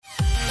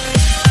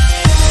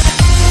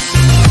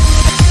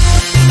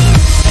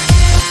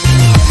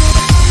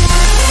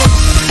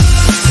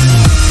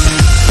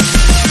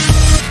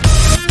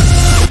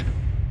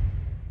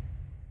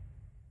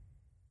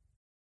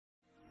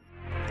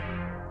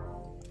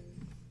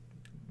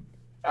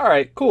All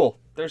right, cool.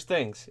 There's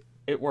things.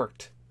 It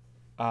worked.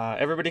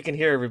 Everybody can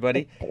hear Oh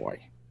everybody. boy.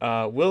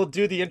 We'll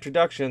do the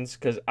introductions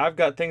because I've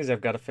got things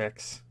I've got to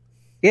fix.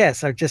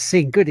 Yes, I've just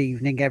seen good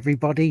evening,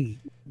 everybody.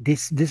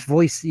 This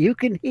voice you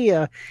can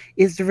hear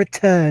is the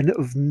return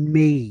of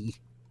me.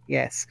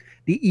 Yes,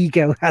 the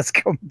ego has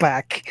come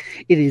back.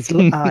 It is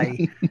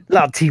I,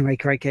 Lord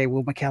Teammaker, aka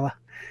Will McKellar.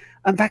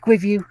 I'm back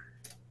with you,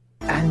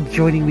 and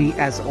joining me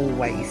as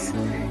always,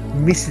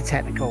 Mr.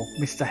 Technical,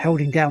 Mr.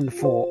 Holding Down the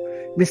Fort,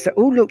 Mr.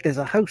 Oh look, there's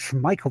a host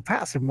from Michael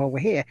Patterson while we're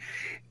here,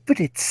 but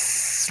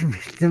it's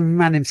the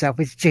man himself.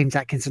 It's James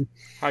Atkinson.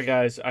 Hi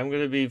guys, I'm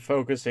going to be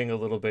focusing a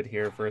little bit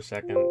here for a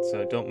second,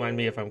 so don't mind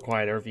me if I'm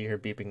quiet or if you hear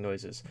beeping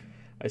noises.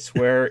 I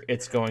swear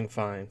it's going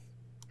fine.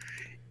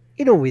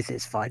 It always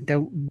is fine.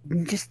 Don't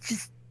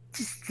just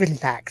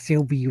relax.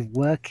 He'll be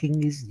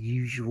working as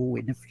usual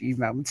in a few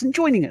moments and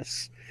joining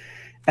us,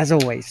 as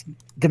always,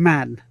 the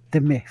man,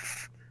 the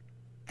myth,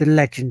 the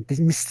legend,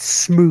 Mr.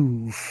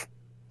 Smooth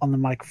on the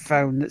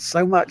microphone. That's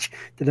so much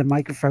that the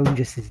microphone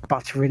just is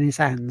butter in his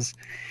hands.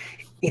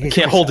 It I is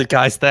can't Chris. hold it,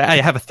 guys.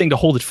 I have a thing to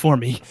hold it for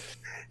me.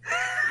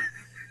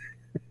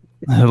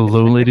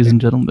 Hello, ladies and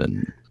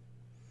gentlemen.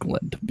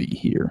 Glad to be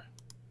here.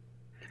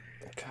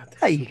 God,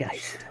 How are there's you so much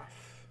guys? stuff.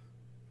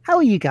 How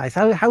are you guys?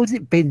 How's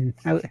it been?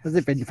 How has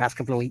it been the past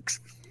couple of weeks?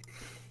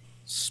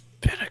 It's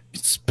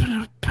been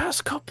a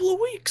past couple of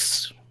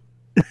weeks.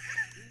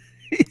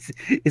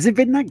 Has it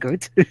been that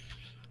good?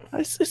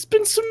 It's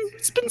been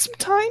some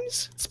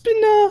times. It's been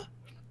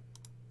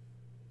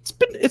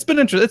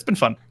interesting. It's been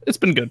fun. It's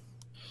been good.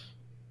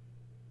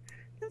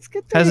 That's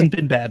good to hear. Hasn't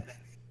been bad.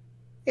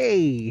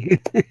 Hey,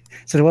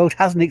 so the world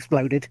hasn't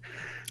exploded.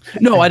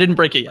 No, I didn't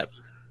break it yet.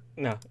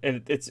 No,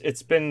 and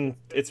it's been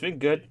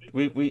good.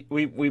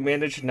 We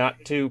managed not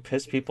to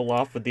piss people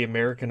off with the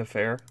American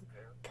Affair,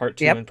 part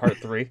two Yep, and part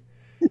three.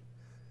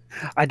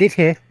 I did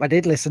hear. I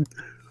did listen.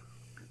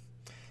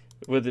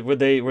 Were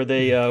they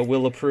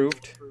will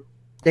approved?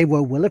 They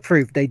were well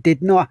approved. They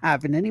did not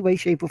have in any way,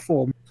 shape, or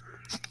form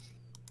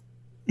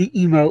the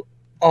emote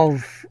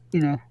of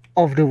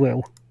of the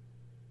will.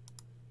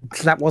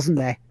 So that wasn't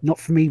there. Not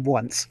for me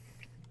once.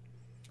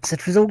 So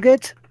it was all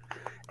good.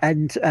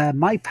 And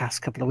my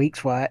past couple of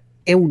weeks were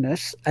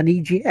illness and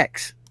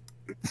EGX,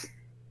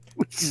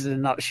 which is in a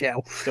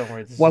nutshell. Don't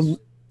worry, this One is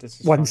this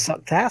is one fine.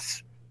 sucked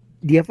ass.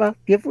 The other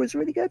was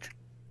really good.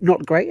 Not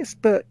the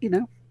greatest, but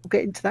we'll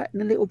get into that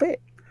in a little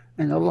bit.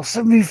 And I'll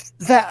also move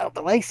that out of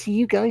the way so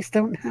you guys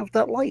don't have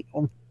that light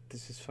on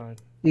This is fine.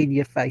 in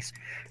your face.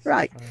 This is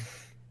Right. fine.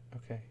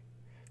 Okay.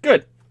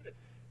 Good.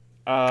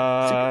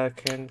 So,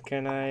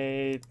 Can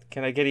I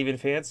get even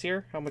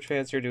fancier? How much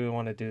fancier do we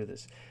want to do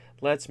this?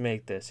 Let's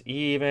make this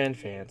even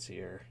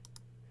fancier.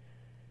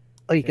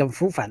 oh, you're going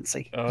full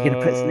fancy. You're going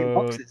to put some in Oh,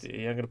 boxes.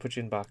 yeah, I'm gonna put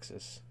you in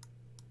boxes.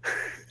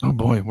 Oh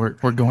boy, we're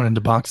going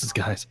into boxes,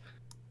 guys.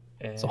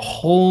 It's a And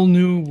whole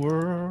new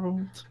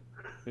world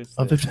who's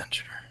of this?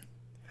 adventure.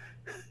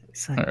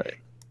 So, All right.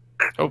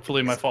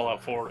 Hopefully, my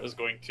Fallout 4 is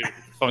going to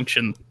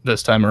function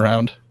this time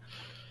around.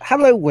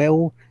 hello,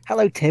 Will.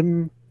 Hello,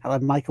 Tim. Hello,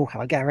 Michael.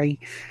 Hello, Gary.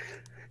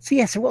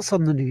 So what's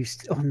on the news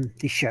on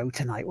the show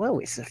tonight? Well,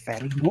 it's a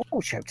fairly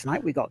normal show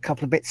tonight. We got a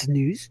couple of bits of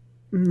news,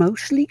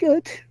 mostly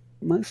good,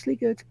 mostly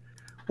good.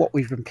 What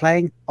we've been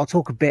playing. I'll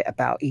talk a bit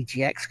about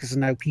EGX because I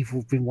know people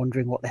have been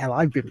wondering what the hell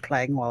I've been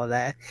playing while they're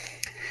there,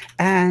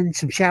 and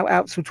some shout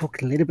outs. We'll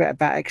talk a little bit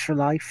about Extra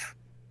Life,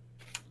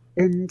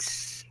 and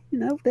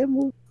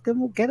then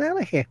we'll get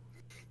out of here.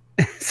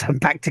 So I'm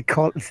back to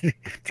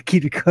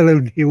keep the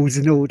colonials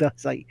in order.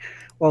 It's like,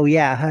 well,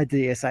 yeah, I heard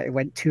it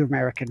went too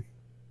American.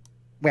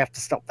 We have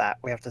to stop that.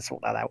 We have to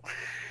sort that out.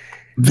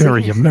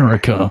 Very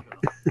America.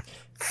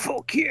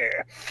 Fuck yeah.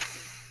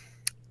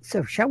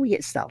 So shall we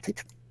get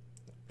started?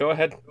 Go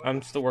ahead.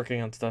 I'm still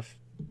working on stuff.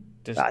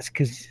 Just That's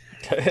because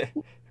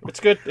it's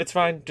good. It's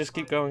fine. Just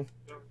keep going.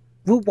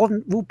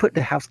 we'll put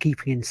the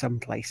housekeeping in some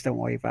place. Don't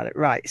worry about it.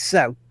 Right.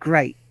 So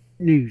great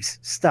news,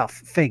 stuff,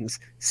 things.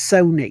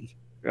 Sony.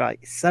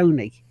 Right.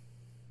 Sony.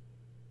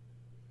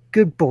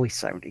 Good boy,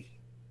 Sony.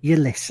 You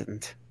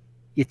listened.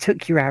 You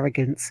took your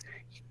arrogance,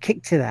 you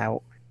kicked it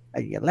out,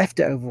 and you left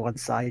it over one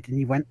side, and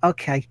you went,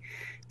 okay,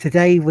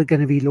 today we're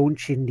going to be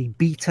launching the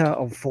beta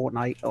on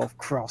Fortnite of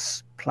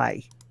cross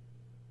play.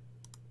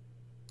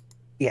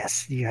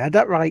 Yes, you heard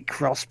that right,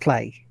 cross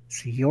play.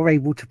 So you're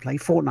able to play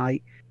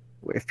Fortnite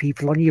with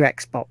people on your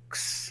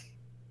Xbox,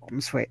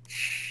 on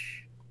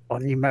Switch,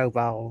 on your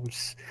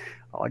mobiles,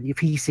 on your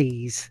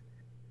PCs.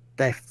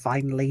 They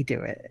finally do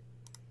it.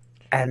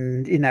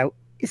 And,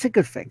 it's a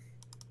good thing.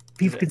 Does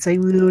People it? can say,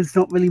 well, there's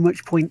not really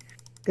much point.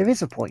 There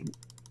is a point,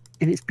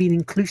 and it's being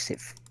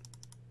inclusive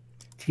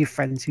to your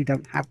friends who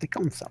don't have the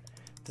console.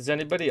 Does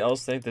anybody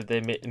else think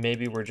that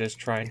maybe were just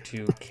trying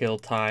to kill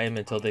time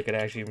until they could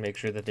actually make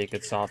sure that they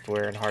could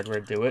software and hardware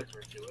do it?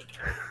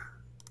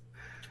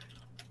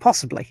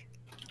 Possibly,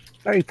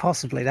 very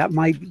possibly, that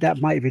might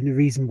have been the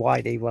reason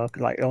why they were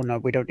like, oh no,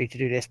 we don't need to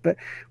do this. But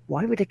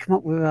why would they come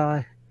up with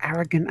a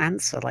arrogant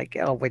answer like,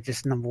 oh, we're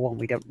just number one,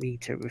 we don't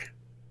need to?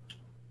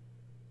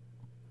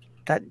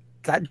 That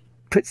that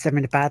puts them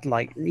in a bad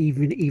light, and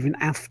even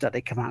after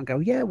they come out and go,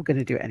 yeah, we're going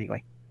to do it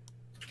anyway.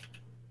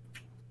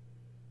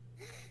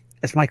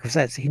 As Michael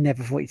says, he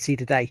never thought he'd see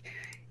the day.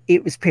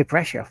 It was peer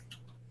pressure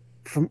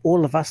from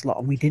all of us lot,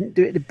 and we didn't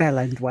do it the Bell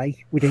End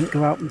way. We didn't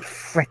go out and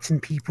threaten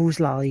people's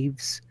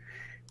lives.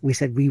 We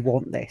said, we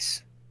want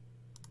this.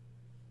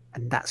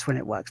 And that's when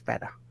it works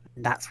better.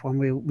 And that's when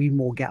we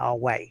more get our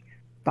way,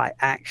 by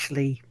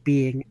actually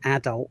being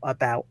adult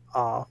about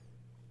our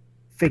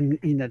thing,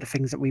 the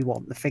things that we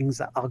want, the things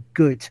that are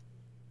good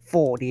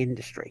for the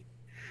industry.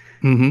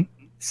 Mm-hmm.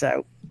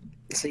 So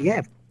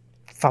yeah,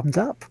 thumbs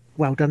up.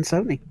 Well done,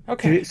 Sony.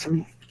 Okay.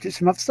 Do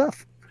some other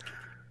stuff.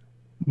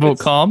 Vote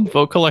calm,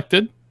 vote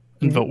collected,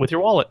 and vote with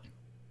your wallet.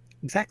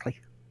 Exactly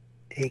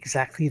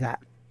that.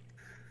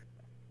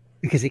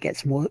 Because it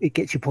gets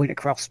your point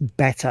across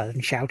better than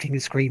shouting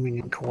and screaming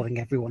and calling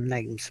everyone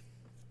names.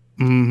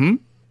 Mm-hmm.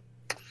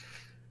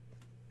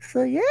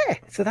 So yeah,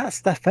 so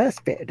that's the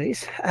first bit of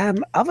news.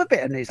 Other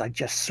bit of news I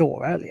just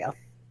saw earlier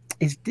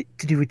is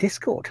to do with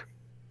Discord.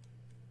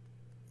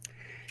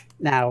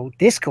 Now,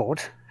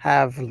 Discord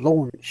have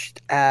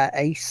launched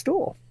a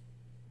store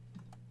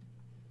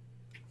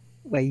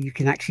where you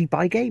can actually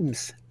buy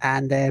games,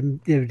 and they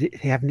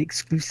have an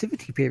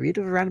exclusivity period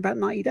of around about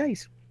 90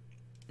 days.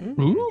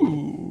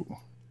 Ooh.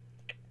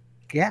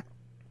 Yeah,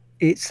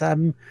 it's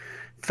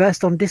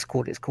first on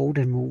Discord it's called,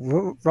 and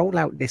will roll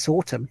out this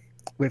autumn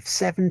with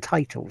 7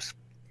 titles.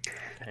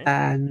 Okay.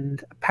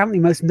 And apparently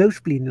most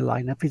notably in the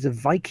lineup is a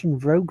Viking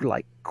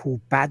roguelike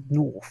called Bad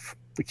North,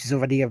 which is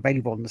already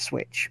available on the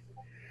Switch.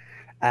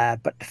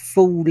 But the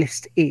full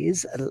list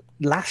is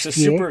last It's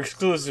year. super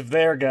exclusive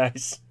there,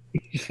 guys.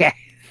 Yeah,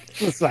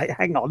 it's like,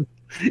 hang on,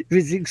 if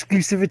it's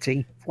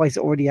exclusivity, why is it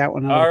already out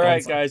on? All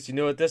right, guys, you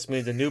know what this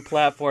means? A new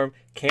platform.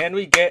 Can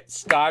we get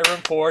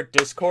Skyrim for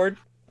Discord?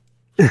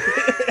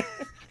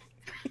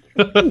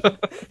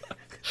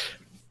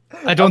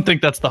 I don't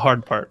think that's the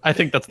hard part. I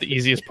think that's the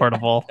easiest part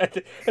of all.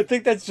 I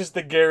think that's just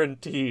the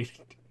guarantee.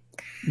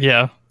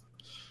 Yeah.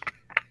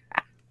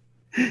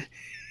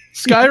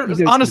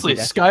 Skyrim. Honestly,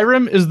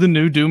 Skyrim is the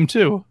new Doom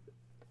 2.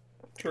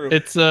 True.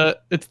 It's the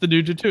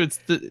new Doom 2.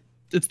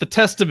 It's the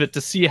test of it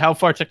to see how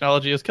far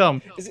technology has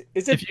come. Is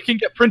it If you can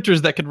get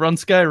printers that can run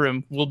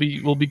Skyrim, we'll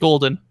be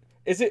golden.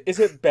 Is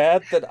it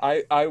bad that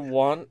I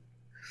want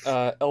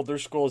Elder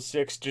Scrolls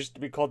 6 just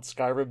to be called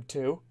Skyrim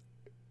 2?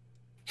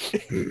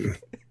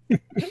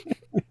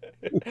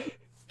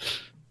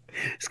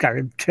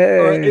 Skyrim 2.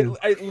 Or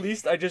at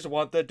least I just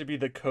want that to be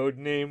the code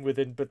name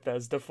within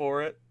Bethesda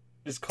for it.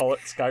 Just call it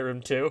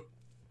Skyrim 2.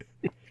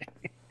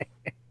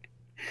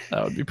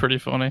 That would be pretty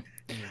funny.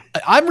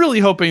 I'm really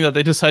hoping that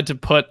they decide to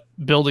put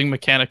building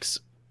mechanics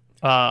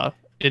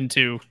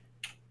into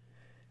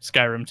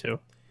Skyrim 2.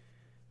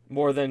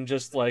 More than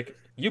just like,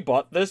 you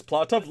bought this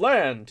plot of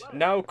land.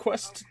 Now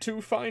quest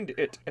to find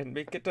it and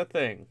make it a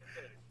thing.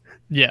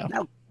 Yeah.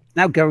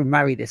 Now go and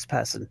marry this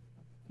person.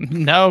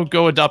 Now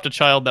go adopt a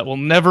child that will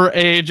never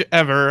age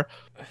ever.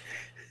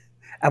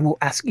 And will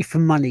ask you for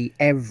money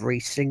every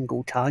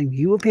single time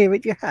you appear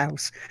at your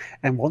house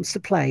and wants to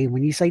play. And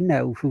when you say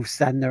no, he'll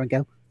stand there and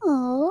go,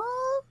 "Aww."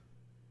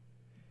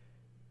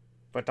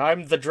 But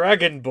I'm the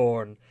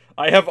Dragonborn.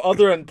 I have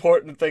other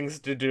important things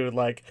to do,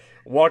 like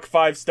walk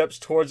 5 steps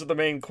towards the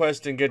main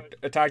quest and get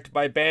attacked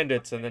by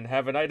bandits, and then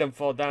have an item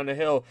fall down a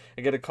hill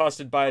and get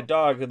accosted by a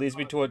dog that leads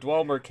me to a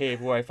Dwemer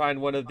cave where I find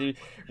one of the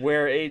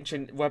rare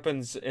ancient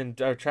weapons and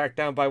are tracked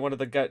down by one of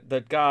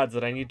the gods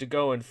that I need to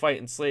go and fight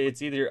and slay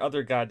its either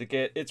other god to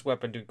get its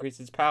weapon to increase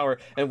its power.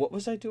 And what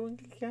was I doing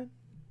again?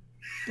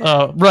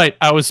 Right.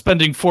 I was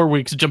spending 4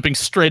 weeks jumping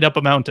straight up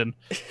a mountain.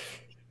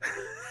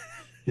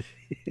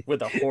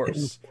 With a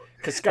horse.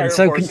 Because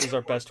Skyrim horses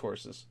are best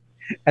horses.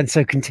 And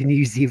so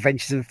continues the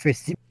adventures of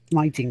Fisty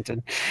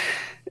Mightington.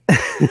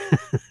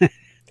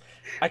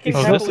 I can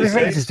happily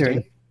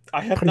say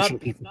I have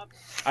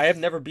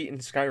never beaten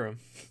Skyrim.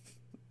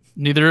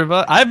 Neither have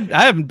I.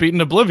 I haven't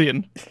beaten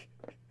Oblivion.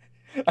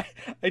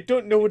 I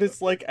don't know what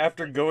it's like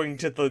after going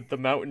to the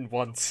mountain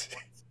once.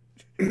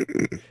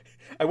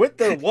 I went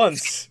there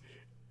once.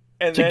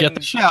 And to get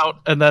the shout,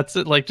 and that's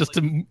it. Like, just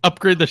to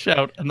upgrade the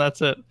shout, and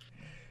that's it.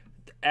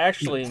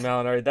 Actually,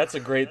 Malinari, that's a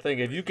great thing.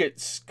 If you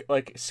get,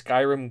 like,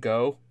 Skyrim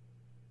Go,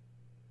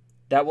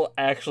 that will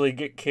actually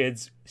get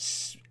kids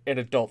and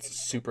adults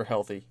super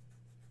healthy.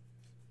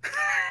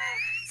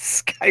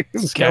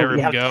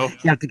 Skyrim Go.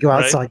 You have to go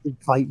outside and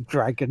fight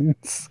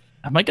dragons.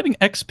 Am I getting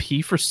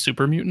XP for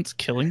super mutants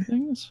killing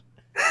things?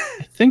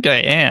 I think I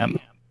am.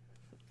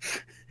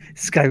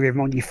 Skyrim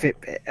on your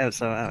Fitbit. Oh,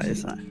 so how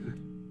is that?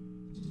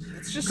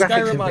 It's just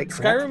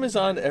Skyrim is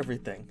on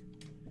everything.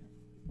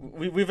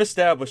 We've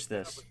established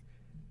this.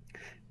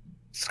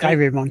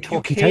 Skyrim on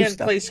Talkie Toaster. You Toaster.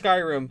 can play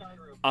Skyrim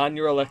on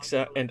your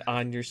Alexa and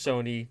on your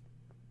Sony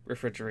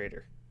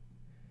refrigerator.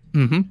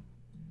 Mm-hmm.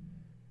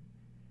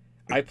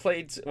 I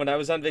played, when I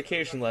was on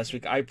vacation last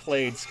week, I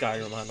played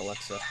Skyrim on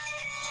Alexa.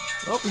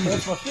 Oh,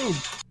 that's my food.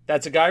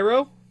 That's a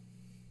gyro?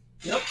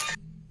 Yep.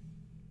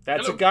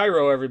 That's a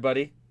gyro,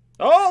 everybody.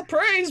 All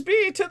praise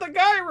be to the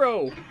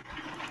gyro!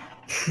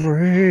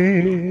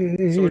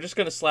 True. So we're just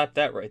gonna slap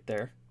that right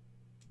there.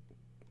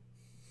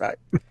 Right.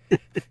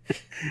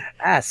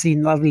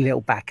 Seen lovely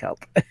little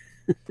backup.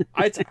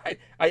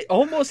 I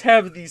almost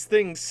have these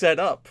things set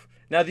up.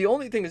 Now the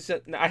only thing is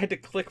that I had to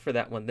click for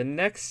that one. The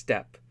next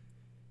step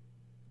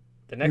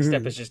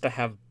is just to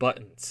have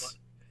buttons.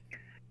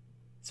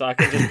 So I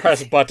can just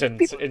press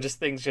buttons and just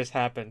things just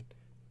happen.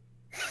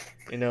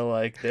 You know,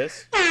 like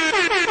this. Like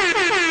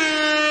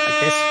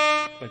this.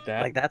 Like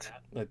that. Like that.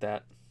 Like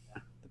that.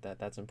 Like that.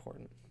 That's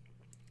important.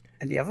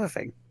 And the other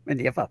thing. And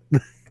the other.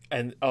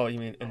 And oh, you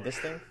mean in this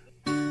thing?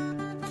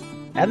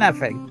 And that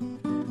thing.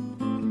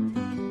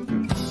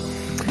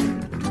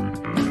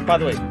 By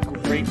the way,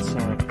 great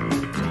song.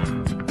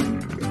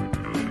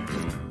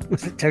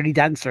 Was it Tony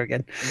Dancer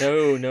again?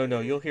 No.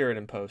 You'll hear it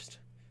in post.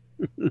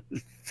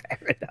 Fair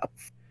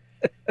enough.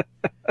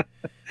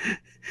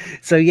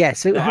 So yeah,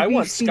 so No, I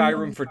want seen...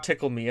 Skyrim for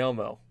Tickle Me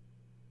Elmo.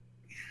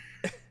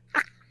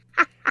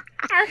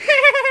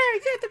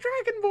 You're the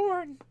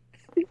Dragonborn.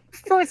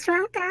 Fourth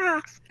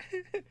rounder.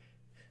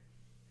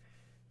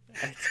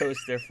 I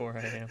toast, therefore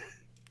I am.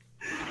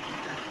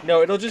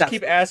 No, it'll just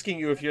keep asking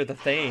you if you're the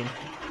Thane.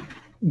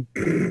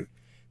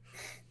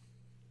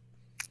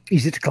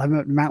 Easy to climb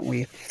up the mountain with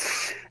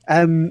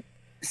you.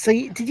 So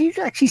did you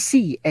actually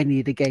see any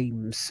of the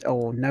games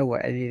or know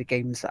any of the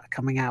games that are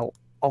coming out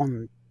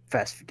on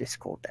First for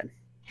Discord then?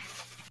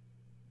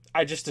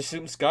 I just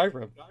assume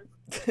Skyrim.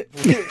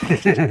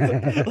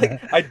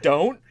 I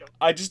don't.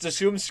 I just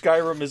assume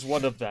Skyrim is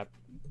one of them.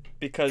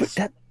 Because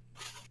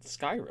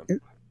Skyrim.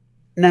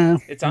 No.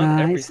 It's on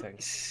everything.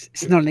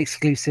 It's not an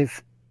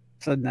exclusive.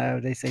 So no,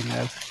 they say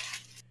no.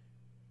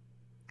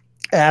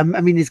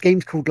 I mean, there's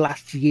games called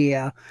Last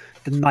Year,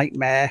 The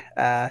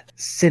Nightmare,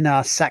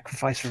 Sinner,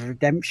 Sacrifice for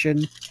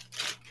Redemption,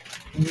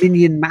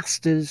 Minion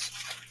Masters,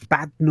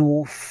 Bad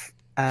North,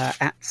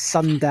 At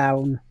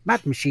Sundown,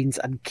 Mad Machines,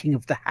 and King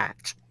of the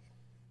Hat.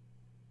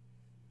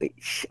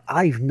 Which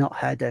I've not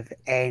heard of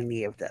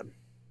any of them.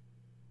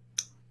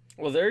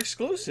 Well, they're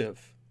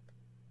exclusive.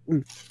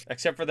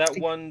 Except for that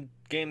one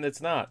game that's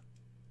not.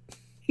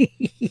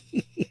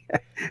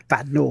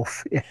 Bad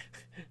North, yeah.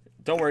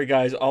 Don't worry,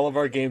 guys. All of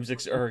our games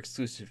are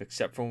exclusive,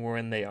 except for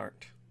when they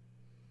aren't.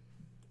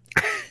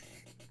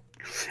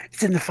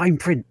 It's in the fine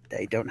print.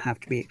 They don't have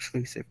to be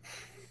exclusive.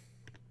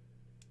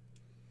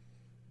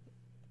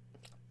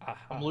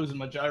 I'm losing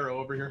my gyro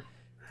over here.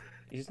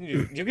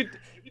 You could.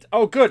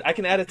 Oh, good. I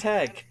can add a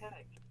tag.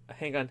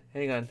 Hang on.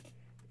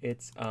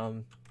 It's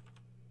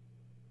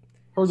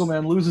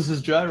Hergelman loses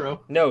his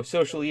gyro. No,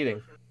 social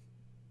eating.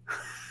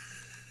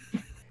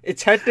 It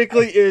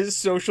technically is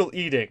social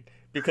eating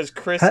because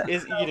Chris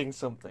is eating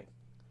something.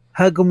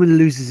 Hergelman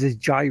loses his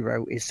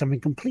gyro is something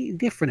completely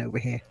different over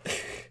here.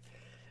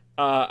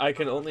 I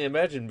can only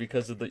imagine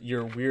because of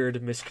your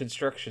weird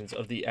misconstructions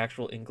of the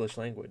actual English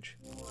language.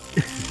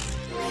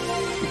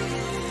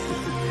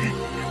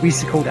 We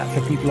used to call that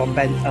for people on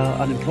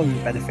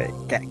unemployment benefit,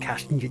 get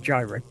cash in your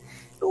gyro.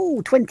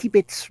 Oh, 20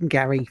 bits from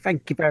Gary.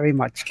 Thank you very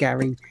much,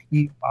 Gary.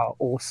 You are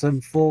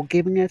awesome for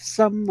giving us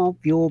some of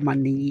your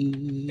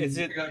money. Is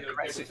it?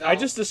 I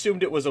just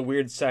assumed it was a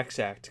weird sex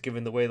act,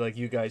 given the way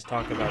you guys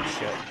talk about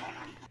shit.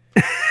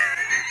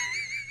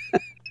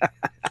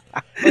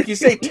 Like you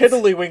say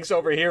tiddlywinks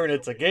over here and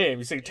it's a game.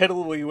 You say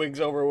tiddlywinks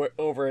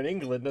over in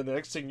England, and the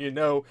next thing you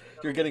know,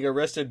 you're getting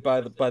arrested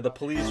by the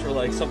police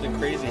for something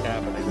crazy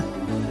happening.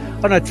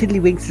 Oh no,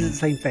 tiddlywinks is the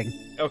same thing.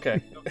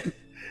 Okay.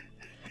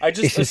 I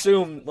just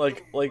assume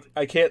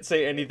I can't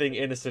say anything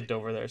innocent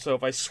over there. So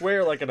if I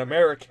swear like an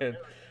American,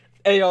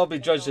 A, I'll be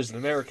judged as an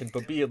American,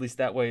 but B, at least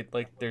that way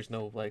there's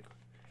no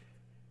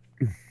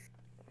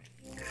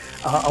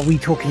Are we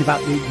talking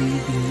about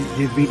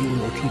the really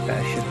naughty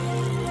version?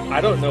 I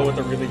don't know what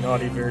the really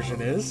naughty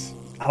version is.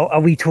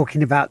 Are we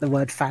talking about the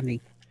word fanny?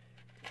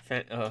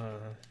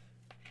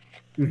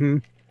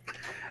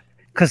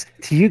 Because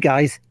to you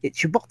guys,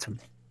 it's your bottom.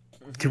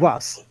 To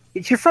us,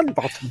 it's your front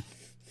bottom.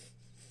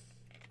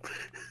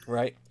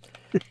 Right.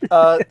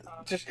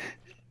 Just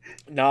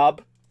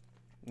knob.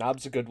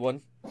 Knob's a good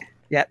one.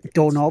 Yeah,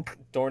 doorknob.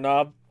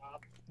 Doorknob.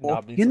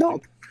 Knob your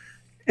knob.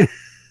 Yep.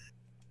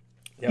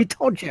 You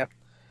Todger.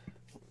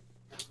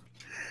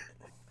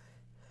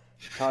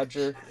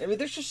 Todger. I mean,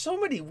 there's just so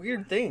many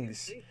weird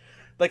things.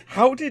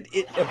 How did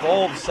it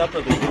evolve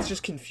separately? It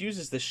just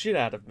confuses the shit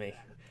out of me.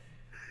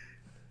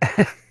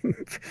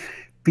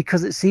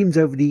 Because it seems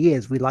over the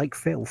years we like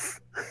filth.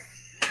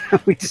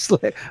 we just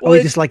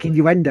like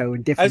innuendo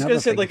and different. I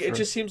was gonna say, it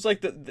just seems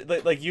like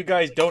you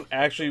guys don't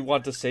actually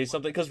want to say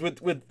something because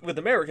with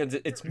Americans,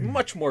 it's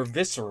much more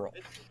visceral,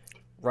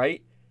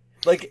 right?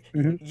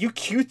 You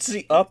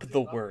cutesy up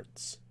the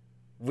words.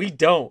 We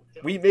don't.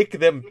 We make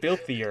them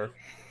filthier.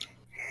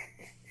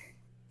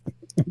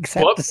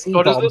 Except the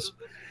C-bomb. What is this?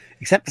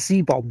 Except the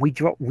C-bomb,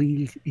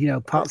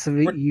 parts of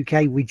the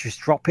UK, we just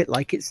drop it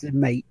like it's the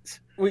mate.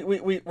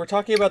 We're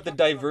talking about the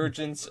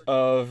divergence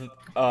of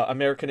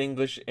American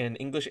English and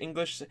English,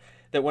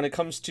 that when it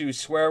comes to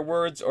swear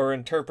words or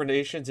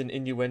interpretations and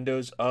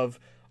innuendos of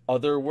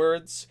other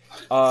words,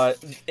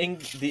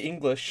 the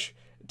English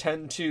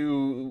tend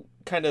to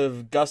kind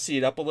of gussy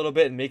it up a little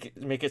bit and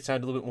make it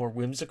sound a little bit more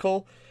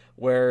whimsical,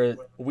 where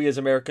we as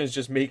Americans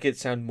just make it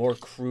sound more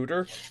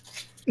cruder.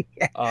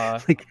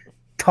 Like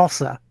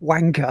tosser,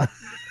 wanker.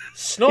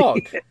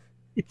 Snog.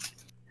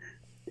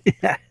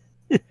 Yeah.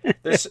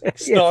 There's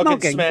snog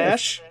and snogging,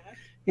 smash.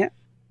 Yeah.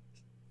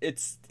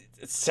 It's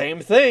same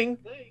thing,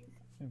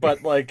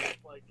 but like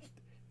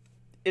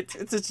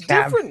it's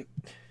different.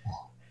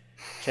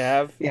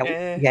 Chav.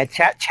 Yeah,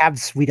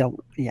 chavs. We don't.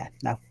 Yeah,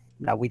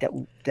 no, we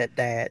don't.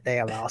 They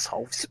are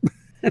assholes.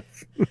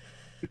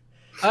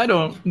 I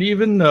don't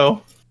even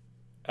know.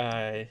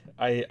 I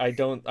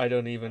don't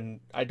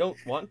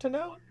want to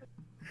know.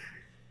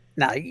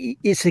 No,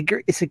 it's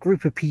a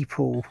group of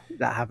people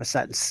that have a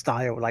certain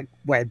style, like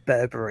wear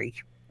Burberry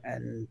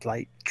and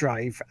like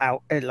drive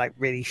out in like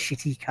really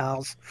shitty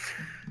cars,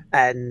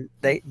 and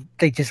they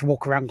just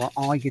walk around going,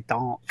 "Oh, you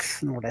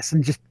darks" and all this,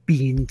 and just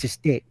being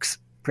just dicks,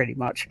 pretty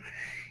much,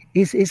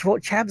 is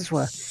what chavs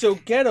were. So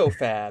ghetto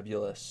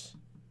fabulous.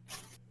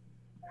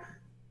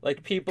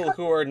 Like people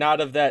who are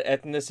not of that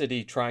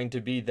ethnicity trying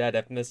to be that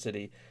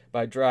ethnicity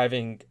by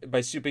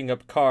souping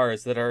up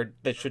cars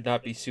that should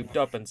not be souped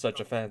up in such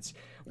offense,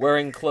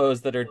 wearing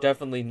clothes that are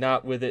definitely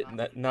not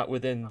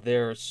within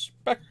their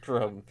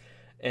spectrum,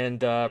 and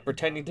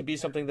pretending to be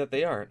something that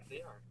they aren't.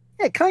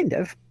 Yeah, kind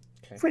of.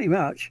 Okay. Pretty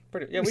much.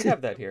 We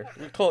have that here.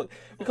 We call it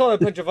a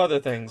bunch of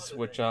other things,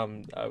 which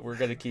we're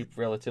gonna keep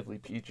relatively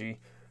PG,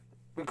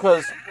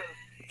 because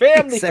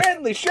family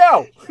friendly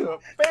show.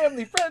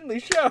 Family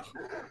friendly show.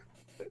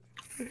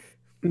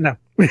 No.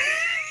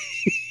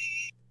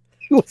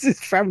 Was this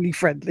family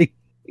friendly?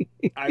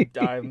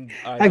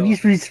 Have you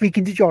been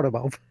speaking to John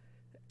about?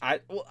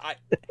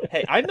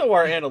 Hey, I know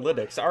our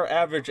analytics. Our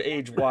average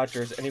age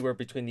watcher is anywhere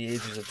between the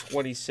ages of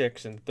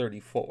 26 and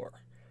 34.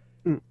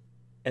 Mm.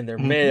 And they're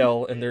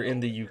male, and they're in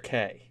the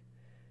UK.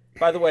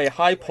 By the way,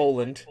 hi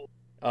Poland,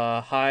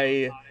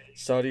 hi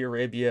Saudi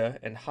Arabia,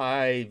 and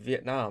hi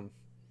Vietnam.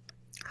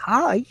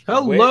 Hi.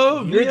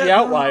 Hello, You're Vietnam. the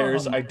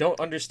outliers. I don't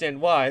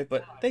understand why,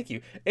 but thank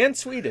you. And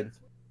Sweden.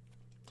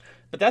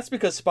 But that's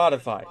because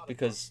Spotify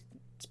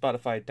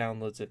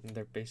downloads it, and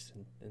they're based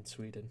in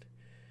Sweden.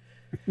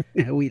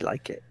 Yeah, we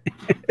like it.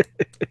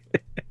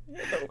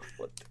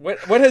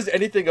 What has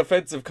anything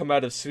offensive come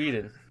out of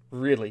Sweden?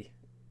 Really?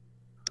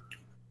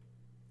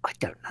 I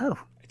don't know.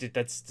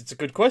 That's a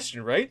good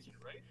question, right?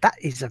 That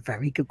is a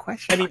very good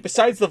question. I mean,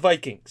 besides the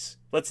Vikings,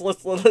 let's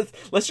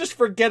just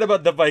forget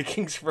about the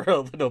Vikings for a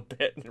little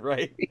bit,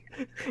 right?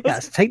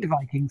 Let's take the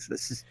Vikings.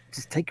 Let's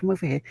just take them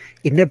over here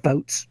in their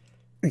boats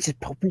and just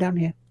pop them down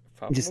here.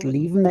 And just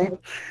leave them there.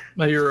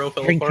 My Euro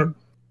fell apart.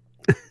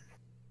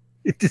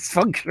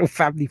 Dysfunctional,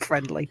 family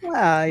friendly.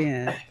 Well,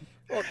 yeah.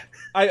 Well,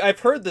 I've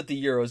heard that the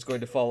Euro is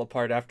going to fall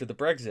apart after the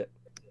Brexit.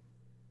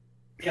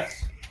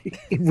 Yes.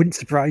 It wouldn't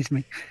surprise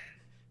me.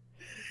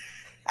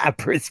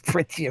 ABBA is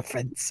pretty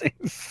offensive.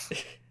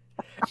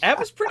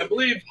 ABBA's pretty. I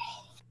believe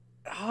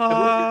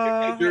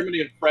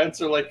Germany and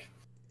France are like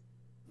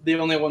the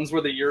only ones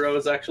where the euro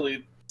is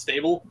actually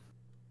stable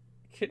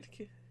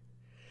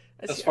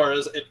as far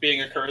as it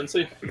being a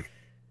currency.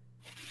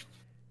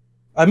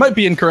 I might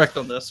be incorrect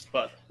on this,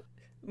 but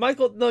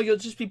Michael, no, you'll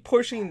just be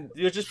pushing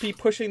the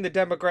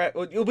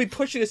demographic. You'll be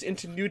pushing us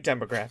into new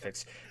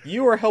demographics.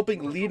 You are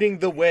leading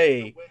the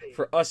way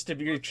for us to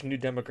reach new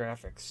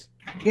demographics.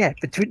 Yeah,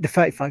 between the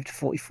 35 to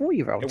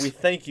 44-year-olds. And we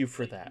thank you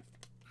for that.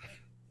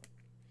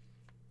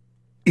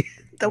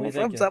 Double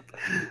thumbs up.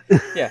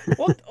 Yeah.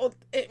 Well,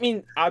 I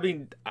mean,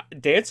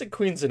 Dancing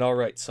Queen's an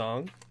alright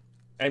song.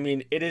 I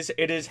mean,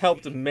 it has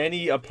helped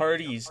many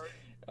weddings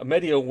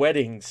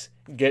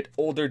get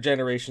older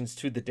generations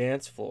to the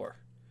dance floor.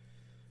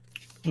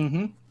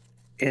 Mm-hmm.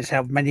 It's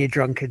how many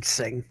drunkards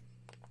sing.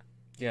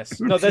 Yes.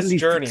 No, that's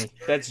Journey.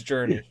 That's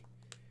Journey.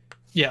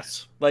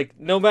 Yes. Like,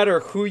 no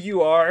matter who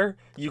you are,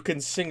 you can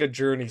sing a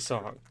Journey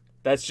song.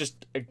 That's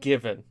just a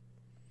given.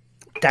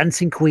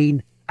 Dancing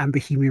Queen and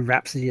Bohemian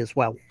Rhapsody as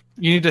well.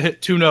 You need to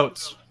hit 2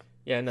 notes.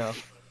 Yeah, no.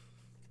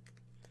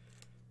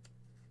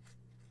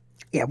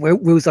 Yeah,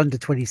 Will's under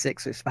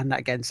 26, so expand that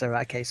again. So,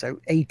 okay, so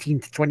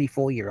 18 to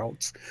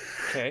 24-year-olds.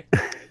 Okay.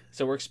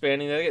 So we're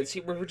expanding that again.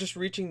 See, we're just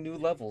reaching new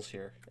levels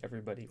here,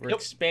 everybody. We're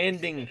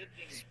expanding.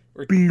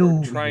 We're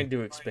trying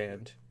to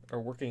expand, or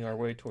working our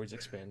way towards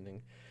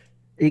expanding.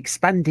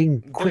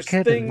 Expanding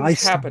quicker than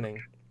nice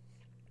happening.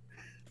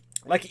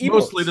 Like emotes.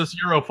 Mostly this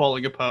euro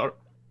falling apart.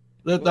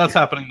 That's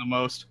happening the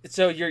most.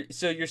 So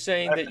you're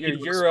saying that your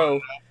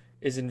euro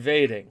is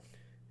invading.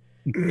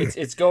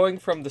 It's going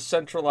from the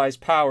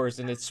centralized powers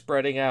and it's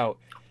spreading out,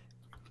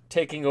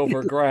 taking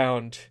over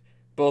ground,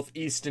 both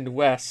east and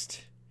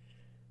west.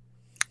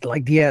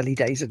 Like the early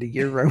days of the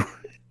euro.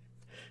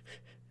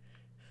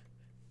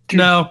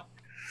 No.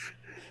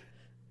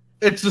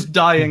 It's just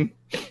dying.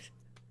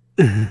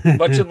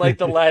 Much like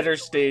the latter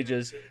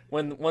stages,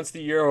 once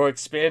the euro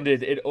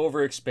expanded, it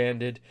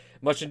overexpanded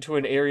much into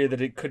an area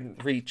that it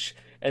couldn't reach,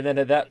 and then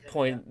at that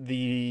point,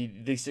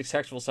 the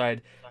successful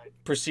side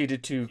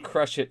proceeded to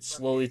crush it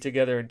slowly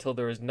together until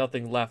there was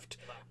nothing left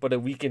but a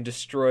weak and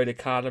destroyed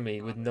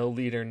economy with no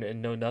leader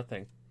and no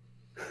nothing.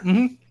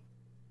 Hmm.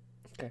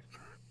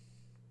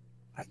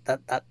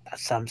 That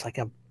sounds like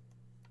a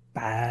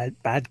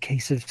bad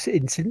case of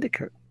in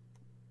Syndicate.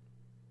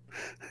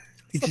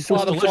 It's the just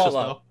plot of delicious,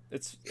 Fallout.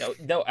 It's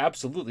no,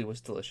 absolutely was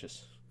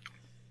delicious.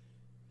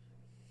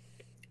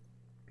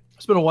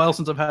 It's been a while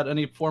since I've had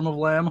any form of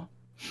lamb.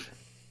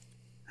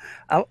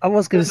 I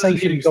was going to This is say, an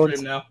should we eating go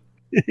stream into,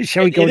 now.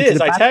 shall we go It into is.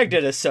 the I bad- tagged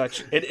it as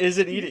such. It is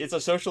an eating. It's a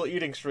social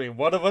eating stream.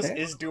 One of us Yeah.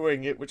 is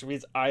doing it, which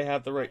means I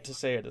have the right to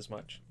say it as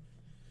much.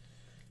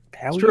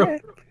 Hell It's true. yeah.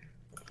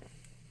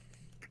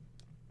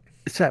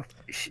 So,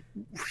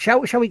 shall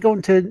we go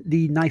into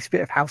the nice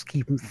bit of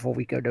housekeeping before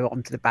we go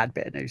on to the bad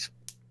bit of news?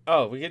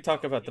 Oh, we can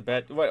talk about the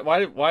bad.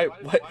 Why?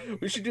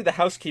 We should do the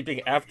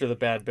housekeeping after the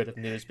bad bit of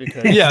news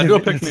because Yeah, do a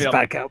Let's pick me up.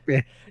 back up.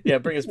 Yeah. yeah,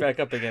 bring us back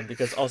up again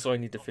because also I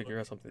need to figure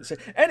out something to say.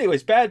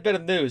 Anyways, bad bit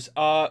of news.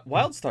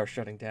 WildStar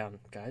shutting down,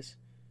 guys.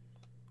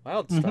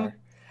 WildStar.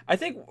 I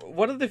think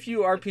one of the few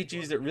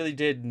RPGs that really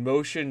did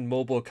motion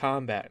mobile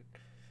combat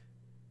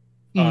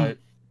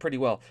pretty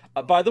well.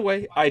 By the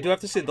way, I do have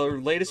to say the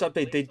latest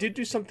update, they did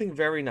do something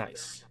very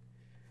nice.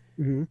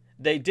 Mhm.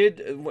 They did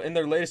in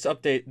their latest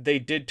update, they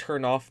did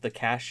turn off the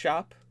cash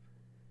shop.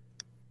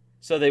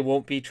 So they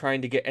won't be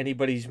trying to get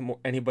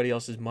anybody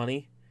else's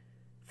money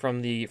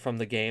from the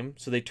game.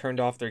 So they turned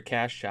off their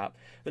cash shop.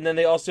 And then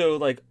they also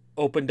like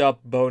opened up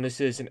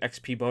bonuses and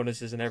XP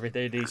bonuses and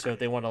everything so if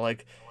they want to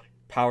like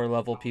power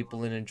level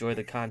people and enjoy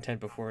the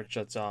content before it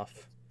shuts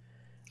off.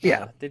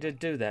 Yeah. They did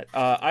do that.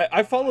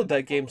 I followed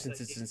that game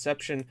since its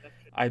inception.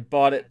 I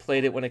bought it,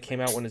 played it when it came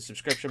out when it's a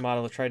subscription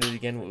model. I tried it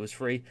again when it was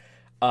free.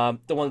 The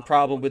one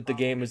problem with the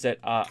game is that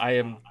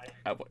I'm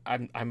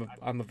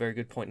a very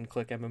good point and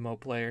click MMO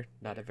player,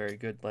 not a very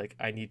good like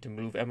I need to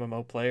move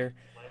MMO player.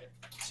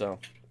 So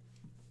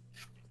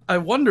I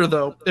wonder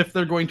though if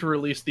they're going to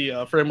release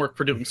the framework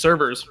for doing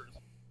servers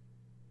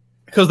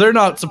because they're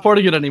not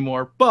supporting it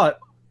anymore. But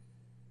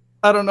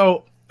I don't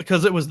know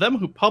because it was them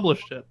who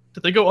published it.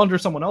 Did they go under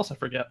someone else? I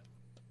forget.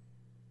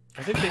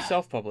 I think they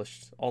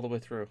self-published all the way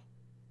through.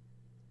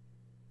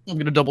 I'm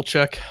gonna double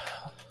check.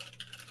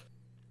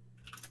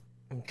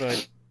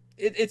 But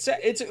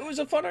it was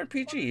a fun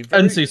RPG.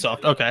 Very-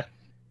 NCSoft. Okay.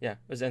 Yeah, it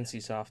was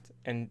NCSoft,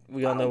 and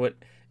we all know what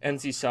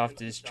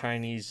NCSoft is.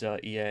 Chinese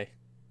EA.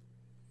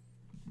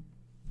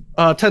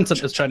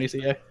 Tencent is Chinese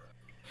EA.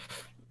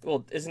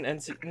 Well, isn't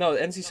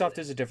NCSoft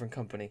is a different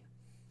company.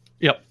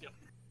 Yep.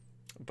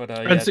 But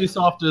yeah,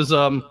 NCSoft is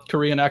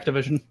Korean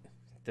Activision.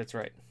 that's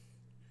right.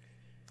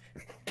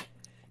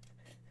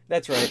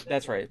 That's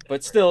right.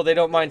 But still, they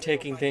don't mind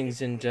taking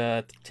things and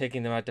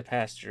taking them out to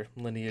pasture.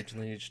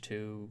 Lineage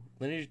 2.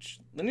 Lineage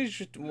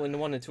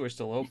 1 and 2 are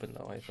still open,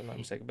 though, if I'm not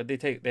mistaken. But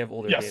they have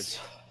older games. Yes.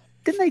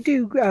 Didn't they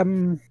do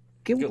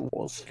Guild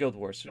Wars? Guild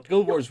Wars.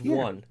 Guild Wars Yeah.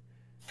 1.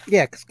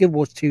 Yeah, because Guild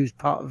Wars 2 is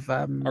part of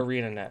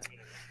ArenaNet.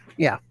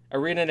 Yeah.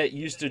 ArenaNet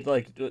used to,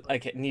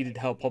 like needed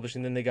help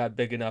publishing, then they got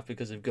big enough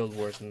because of Guild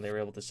Wars, and they were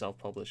able to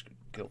self-publish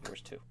Guild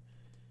Wars 2.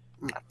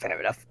 Fair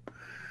enough.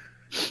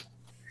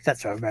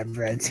 That's what I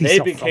remember. They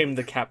became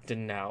the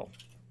captain now.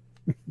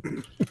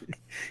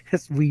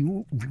 Yes, we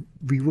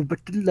were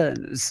but the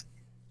learners.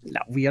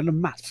 Now we are the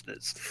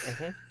masters.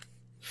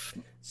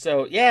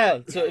 So yeah,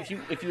 so if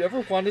you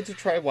ever wanted to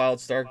try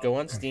WildStar, go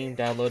on Steam,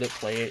 download it,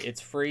 play it.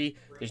 It's free.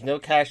 There's no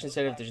cash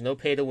incentive. There's no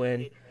pay to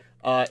win.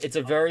 It's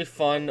a very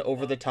fun,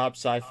 over-the-top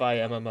sci-fi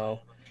MMO.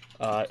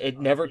 It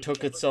never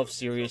took itself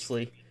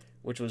seriously,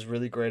 which was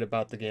really great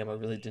about the game. I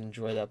really did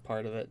enjoy that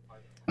part of it.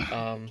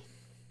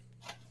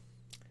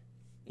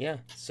 Yeah,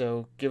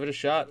 so give it a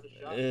shot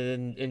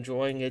and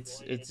enjoying its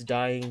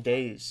dying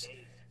days,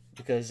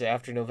 because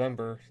after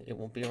November it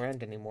won't be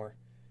around anymore.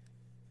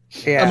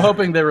 Yeah. I'm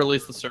hoping they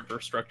release the server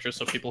structure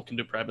so people can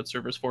do private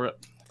servers for it.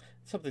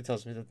 Something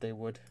tells me that they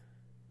would.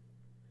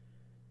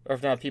 Or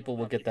if not, people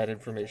will get that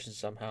information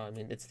somehow. I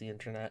mean, it's the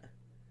internet.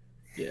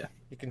 Yeah.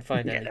 You can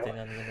find Yeah. anything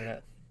on the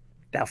internet.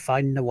 They'll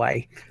find a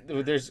way.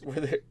 Where there's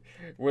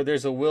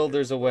a will,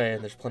 there's a way,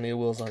 and there's plenty of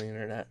wills on the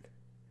internet.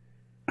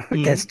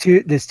 There's two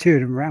of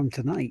them around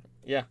tonight.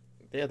 Yeah,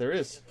 there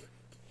is.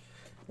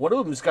 One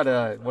of them's got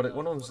one of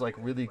them's like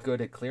really good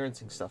at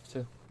clearancing stuff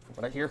too. From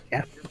what I hear.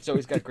 Yeah. It's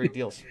always got great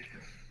deals.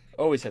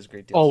 Always has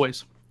great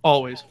deals.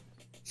 Always.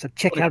 So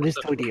check out his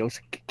toy deals.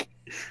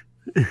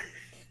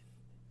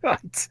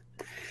 Right.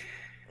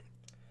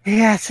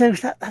 Yeah, so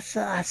that's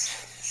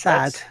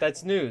sad.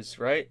 That's news,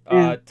 right?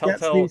 Yeah,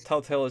 that's news.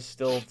 Telltale is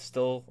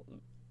still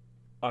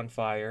on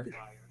fire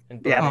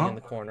and burning in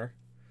the corner.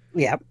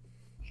 Yeah.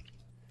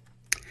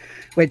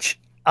 Which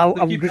I They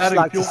would keep just adding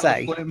like to fuel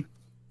say. the flame.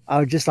 I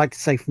would just like to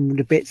say from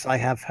the bits I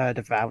have heard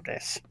about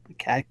this.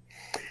 Okay.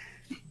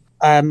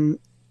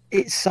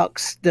 It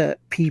sucks that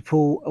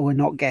people were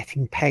not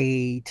getting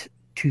paid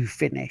to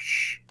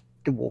finish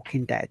The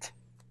Walking Dead.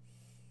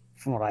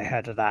 From what I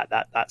heard of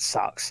that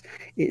sucks.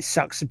 It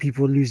sucks that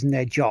people are losing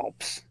their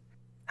jobs.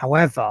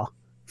 However,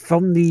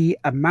 from the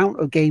amount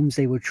of games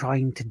they were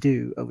trying to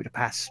do over the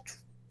past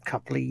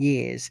couple of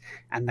years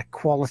and the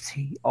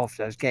quality of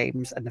those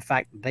games and the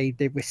fact that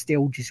they were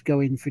still just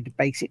going through the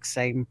basic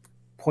same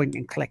point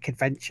and click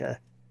adventure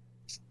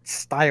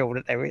style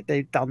that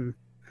they've done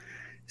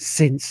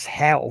since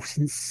hell,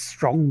 since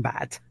Strong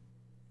Bad,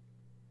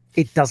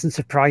 it doesn't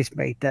surprise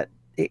me that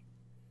it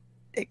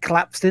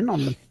collapsed in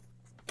on them.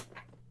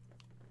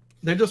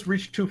 They just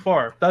reached too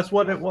far. That's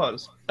what it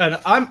was. And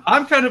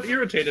I'm kind of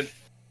irritated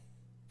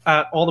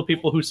at all the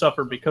people who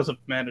suffer because of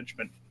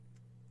management.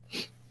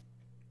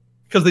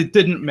 Because they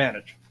didn't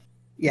manage.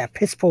 Yeah,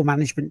 piss poor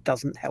management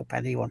doesn't help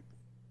anyone.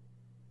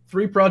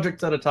 3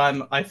 projects at a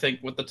time, I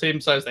think, with the team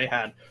size they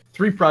had,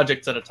 3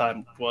 projects at a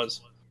time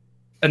was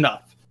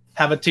enough.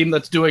 Have a team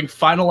that's doing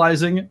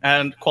finalizing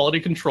and quality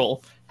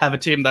control, have a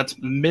team that's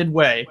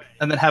midway,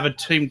 and then have a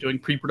team doing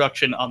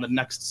pre-production on the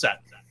next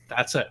set.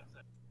 That's it.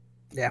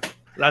 Yeah.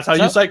 That's how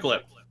you cycle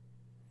it.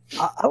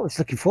 I was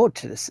looking forward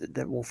to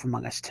the Wolf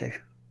Among Us 2.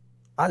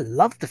 I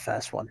loved the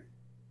first one.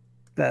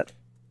 But,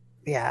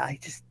 yeah,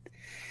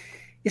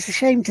 it's a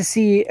shame to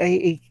see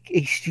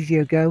a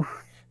studio go.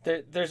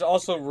 There's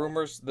also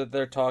rumors that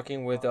they're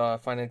talking with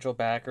financial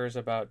backers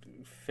about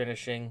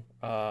finishing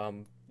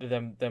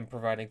them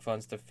providing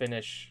funds to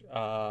finish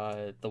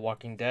The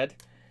Walking Dead.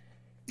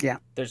 Yeah.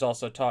 There's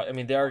also talk. I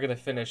mean, they are going to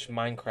finish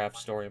Minecraft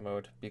story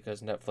mode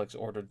because Netflix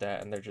ordered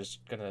that, and they're just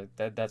gonna.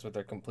 That's what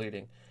they're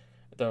completing.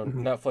 Though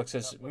Netflix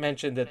has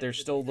mentioned that they're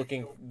still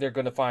looking. They're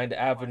going to find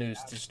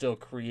avenues to still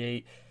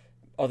create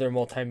other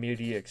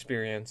multimedia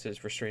experiences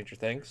for Stranger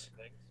Things.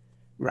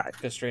 Right.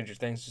 Because Stranger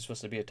Things is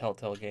supposed to be a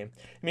Telltale game.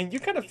 I mean, you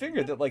kind of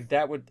figured that like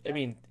that would. I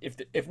mean, if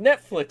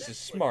Netflix is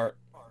smart,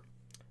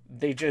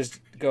 they just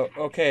go,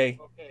 okay,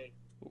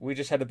 we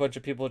just had a bunch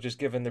of people just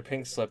given their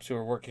pink slips who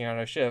are working on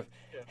our shift.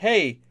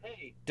 Hey,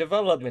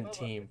 development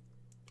team,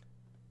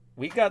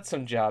 we got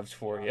some jobs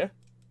for you.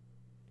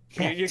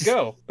 Here you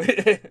go.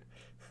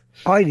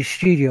 Buy the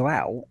studio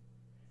out.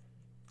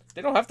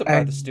 They don't have to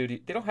buy the studio.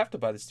 They don't have to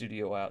buy the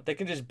studio out. They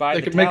can just buy.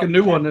 They can make a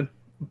new one and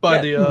buy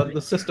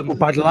the system. Or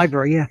buy the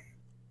library, yeah.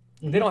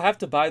 They don't have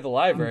to buy the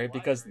library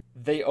because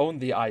they own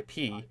the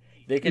IP.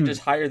 They can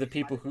just hire the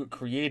people who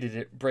created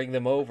it, bring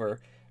them over.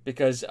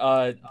 Because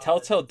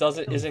Telltale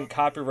isn't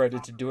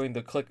copyrighted to doing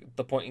the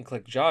point and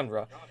click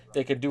genre.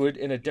 They can do it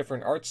in a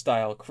different art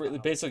style,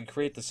 basically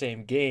create the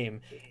same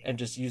game and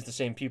just use the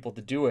same people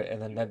to do it,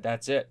 and then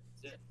that's it.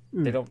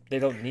 They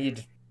don't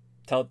need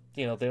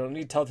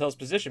Telltale's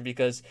position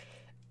because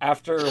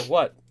after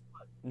what,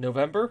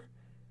 November,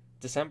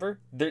 December,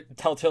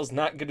 Telltale's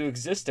not going to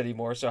exist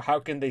anymore. So how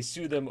can they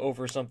sue them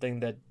over something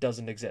that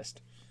doesn't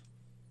exist?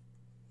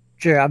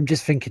 Sure, I'm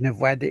just thinking of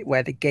where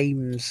the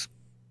games,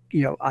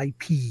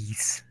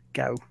 IPs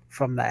go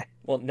from there.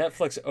 Well,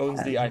 Netflix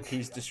owns the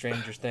IPs to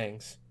Stranger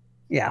Things.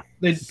 Yeah,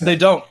 they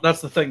don't.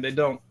 That's the thing. They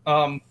don't.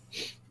 The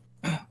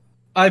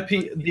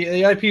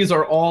IPs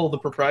are all the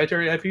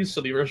proprietary IPs, so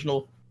the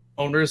original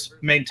owners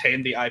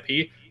maintain the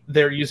IP.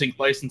 They're using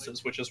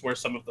licenses, which is where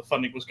some of the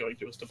funding was going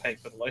to, is to pay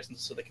for the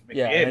licenses so they can make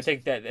games. And I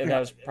think that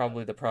was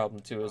probably the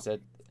problem too, is that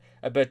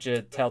I bet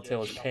you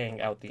Telltale is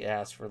paying out the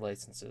ass for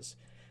licenses.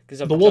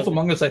 The Wolf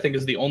Among Us, I think,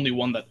 is the only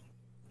one that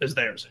is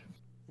theirs.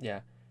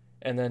 Yeah.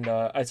 And then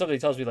somebody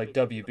tells me like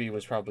WB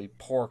was probably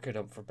porking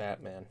them for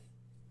Batman.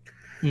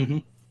 Mm-hmm.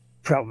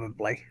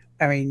 Probably.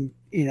 I mean,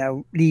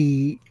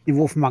 the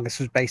Wolf Among Us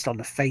was based on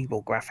the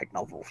Fable graphic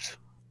novels.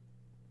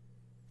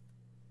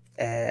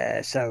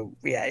 So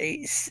yeah,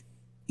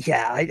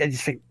 I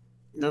just think,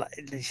 let's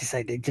just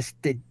say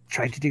they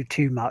tried to do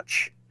too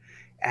much,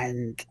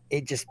 and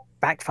it just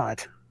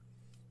backfired.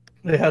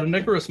 They had an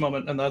Icarus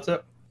moment, and that's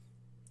it.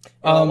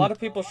 And a lot of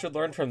people should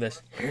learn from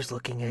this. Here's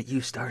looking at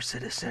you, Star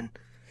Citizen.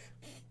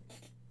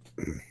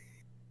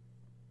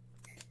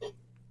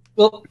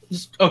 Well,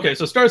 okay,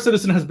 so Star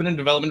Citizen has been in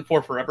development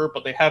for forever,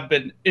 but they have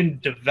been in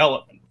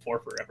development for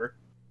forever.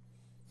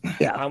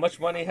 Yeah. How much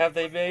money have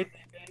they made?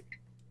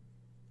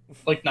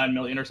 Like 9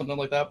 million or something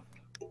like that.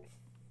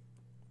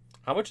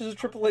 How much does a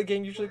AAA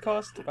game usually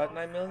cost? About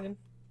 9 million?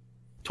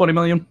 20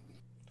 million.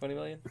 20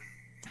 million?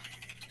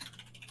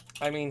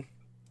 I mean,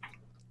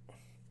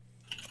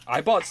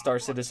 I bought Star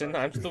Citizen.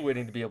 I'm still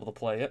waiting to be able to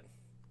play it.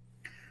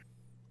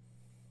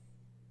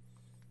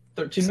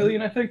 13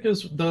 million, I think,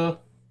 is the...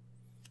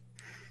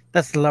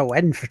 That's the low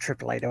end for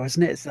AAA, though,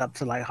 isn't it? It's up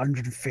to like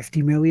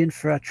 150 million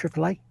for a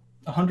AAA.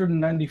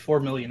 194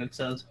 million, it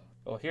says.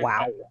 Oh, here.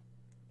 Wow.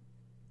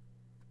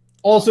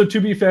 Also, to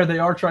be fair, they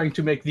are trying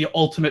to make the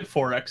ultimate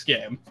 4X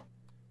game.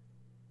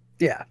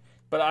 Yeah.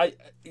 But I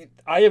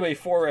am a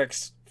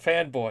 4X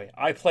fanboy.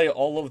 I play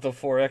all of the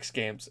 4X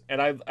games,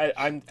 and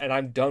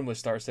I'm done with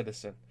Star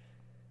Citizen.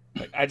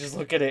 Like, I just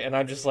look at it and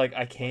I'm just like,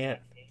 I can't.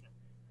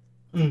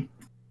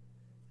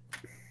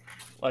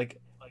 Like,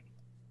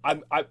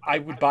 I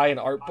would buy an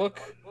art book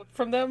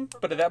from them,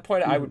 but at that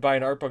point I would buy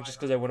an art book just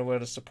because I want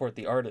to support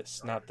the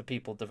artists, not the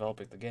people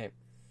developing the game.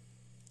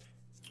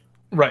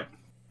 Right.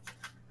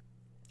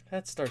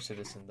 That's Star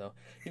Citizen, though.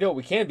 You know what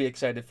we can be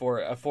excited for?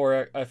 A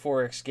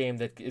 4X game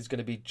that is going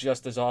to be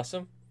just as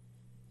awesome?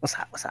 What's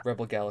that?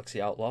 Rebel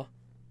Galaxy Outlaw.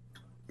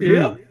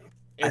 Yeah.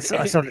 I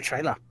saw the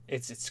trailer.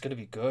 It's going to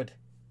be good.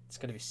 It's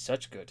going to be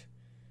such good.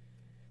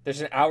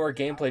 There's an hour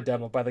gameplay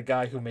demo by the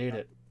guy who made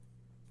it.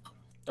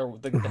 Or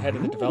the head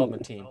of the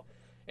development team.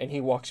 and he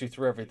walks you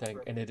through everything,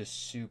 and it is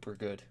super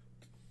good.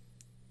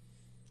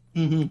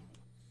 Mm-hmm.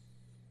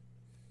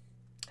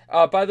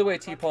 By the way,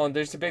 T-Pawn,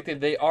 there's a big thing.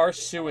 They are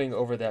suing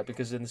over that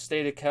because in the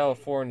state of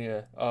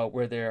California,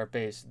 where they are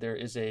based,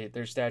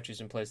 there's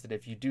statutes in place that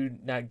if you do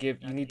not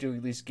give, you need to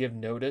at least give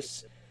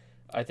notice.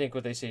 I think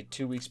what they say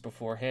 2 weeks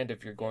beforehand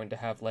if you're going to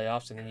have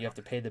layoffs, and then you have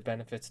to pay the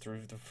benefits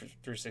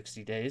through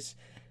 60 days.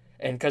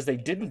 And because they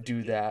didn't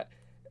do that,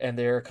 and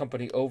they're a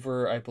company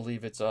over, I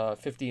believe it's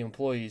 50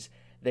 employees,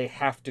 they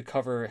have to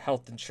cover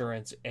health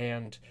insurance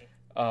and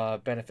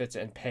benefits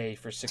and pay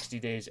for 60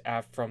 days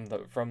from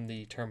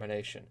the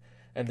termination.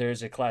 And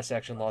there's a class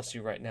action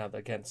lawsuit right now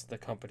against the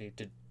company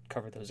to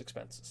cover those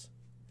expenses.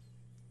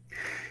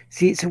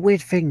 See, it's a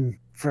weird thing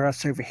for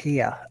us over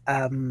here.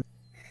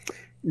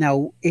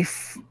 Now,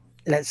 if,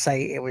 let's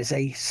say, it was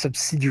a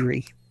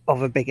subsidiary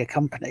of a bigger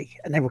company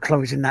and they were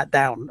closing that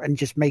down and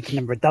just making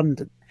them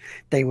redundant,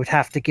 they would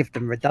have to give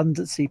them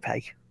redundancy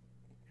pay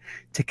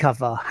to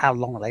cover how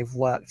long they've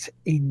worked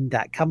in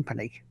that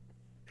company.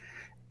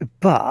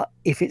 But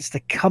if it's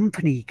the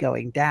company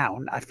going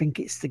down, I think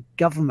it's the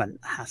government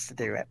has to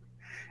do it.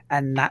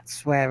 And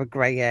that's where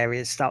grey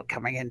areas start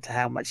coming into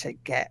how much they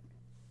get.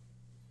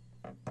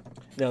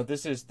 No,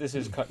 this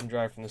is cut and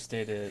dry from the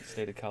state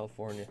of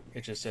California.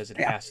 It just says it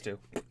has to.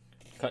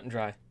 Cut and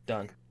dry.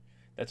 Done.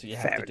 That's what you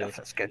have to do.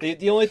 That's good.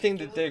 The only thing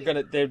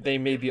that they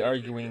may be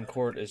arguing in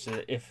court is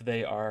that if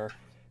they are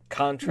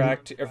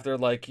if they're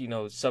like,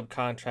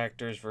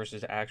 subcontractors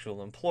versus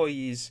actual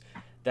employees,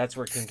 that's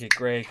where it can get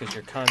gray because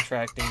you're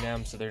contracting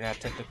them, so they're not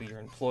technically your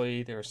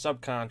employee. They're a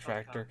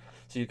subcontractor,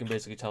 so you can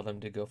basically tell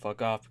them to go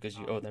fuck off because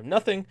you owe them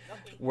nothing.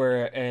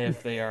 Where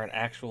if they are an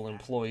actual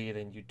employee,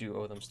 then you do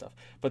owe them stuff.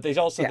 But they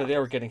also that they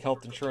were getting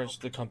health insurance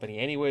to the company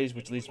anyways,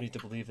 which leads me to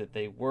believe that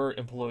they were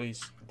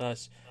employees.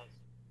 Thus,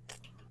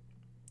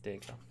 there you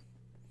go.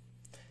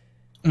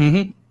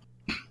 Mm-hmm.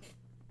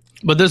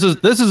 But this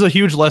is a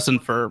huge lesson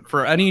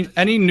for any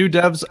new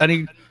devs,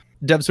 any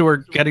devs who are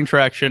getting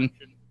traction,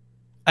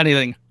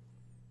 anything.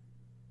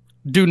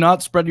 Do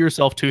not spread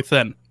yourself too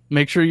thin.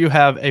 Make sure you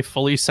have a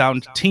fully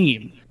sound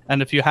team.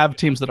 And if you have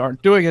teams that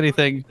aren't doing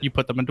anything, you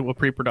put them into a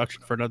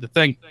pre-production for another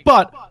thing.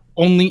 But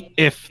only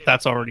if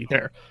that's already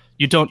there.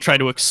 You don't try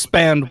to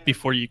expand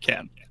before you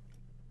can.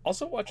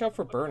 Also, watch out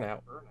for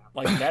burnout.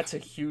 Like, that's a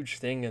huge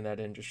thing in that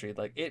industry.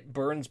 Like, it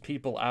burns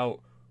people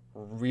out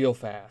real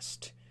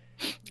fast.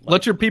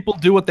 Let your people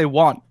do what they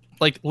want.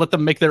 Like, let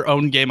them make their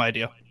own game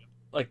idea.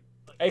 Like,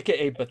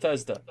 aka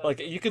Bethesda. Like,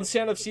 you can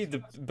kind of see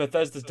the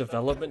Bethesda's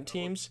development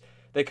teams.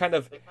 They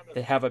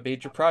have a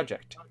major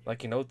project.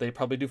 Like, they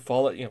probably do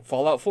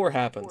Fallout 4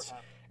 happens.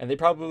 And they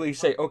probably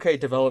say, okay,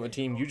 development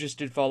team, you just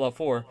did Fallout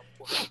 4.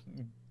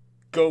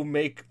 Go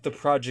make the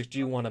project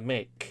you want to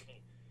make.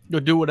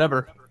 Go do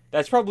whatever.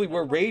 That's probably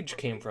where Rage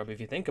came from, if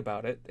you think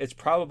about it. It's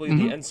probably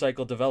the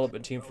N-Cycle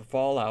development team for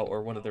Fallout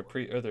or one of their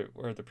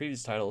the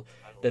previous title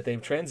that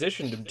they've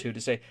transitioned them to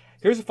say,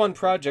 here's a fun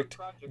project.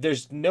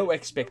 There's no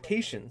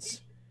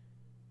expectations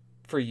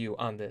for you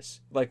on this.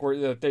 Like,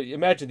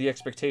 imagine the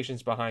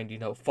expectations behind,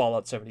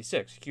 Fallout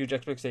 76. Huge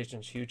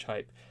expectations, huge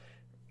hype.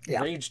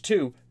 Yeah. Rage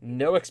 2,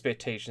 no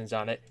expectations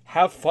on it.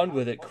 Have fun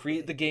with it.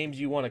 Create the games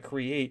you want to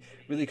create.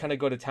 Really kind of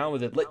go to town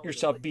with it. Let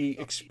yourself be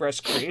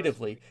expressed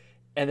creatively.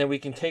 And then we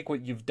can take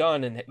what you've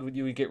done and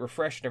you get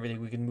refreshed and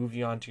everything. We can move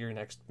you on to your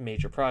next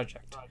major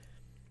project.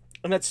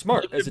 And that's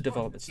smart as a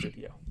development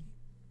studio.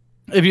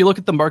 If you look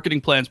at the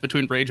marketing plans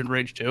between Rage and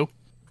Rage 2,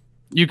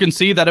 you can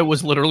see that it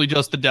was literally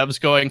just the devs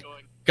going,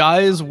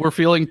 guys, we're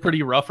feeling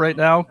pretty rough right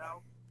now.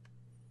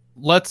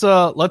 Let's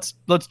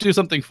do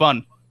something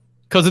fun.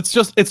 Because it's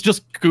just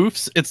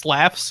goofs, it's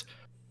laughs,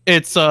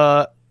 it's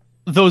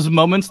those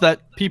moments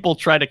that people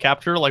try to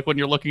capture, like when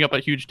you're looking up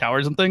at huge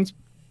towers and things.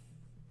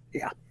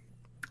 Yeah.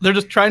 They're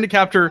just trying to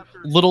capture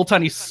little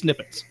tiny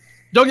snippets.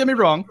 Don't get me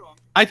wrong.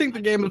 I think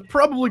the game is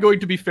probably going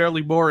to be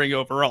fairly boring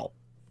overall.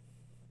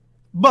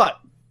 But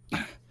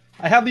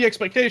I have the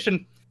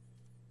expectation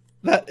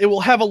that it will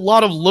have a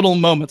lot of little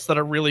moments that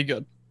are really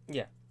good.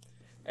 Yeah.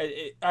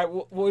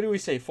 What do we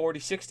say?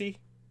 40, 60?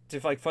 To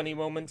like funny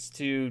moments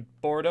to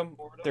boredom?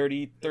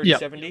 30,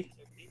 70?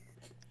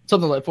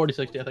 Something like 40,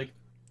 60, I think.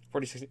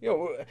 40, 60.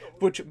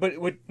 But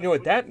you know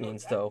what that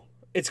means, though?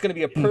 It's going to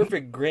be a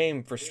perfect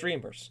game for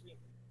streamers.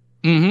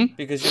 Mm-hmm.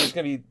 Because there's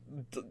going to be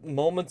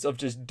moments of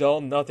just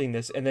dull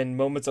nothingness and then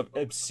moments of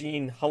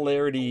obscene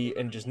hilarity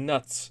and just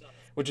nuts,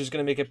 which is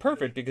going to make it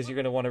perfect because you're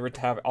going to want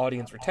to have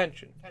audience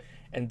retention.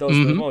 And those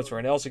are the moments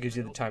where it also gives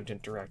you the time to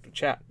interact with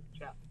chat.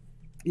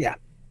 Yeah.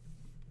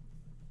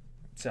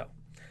 So,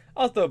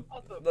 also,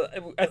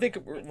 I think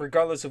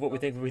regardless of what we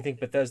think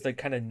Bethesda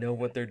kind of know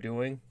what they're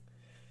doing.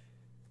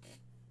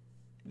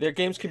 Their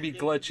games can be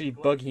glitchy,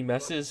 buggy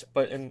messes,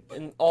 but in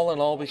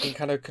all, we can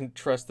kind of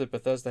trust that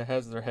Bethesda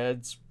has their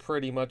heads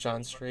pretty much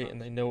on straight,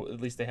 and they know at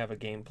least they have a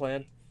game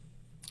plan.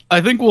 I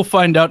think we'll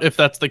find out if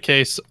that's the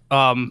case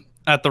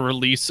at the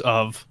release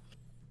of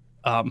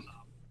Fallout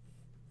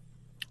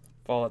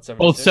 76.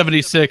 Both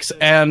 76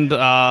 and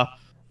the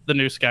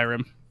new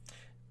Skyrim.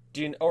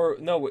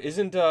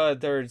 Isn't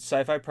their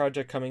sci-fi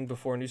project coming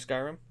before new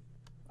Skyrim?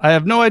 I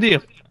have no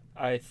idea.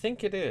 I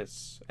think it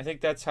is. I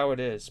think that's how it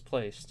is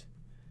placed.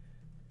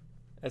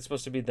 That's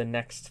supposed to be the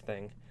next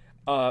thing.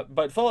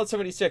 But Fallout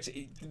 76,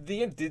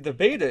 the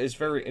beta is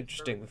very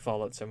interesting with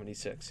Fallout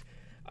 76.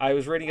 I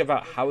was reading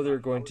about how they're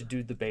going to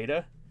do the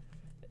beta,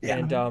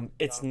 and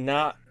it's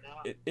not.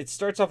 It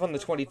starts off on the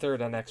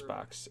 23rd on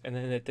Xbox, and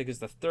then I think it's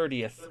the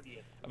 30th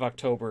of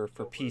October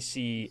for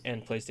PC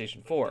and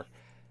PlayStation 4.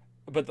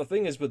 But the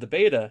thing is with the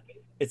beta,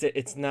 is that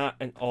it's not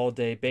an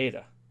all-day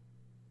beta.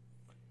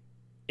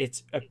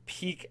 It's a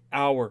peak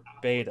hour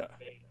beta.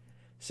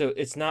 So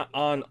it's not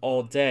on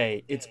all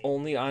day. It's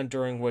only on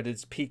during what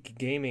is peak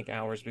gaming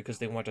hours because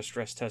they want to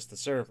stress test the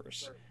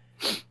servers.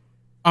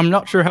 I'm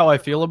not sure how I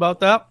feel about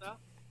that.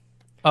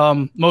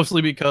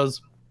 Mostly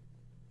because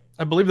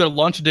I believe their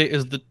launch date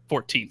is the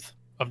 14th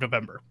of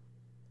November.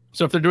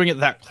 So if they're doing it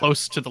that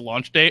close to the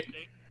launch date,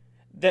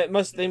 they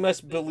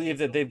must believe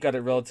that they've got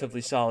a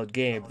relatively solid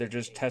game. They're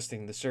just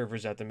testing the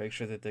servers out to make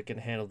sure that they can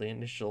handle the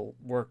initial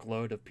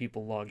workload of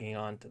people logging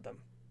on to them.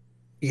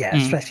 Yeah,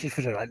 especially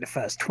for the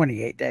first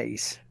 28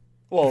 days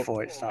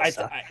before it starts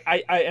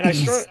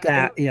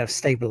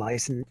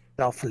stabilizing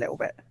off a little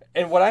bit.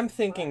 And what I'm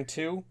thinking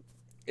too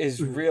is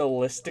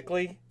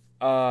realistically,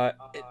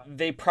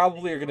 they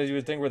probably are going to do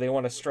a thing where they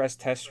want to stress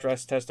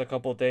test a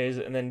couple of days,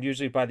 and then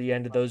usually by the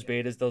end of those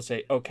betas, they'll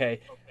say,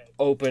 okay,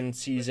 open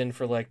season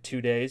for like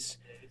 2 days.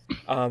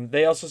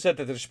 They also said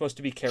that there's supposed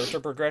to be character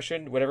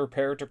progression. Whatever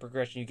character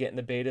progression you get in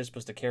the beta is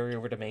supposed to carry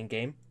over to main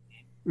game.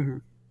 Mm-hmm.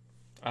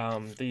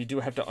 That you do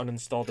have to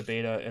uninstall the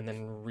beta and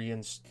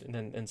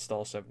then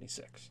install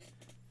 76.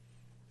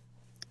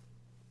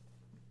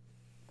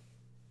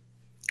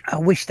 I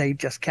wish they'd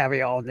just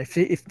carry on.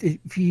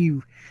 If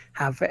you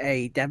have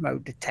a demo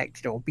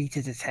detected or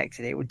beta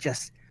detected, it would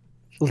just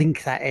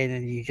link that in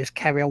and you just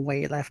carry on where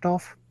you left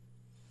off.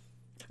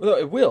 Well,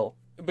 it will,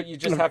 but you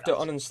just have to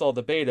uninstall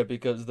the beta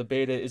because the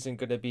beta isn't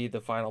going to be the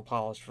final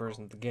polished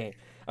version of the game.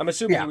 I'm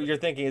assuming what you're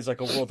thinking is like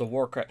a World of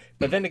Warcraft.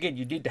 But then again,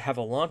 you need to have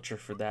a launcher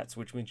for that,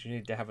 which means you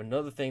need to have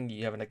another thing that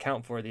you have an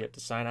account for that you have to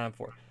sign on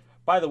for.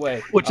 By the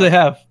way... Which they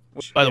have,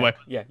 by the way.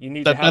 Yeah, you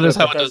need to have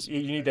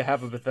you need to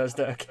have a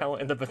Bethesda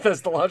account and the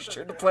Bethesda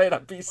launcher to play it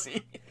on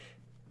PC.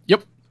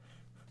 Yep.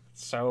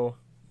 So...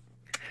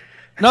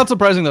 Not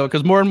surprising, though,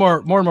 because more and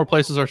more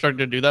places are starting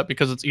to do that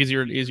because it's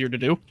easier and easier to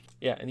do.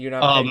 Yeah, and you're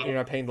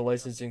not paying the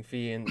licensing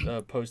fee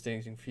and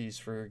posting fees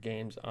for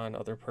games on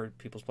other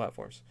people's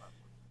platforms.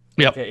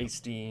 Yeah. Okay,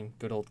 Steam,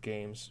 good old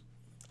games,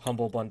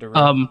 Humble Bundle.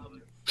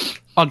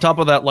 On top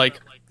of that,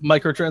 like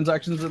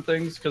microtransactions and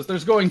things, because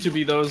there's going to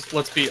be those.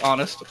 Let's be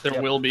honest,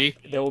 there will be.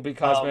 There will be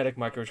cosmetic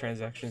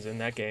microtransactions in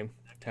that game.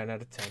 10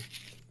 out of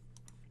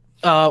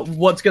 10.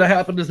 What's going to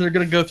happen is they're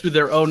going to go through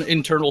their own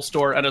internal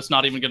store, and it's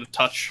not even going to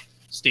touch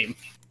Steam.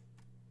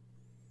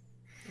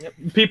 Yep.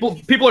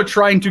 People are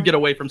trying to get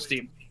away from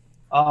Steam,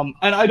 and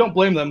I don't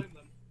blame them.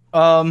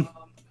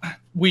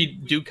 We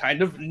do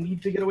kind of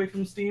need to get away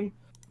from Steam.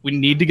 We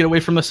need to get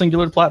away from a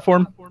singular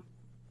platform,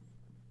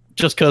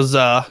 just because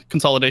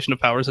consolidation of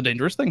power is a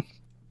dangerous thing.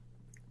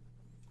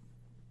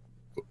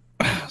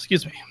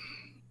 Excuse me.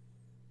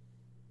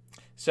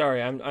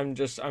 Sorry, I'm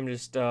just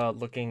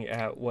looking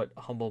at what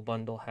Humble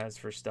Bundle has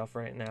for stuff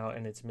right now,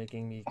 and it's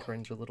making me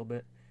cringe a little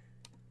bit.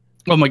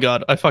 Oh my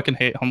god, I fucking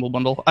hate Humble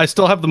Bundle. I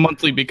still have the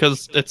monthly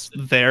because it's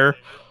there.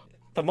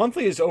 The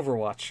monthly is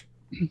Overwatch.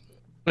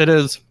 It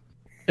is.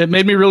 It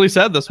made me really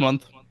sad this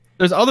month.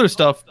 There's other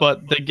stuff,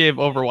 but they gave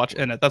Overwatch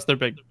in it. That's their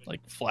big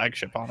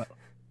flagship on it.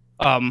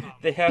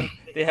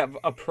 They have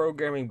a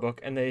programming book,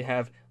 and they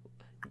have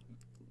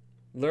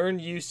learn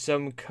you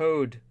some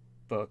code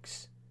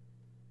books.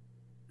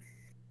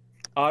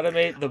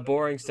 Automate the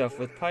boring stuff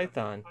with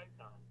Python.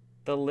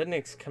 The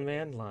Linux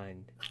command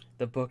line.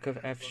 The book of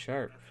F#.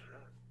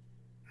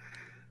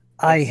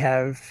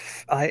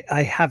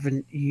 I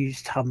haven't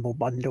used Humble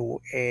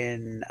Bundle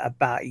in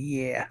about a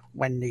year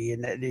when the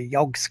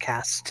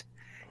Yogscast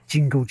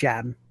Jingle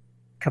Jam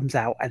comes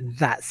out, and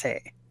that's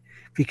it.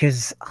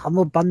 Because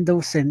Humble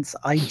Bundle, since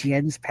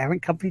IGN's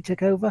parent company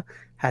took over,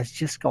 has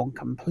just gone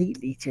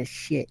completely to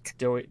shit.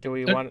 Do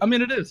we want? I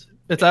mean, it is.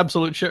 It's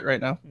absolute shit right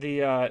now.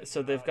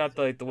 So they've got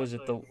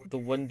the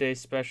 1 day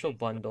special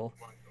bundle.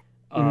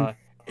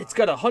 It's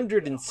got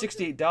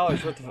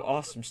 $168 worth of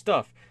awesome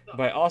stuff.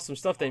 By awesome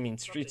stuff, they mean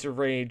Streets of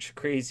Rage,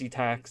 Crazy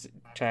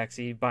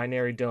Taxi,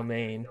 Binary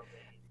Domain,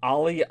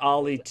 Ollie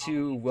Ollie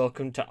 2,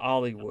 Welcome to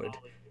Ollywood,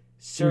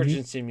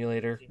 Surgeon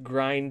Simulator,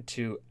 Grind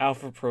 2,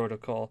 Alpha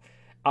Protocol,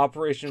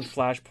 Operation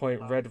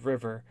Flashpoint Red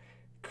River,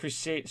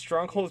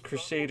 Stronghold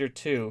Crusader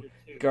 2,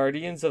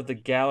 Guardians of the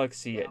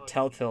Galaxy at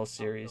Telltale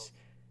series,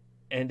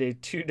 and a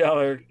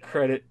 $2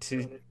 credit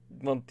to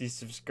monthly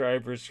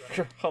subscribers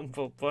for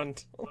Humble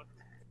Bundle.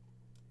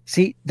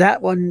 See,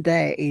 that one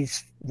there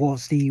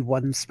was the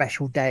one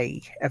special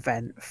day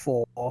event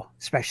for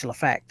special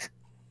effect.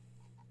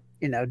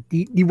 You know,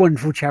 the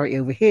wonderful charity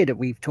over here that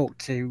we've talked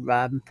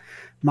to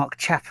Mark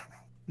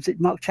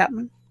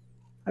Chapman?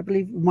 I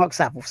believe Mark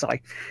Saville,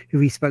 sorry, who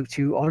we spoke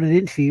to on an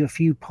interview a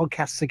few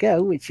podcasts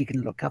ago, which you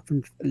can look up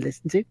and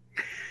listen to.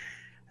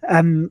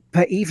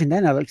 But even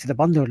then, I looked at the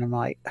bundle and I'm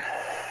like,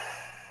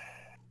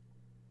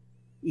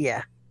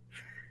 yeah,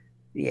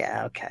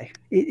 okay.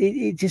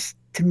 It just,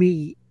 to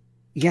me,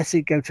 yes,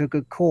 it go to a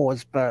good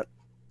cause, but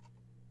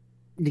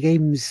the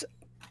games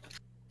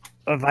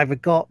I've either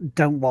got,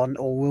 don't want,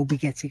 or will be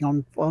getting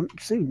on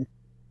soon.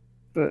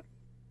 But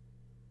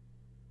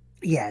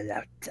yeah,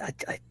 no,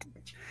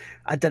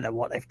 I don't know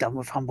what they've done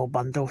with Humble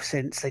Bundle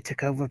since they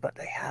took over, but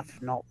they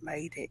have not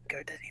made it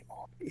good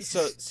anymore.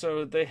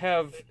 So they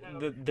have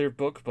their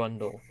book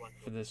bundle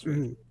for this week,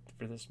 Mhm.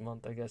 for this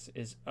month, I guess,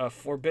 is a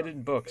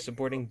Forbidden Book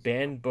supporting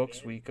Banned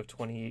Books Week of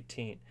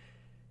 2018.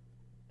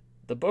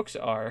 The books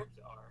are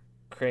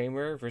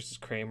Kramer versus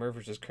Kramer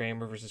versus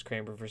Kramer versus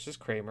Kramer versus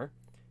Kramer,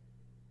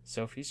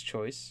 Sophie's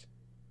Choice,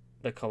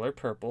 The Color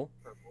Purple,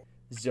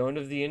 Zone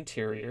of the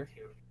Interior,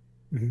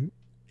 Mhm.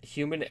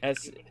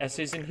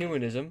 Essays in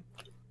Humanism,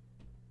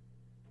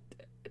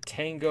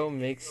 Tango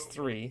Makes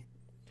Three,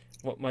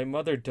 What My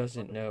Mother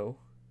Doesn't Know,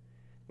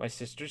 My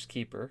Sister's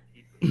Keeper.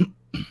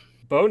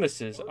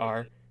 Bonuses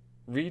are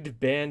Read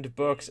Banned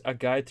Books, A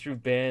Guide Through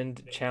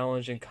Banned,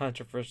 Challenge, and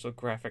Controversial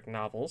Graphic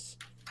Novels,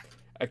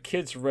 A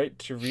Kid's Right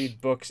to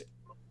Read Books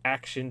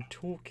Action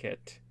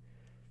Toolkit.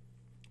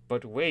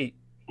 But wait,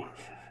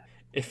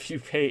 if you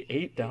pay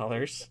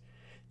 $8,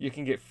 you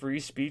can get free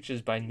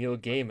speeches by Neil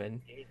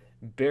Gaiman,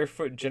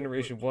 Barefoot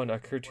Generation 1, A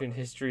Cartoon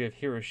History of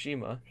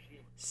Hiroshima,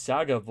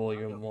 Saga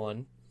Volume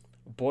 1,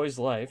 Boy's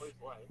Life,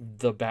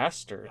 The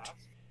Bastard,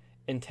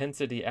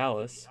 Intensity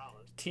Alice,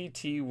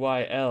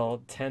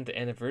 TTYL 10th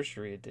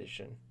Anniversary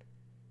Edition.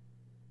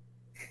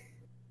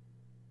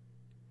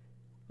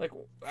 Like,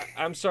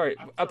 I'm sorry.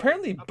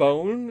 Apparently,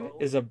 Bone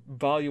is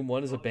Volume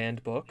 1 is a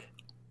banned book.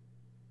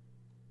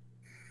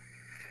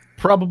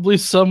 Probably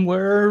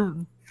somewhere.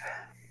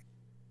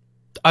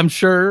 I'm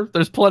sure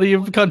there's plenty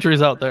of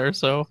countries out there,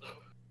 so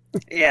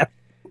Yeah.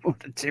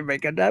 To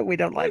make a note, we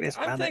don't like this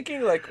I'm planet.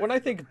 thinking, like, when I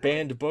think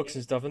banned books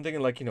and stuff, I'm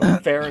thinking, like,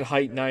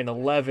 Fahrenheit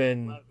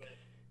 9/11,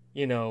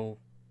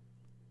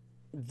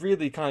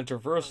 really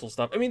controversial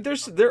stuff. I mean,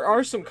 there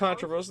are some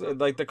controversial,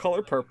 like The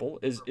Color Purple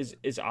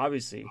is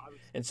obviously,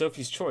 and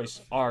Sophie's Choice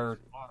are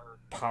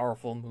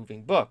powerful,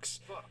 moving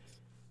books.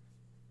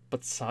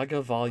 But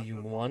Saga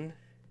Volume 1?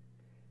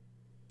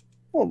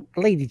 Well,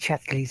 Lady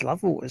Chatterley's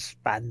Lover was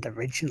banned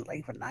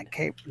originally when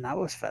that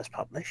was first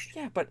published.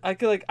 Yeah, but I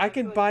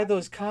can buy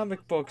those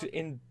comic books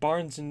in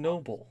Barnes and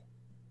Noble.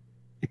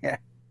 Yeah.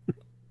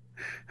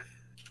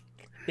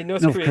 In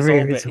North North Korea,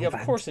 Korea it's is all all banned. Of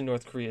banned. course, in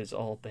North Korea, it's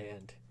all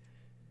banned.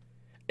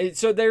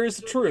 So there is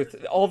the truth.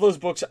 All those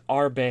books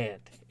are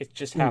banned. It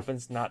just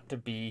happens not to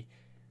be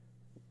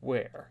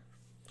where.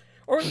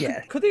 Or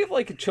Yeah. could they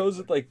have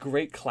chosen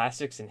great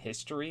classics in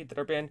history that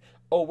are banned?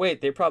 Oh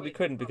wait, they probably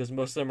couldn't because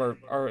most of them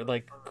are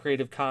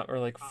creative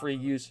or free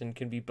use and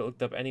can be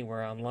looked up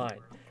anywhere online.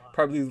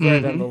 Probably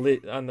read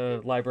on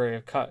the Library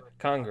of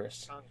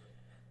Congress.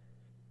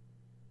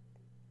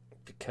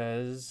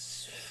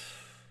 Because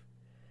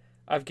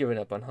I've given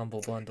up on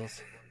Humble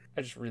Bundles.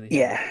 I just really have.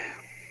 Yeah,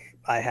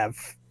 I have.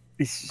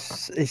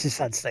 It's a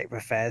sad state of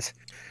affairs.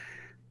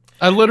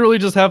 I literally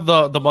just have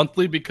the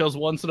monthly because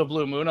once in a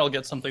blue moon I'll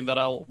get something that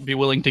I'll be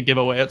willing to give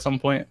away at some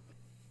point.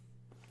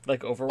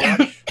 Like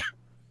Overwatch?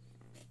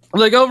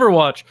 Like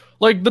Overwatch,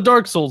 like the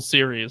Dark Souls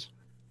series.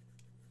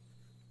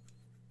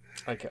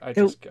 I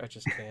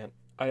just can't.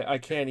 I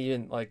can't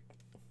even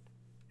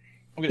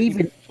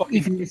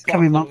Even this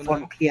coming month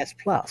on PS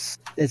Plus,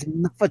 there's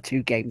another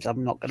 2 games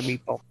I'm not going to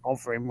be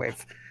bothering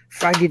with.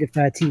 Friday the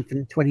 13th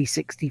and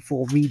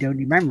 2064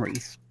 read-only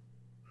memories.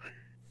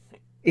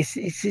 It's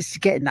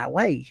just getting that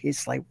way.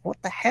 It's like,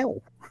 what the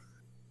hell?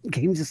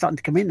 Games are starting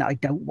to come in that I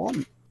don't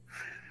want.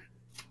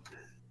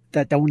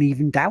 That don't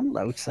even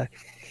download. So,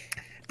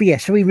 but yeah,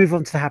 shall we move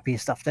on to the happier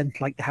stuff then,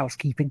 like the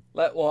housekeeping?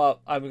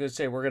 Well, I'm gonna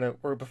say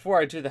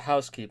before I do the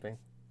housekeeping,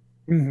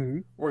 Mm-hmm.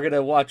 we're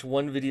gonna watch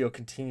one video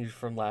continued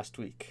from last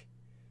week.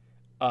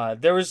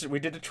 We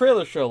did a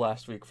trailer show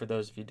last week for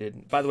those of you who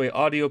didn't. By the way,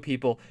 audio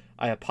people,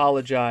 I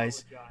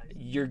apologize.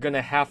 You're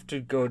gonna have to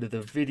go to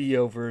the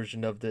video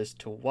version of this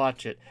to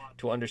watch it,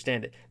 to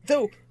understand it.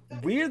 Though,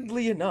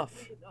 weirdly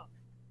enough,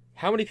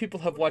 how many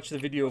people have watched the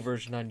video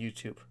version on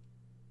YouTube?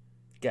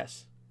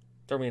 Guess.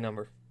 Throw me a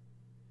number.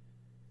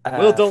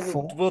 Will,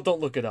 don't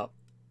look it up.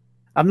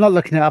 I'm not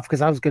looking it up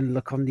because I was going to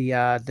look on the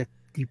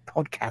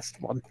podcast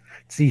one.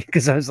 See,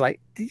 because I was like,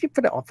 did you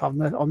put it up on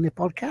the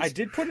podcast? I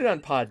did put it on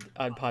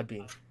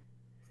Podbean.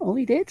 Oh,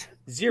 you did?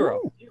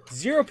 Zero. Oh.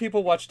 0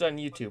 people watched on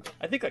YouTube.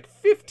 I think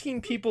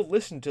 15 people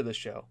listened to the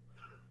show.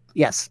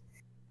 Yes.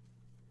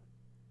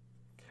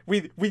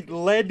 We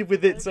led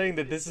with it saying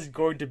that this is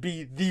going to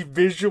be the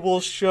visual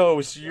show,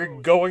 so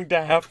you're going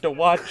to have to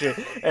watch it.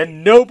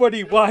 And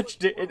nobody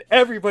watched it, and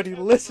everybody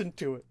listened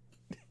to it.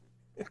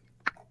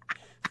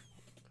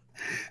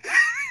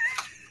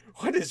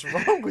 What is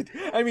wrong with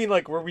you? I mean,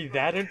 were we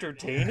that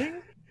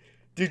entertaining?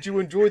 Did you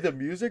enjoy the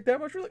music that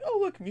much? We're like, oh,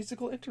 look,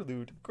 musical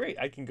interlude. Great,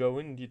 I can go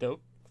and,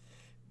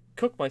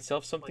 cook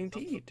myself something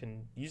to eat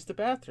and use the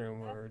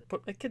bathroom or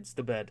put my kids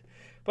to bed.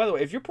 By the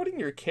way, if you're putting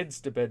your kids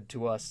to bed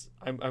to us,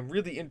 I'm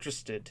really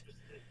interested.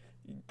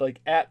 like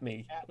at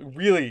me.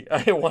 Really,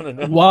 I want to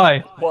know Why?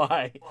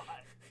 why.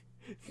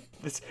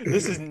 This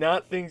is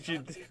not things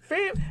you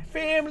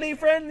family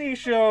friendly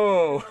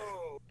show.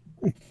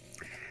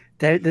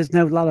 There's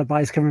no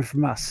lullabies coming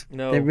from us.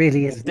 No, there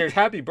really isn't. There's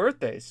happy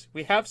birthdays.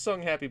 We have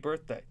sung happy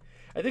birthday.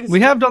 I think it's,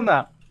 We have done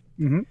that.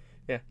 Hmm.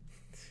 yeah.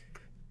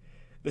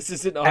 This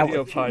is an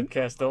audio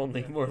podcast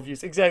only. More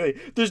views. Exactly.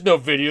 There's no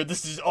video.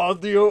 This is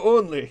audio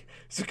only.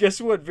 So guess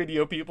what,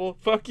 video people?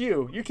 Fuck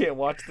you. You can't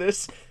watch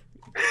this.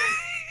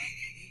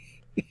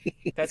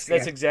 That's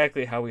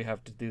exactly how we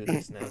have to do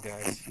this now,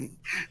 guys.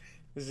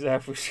 This is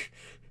how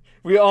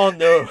we all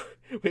know.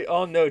 We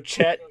all know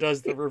chat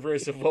does the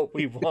reverse of what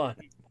we want.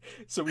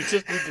 So we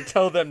just need to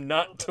tell them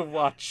not to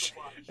watch,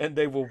 and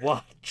they will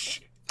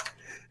watch.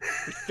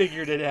 We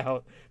figured it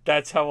out.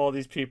 That's how all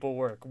these people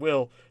work.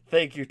 Will,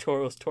 thank you,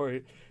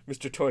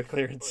 Mr. Toy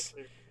Clearance.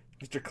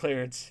 Mr.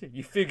 Clarence,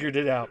 you figured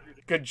it out.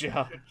 Good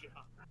job.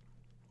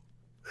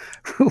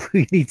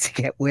 We need to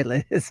get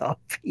Will as our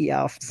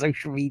PR for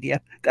social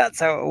media. That's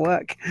how it'll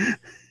work.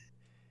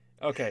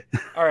 Okay.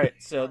 All right.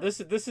 So this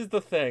is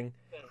the thing.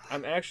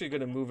 I'm actually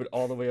going to move it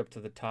all the way up to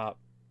the top.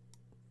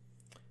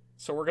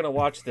 So we're going to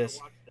watch this.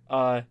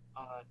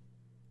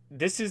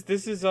 This is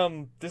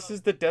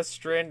the Death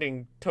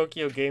Stranding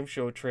Tokyo Game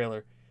Show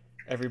trailer.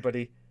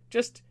 Everybody,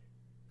 just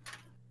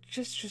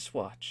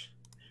watch.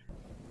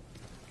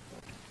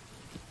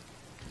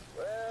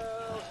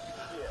 Well,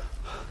 shit.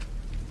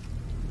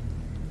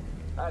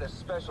 I had a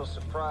special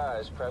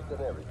surprise prepped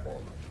and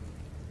everything.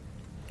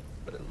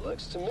 But it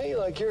looks to me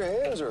like your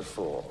hands are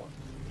full.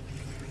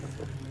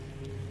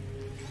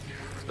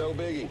 It's no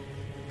biggie.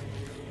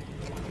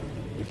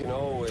 We can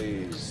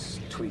always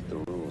tweak the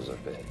rules a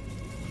bit.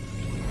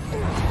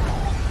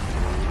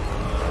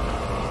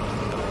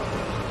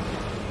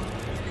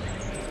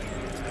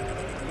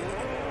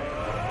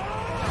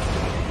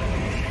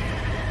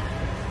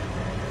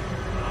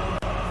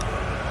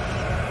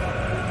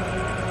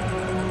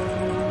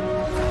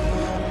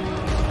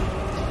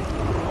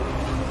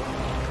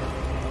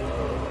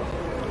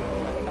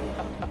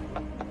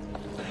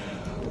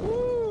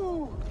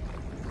 Woo!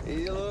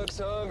 He looks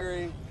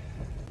hungry.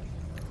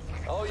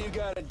 All you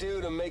gotta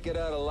do to make it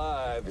out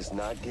alive is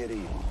not get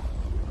eaten.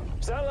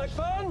 Sound like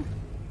fun?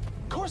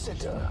 Of course it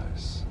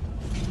does.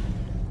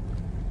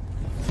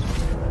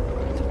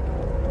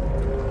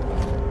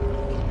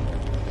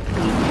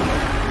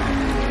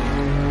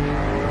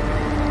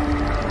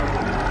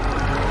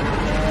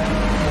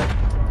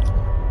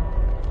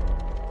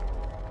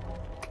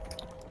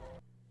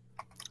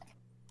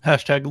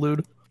 Hashtag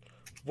lewd.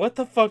 What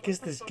the fuck is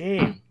this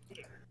game?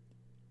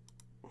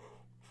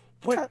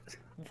 What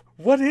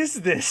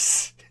is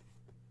this?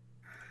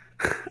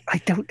 I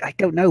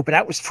don't know, but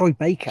that was Troy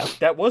Baker.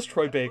 That was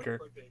Troy Baker.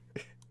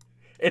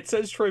 It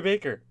says Troy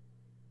Baker.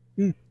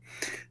 Hmm.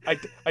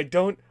 I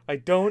don't.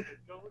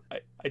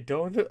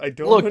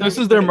 Look, this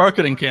is their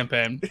marketing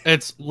campaign.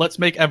 It's let's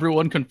make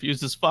everyone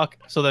confused as fuck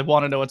so they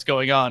want to know what's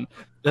going on.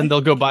 Then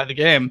they'll go buy the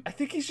game. I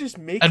think he's just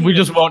making. And we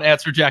just won't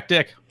answer Jack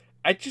Dick.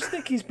 I just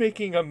think he's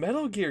making a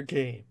Metal Gear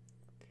game.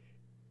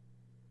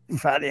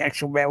 Without the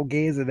actual Metal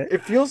Gear, isn't it?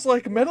 It feels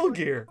like Metal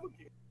Gear,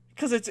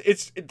 because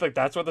it's like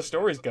that's where the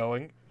story's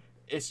going.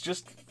 It's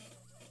just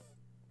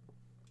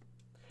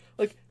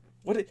like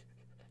we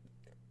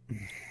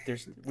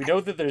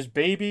know that there's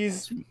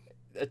babies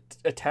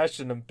attached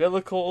in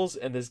umbilicals,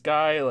 and this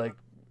guy like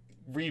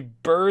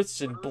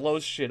rebirths and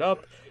blows shit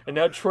up, and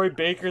now Troy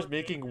Baker's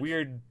making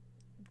weird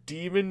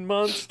demon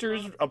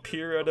monsters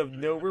appear out of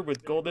nowhere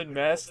with golden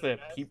masks that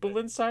have people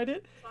inside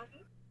it.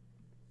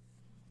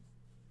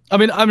 I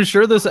mean, I'm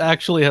sure this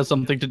actually has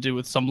something to do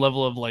with some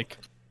level of like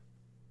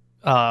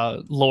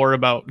lore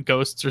about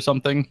ghosts or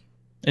something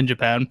in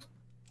Japan.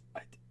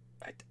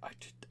 I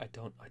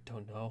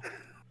don't know.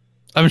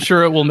 I'm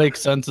sure it will make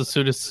sense as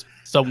soon as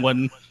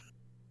somebody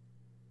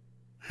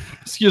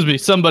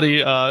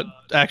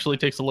actually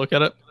takes a look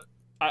at it.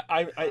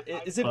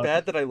 Is it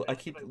bad that I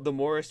keep, the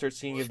more I start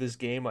seeing of this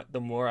game, the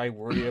more I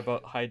worry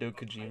about Hideo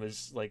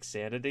Kojima's like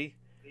sanity.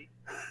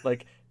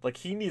 Like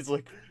he needs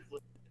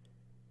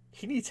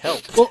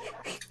help. Well,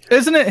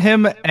 isn't it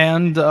him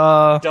and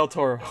Del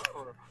Toro?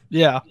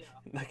 Yeah.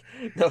 Like,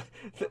 no,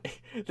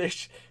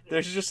 there's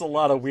just a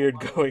lot of weird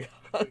going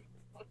on.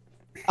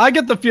 I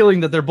get the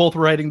feeling that they're both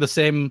writing the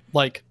same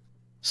like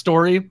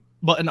story,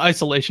 but in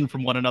isolation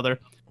from one another,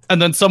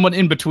 and then someone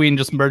in between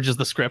just merges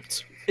the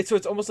scripts. It's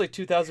almost like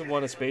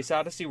 2001: A Space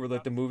Odyssey, where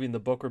like the movie and the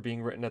book are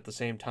being written at the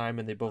same time,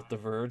 and they both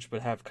diverge,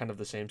 but have kind of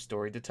the same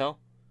story to tell.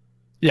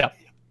 Yeah,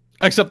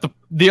 except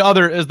the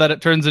other is that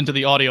it turns into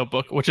the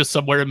audiobook, which is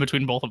somewhere in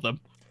between both of them.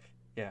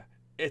 Yeah,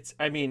 it's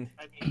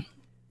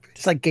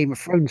like Game of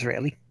Thrones,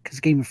 really, because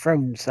Game of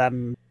Thrones,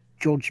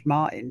 George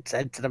Martin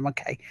said to them,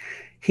 "Okay,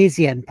 here's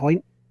the end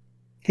point.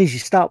 Here's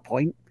your start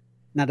point.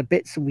 Now the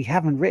bits that we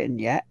haven't written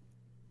yet,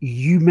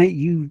 you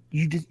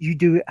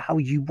do it how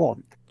you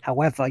want.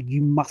 However,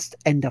 you must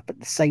end up at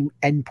the same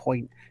end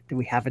point that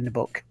we have in the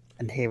book,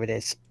 and here it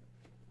is."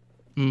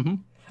 Mm-hmm.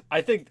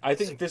 I think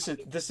this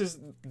is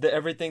the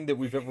everything that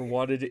we've ever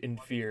wanted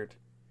and feared.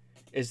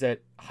 is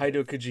that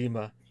Hideo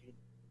Kojima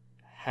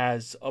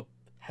has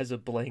a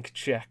blank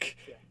check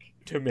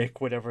to make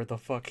whatever the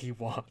fuck he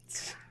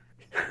wants.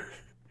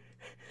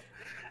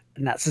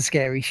 And that's the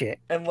scary shit.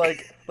 And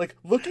like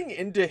looking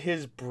into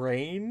his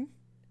brain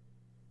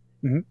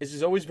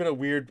has always been a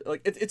weird,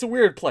 like it's a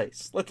weird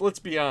place. Let's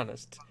be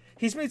honest.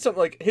 He's made something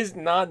like his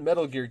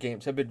non-Metal Gear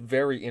games have been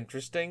very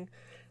interesting.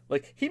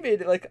 Like he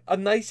made like a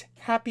nice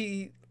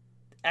happy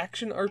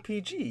action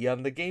RPG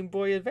on the Game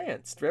Boy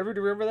Advance. Do you ever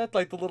remember that?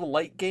 Like the little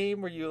light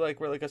game where you like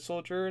were like a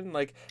soldier and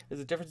like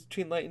there's a difference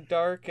between light and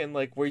dark and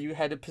like where you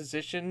had it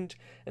positioned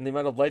and the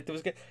amount of light that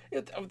was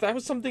that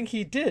was something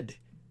he did.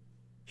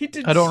 He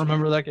did. I don't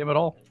remember that game at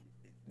all.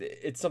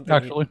 It's something.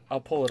 Actually,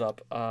 I'll pull it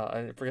up.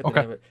 I forget the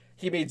name of it.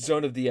 He made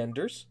Zone of the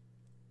Enders.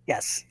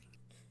 Yes.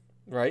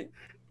 Right.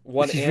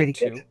 1 and really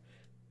 2, good.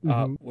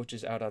 which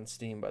is out on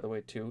Steam, by the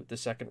way, too. The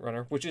second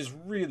runner, which is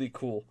really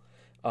cool.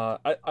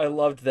 I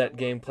loved that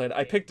gameplay.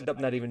 I picked it up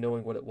not even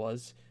knowing what it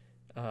was.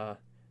 Zone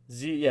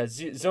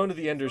of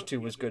the Enders 2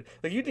 was good.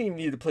 Like you didn't even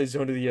need to play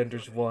Zone of the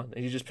Enders 1,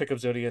 and you just pick up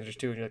Zone of the Enders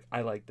 2, and you're like,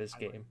 I like this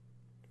game.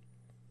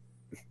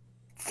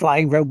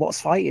 Flying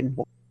robots fighting.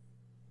 What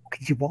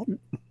could you want?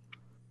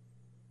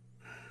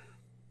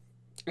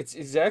 It's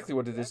exactly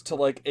what it is to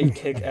like a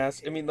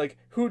kick-ass. I mean, like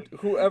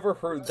whoever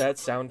heard that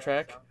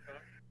soundtrack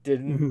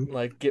didn't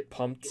like get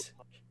pumped.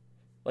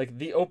 Like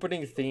the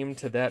opening theme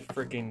to that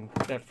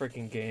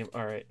freaking game.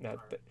 All right,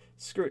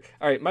 screw it.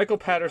 All right, Michael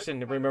Patterson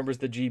remembers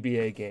the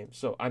GBA game,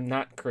 so I'm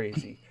not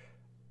crazy.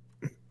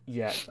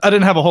 Yet. I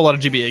didn't have a whole lot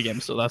of GBA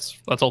games, so that's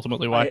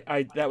ultimately why.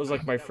 I that was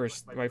like my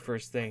first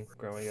thing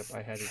growing up.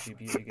 I had a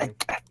GBA game.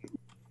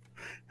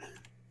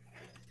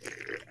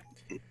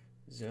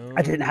 Zone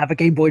I didn't have a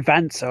Game Boy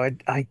Advance, so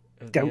I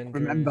don't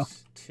remember.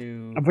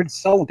 I've already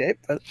sold it,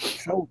 but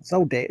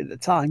sold it at the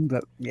time.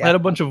 But yeah, I had a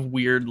bunch of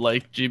weird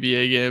like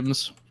GBA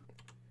games.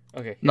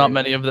 Okay. Not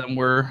many of them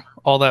were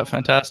all that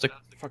fantastic.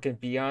 Fucking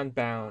Beyond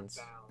Bounds.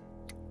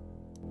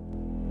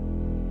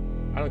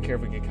 I don't care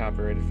if we get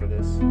copyrighted for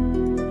this.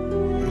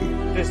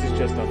 This is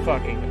just a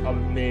fucking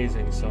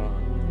amazing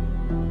song.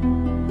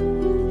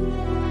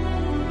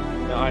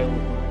 Now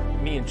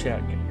me and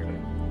Chad can hear it.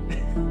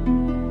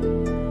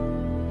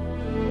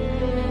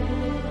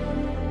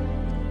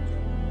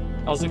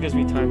 Also gives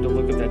me time to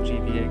look at that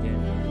GBA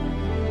game.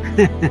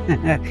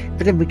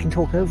 but then we can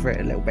talk over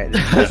it a little bit.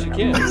 Yes, you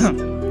can.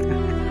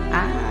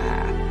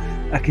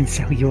 I can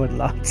sell you a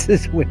lot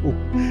as well.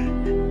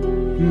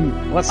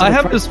 I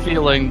have this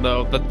feeling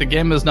though that the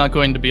game is not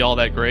going to be all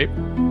that great.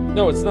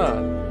 No, it's not.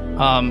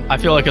 I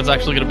feel like it's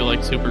actually going to be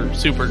like super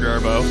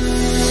garbo,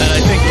 and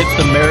I think it's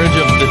the marriage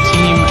of the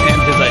team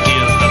and his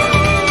ideas that are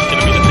going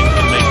to be the things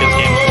that make his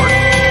games work.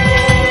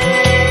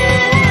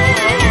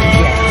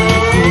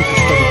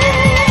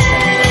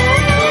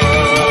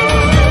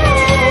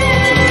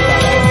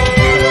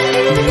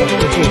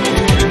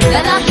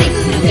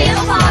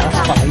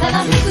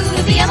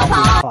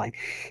 Fine.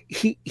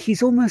 He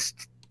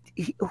almost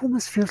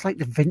feels like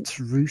the Vince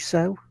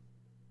Russo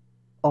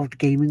of the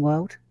gaming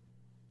world.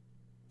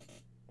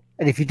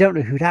 And if you don't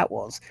know who that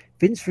was,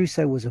 Vince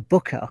Russo was a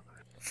booker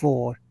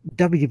for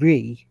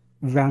WWE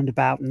around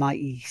about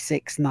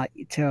 96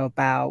 to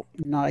about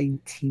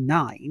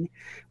 99,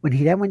 when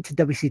he then went to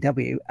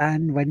WCW,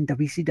 and when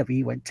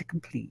WCW went to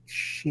complete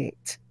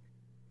shit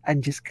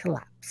and just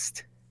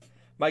collapsed.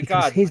 My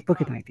because God, his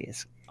booking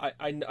ideas.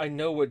 I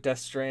know what Death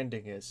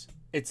Stranding is.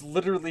 It's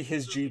literally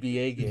his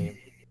GBA game.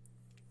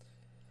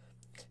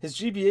 His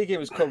GBA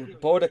game is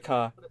called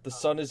Boudica, The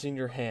Sun is in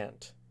Your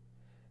Hand.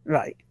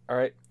 Right. All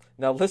right.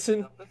 Now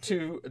listen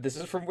to, this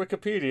is from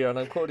Wikipedia, and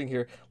I'm quoting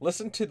here,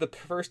 listen to the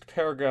first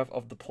paragraph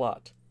of the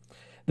plot.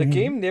 The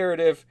game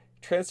narrative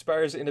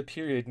transpires in a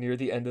period near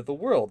the end of the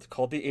world,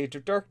 called the Age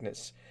of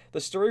Darkness.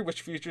 The story,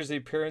 which features the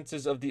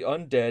appearances of the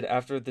undead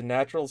after the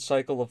natural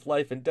cycle of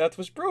life and death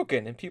was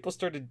broken, and people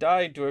started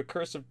dying to a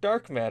curse of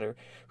dark matter.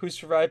 Who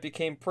survived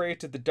became prey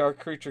to the dark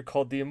creature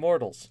called the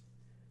Immortals.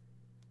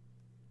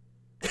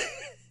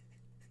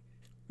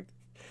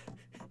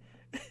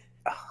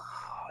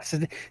 So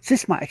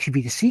this might actually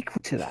be the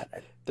sequel to that.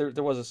 Then.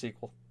 There was a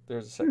sequel.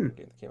 There's a second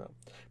game that came out.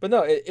 But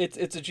no, it's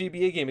a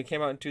GBA game. It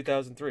came out in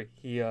 2003.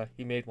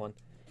 He made one.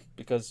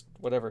 Because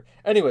whatever.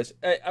 Anyways,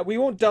 we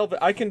won't delve.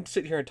 I can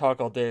sit here and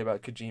talk all day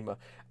about Kojima.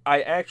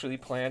 I actually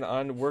plan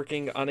on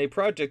working on a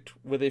project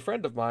with a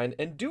friend of mine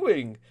and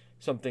doing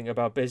something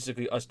about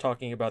basically us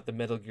talking about the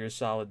Metal Gear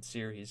Solid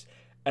series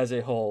as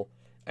a whole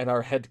and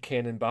our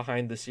headcanon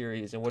behind the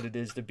series and what it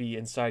is to be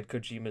inside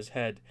Kojima's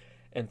head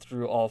and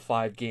through all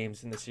 5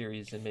 games in the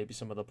series and maybe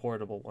some of the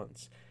portable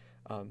ones.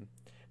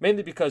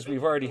 Mainly because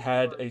we've already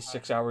had a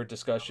 6-hour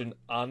discussion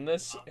on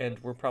this, and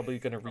we're probably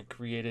going to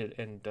recreate it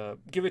and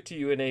give it to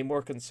you in a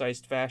more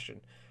concise fashion,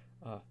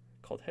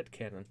 called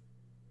Headcanon,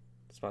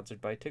 sponsored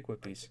by Tig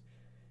Whippies,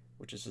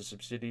 which is a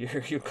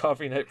subsidiary of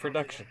Coffee Night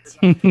Productions.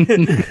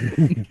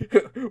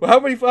 How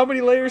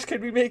many layers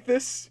can we make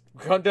this?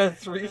 We've gone down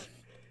 3.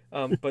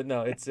 But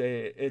no,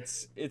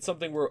 it's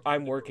something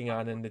I'm working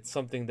on, and it's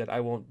something that I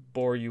won't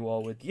bore you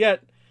all with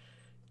yet,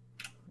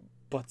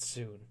 but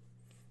soon.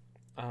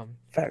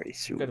 Very Got to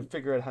soon.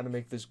 figure out how to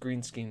make this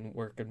green screen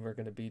work, and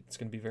it's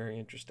gonna be very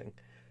interesting.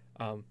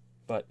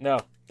 But no,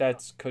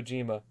 that's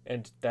Kojima,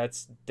 and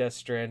that's Death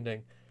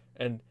Stranding,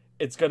 and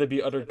it's gonna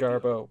be utter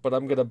garbo. But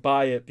I'm gonna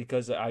buy it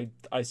because I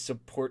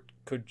support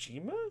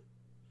Kojima,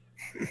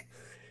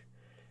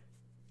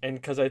 and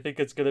because I think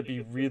it's gonna be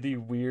really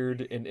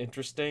weird and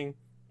interesting.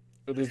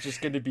 It is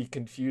just gonna be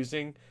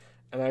confusing,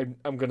 and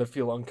I'm gonna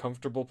feel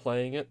uncomfortable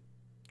playing it,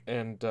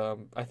 and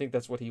I think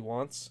that's what he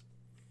wants.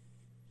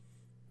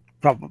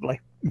 Probably.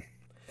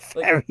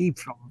 Like, Very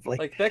probably.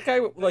 Like that guy,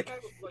 like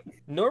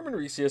Norman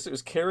Reedus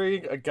was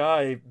carrying a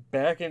guy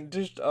back and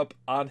dished up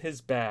on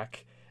his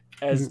back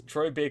as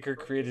Troy Baker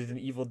created an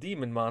evil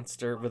demon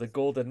monster with a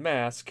golden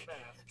mask,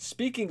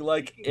 speaking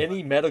like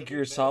any Metal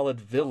Gear Solid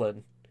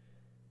villain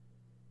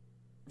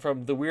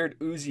from the weird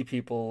oozy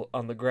people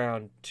on the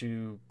ground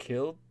to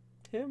kill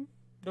him,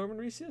 Norman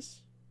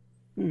Reedus.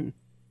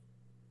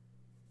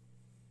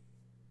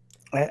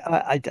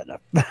 I don't know.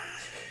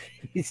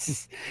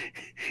 It's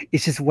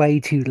just way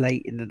too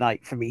late in the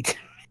night for me to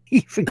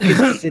even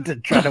consider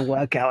trying to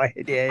work out an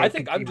idea. I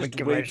think I'm just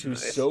way too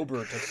sober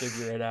to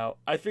figure it out.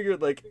 I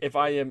figured like if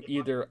I am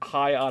either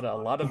high on a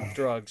lot of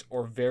drugs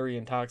or very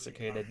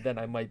intoxicated, then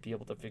I might be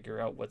able to figure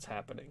out what's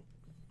happening.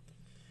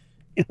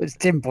 As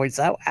Tim points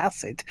out,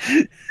 acid.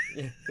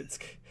 Yeah,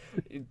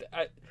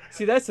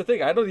 see, that's the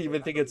thing. I don't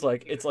even think it's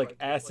like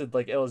acid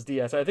like LSD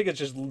acid. I think it's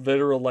just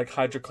literal like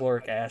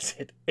hydrochloric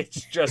acid.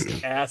 It's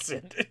just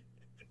acid.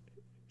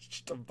 It's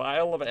just a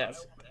vial of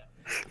acid.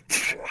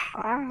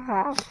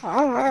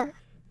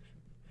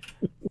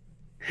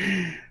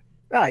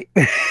 Right.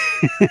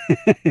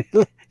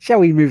 Shall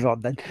we move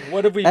on then?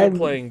 What have we been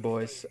playing,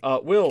 boys?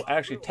 Will,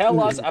 actually, tell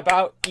us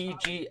about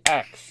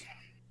EGX.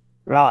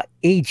 Right,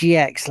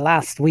 EGX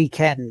last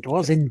weekend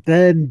was in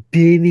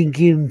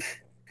Birmingham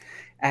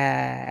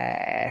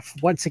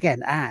once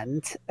again,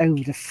 and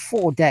over the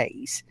 4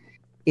 days,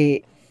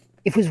 it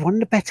was one of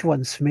the better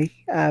ones for me.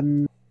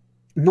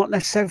 Not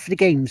necessarily for the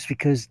games,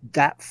 because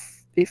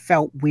it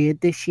felt weird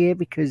this year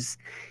because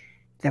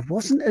there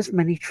wasn't as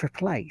many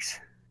AAAs.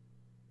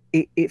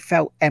 It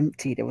felt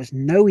empty. There was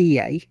no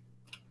EA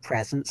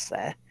presence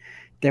there.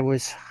 There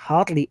was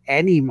hardly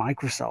any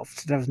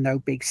Microsoft. There was no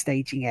big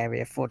staging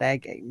area for their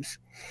games.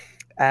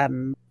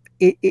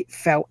 It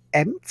felt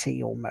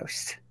empty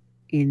almost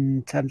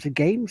in terms of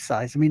game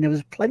size. I mean, there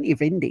was plenty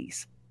of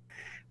indies,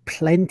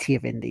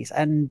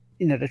 and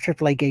the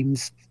AAA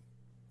games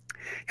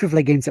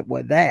that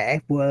were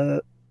there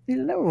were they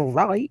were all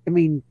right. I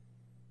mean,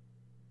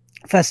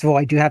 first of all,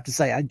 I do have to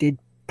say I did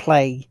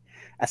play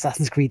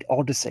Assassin's Creed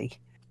Odyssey,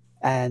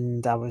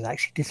 and I was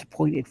actually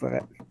disappointed with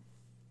it.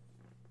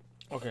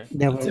 Okay.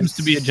 It seems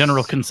to be a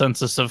general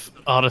consensus of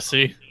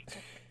Odyssey.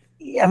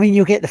 I mean,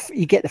 you get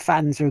the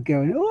fans who are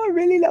going, "Oh, I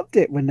really loved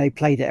it" when they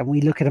played it, and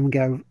we look at them and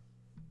go,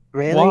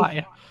 "Really?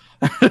 Why?"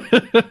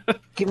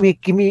 Give me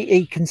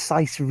a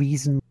concise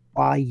reason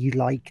why you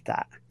like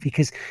that."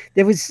 Because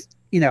there was,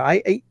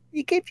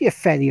 it gave you a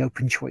fairly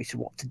open choice of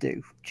what to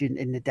do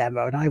in the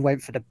demo, and I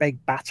went for the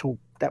big battle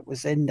that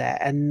was in there,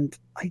 and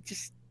I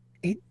just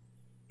it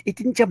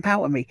didn't jump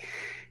out at me.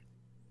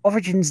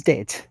 Origins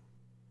did,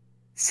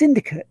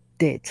 Syndicate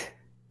did.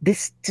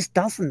 This just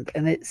doesn't,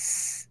 and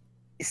it's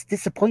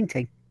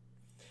disappointing.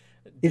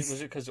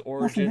 Was it because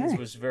Origins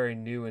was very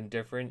new and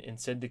different, and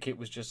Syndicate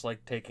was just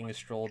like taking a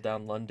stroll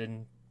down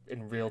London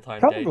in real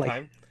time,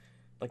 daytime,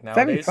 like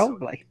nowadays? Very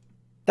probably.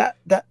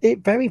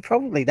 Very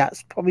probably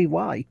that's probably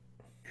why.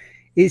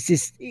 It's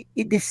just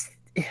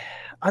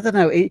I don't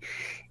know. It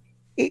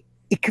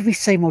could be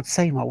same old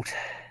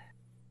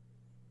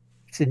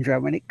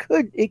syndrome, and it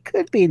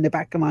could be in the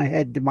back of my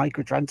head the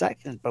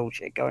microtransactions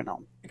bullshit going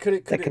on. Could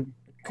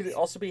it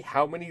also be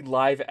how many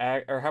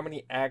how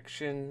many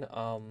action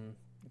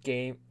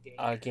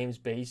games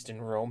based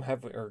in Rome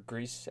or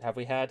Greece have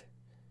we had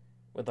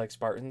with like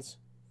Spartans?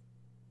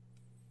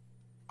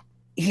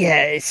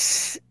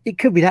 Yes, it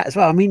could be that as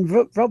well. I mean,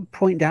 Rob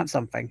pointed out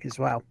something as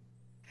well.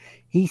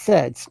 He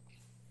said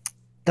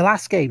the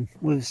last game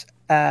was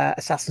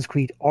Assassin's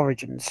Creed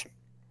Origins.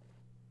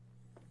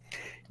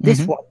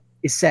 This one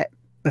is set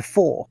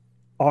before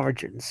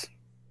Origins.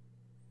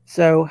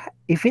 So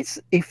if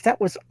that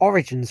was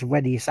Origins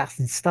when the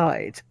Assassins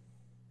started,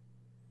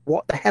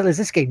 what the hell is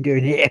this game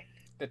doing here?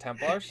 The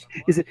Templars?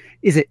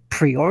 Is it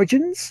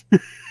pre-Origins?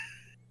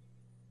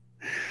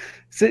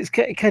 So it's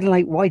kind of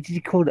like, why did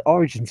you call it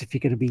Origins if you're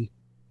going to be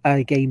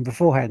a game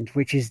beforehand,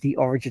 which is the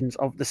origins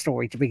of the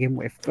story to begin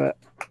with? But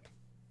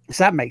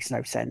so that makes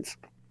no sense.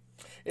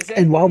 Is there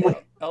anyone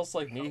else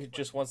like me who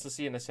just wants to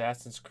see an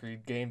Assassin's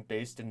Creed game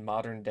based in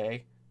modern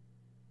day?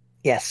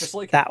 Yes, just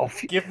like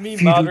give me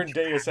modern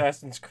day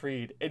Assassin's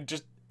Creed, and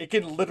just it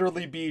can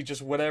literally be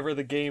just whatever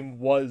the game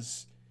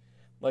was,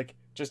 like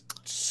just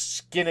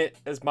skin it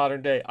as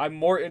modern day. I'm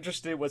more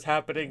interested in what's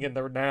happening in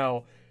there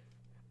now.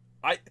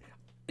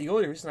 The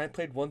only reason I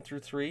played 1 through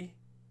 3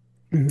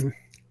 is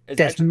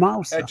Desmond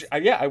Miles.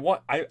 I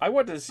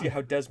wanted to see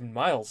how Desmond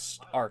Miles'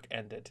 arc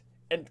ended,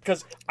 and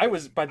because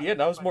by the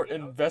end, I was more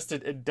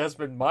invested in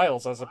Desmond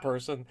Miles as a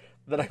person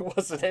than I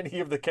was in any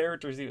of the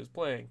characters he was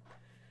playing.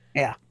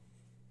 Yeah,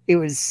 it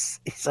was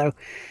so.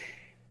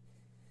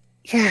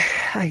 Yeah,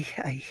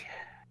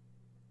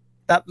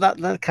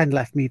 that kind of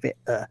left me a bit.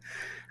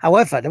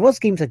 However, there was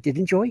games I did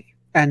enjoy,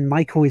 and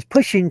Michael is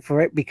pushing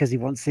for it because he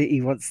wants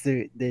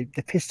the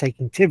piss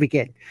taking to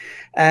begin.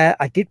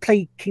 I did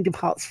play Kingdom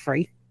Hearts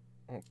 3.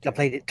 Okay. I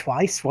played it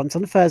twice, once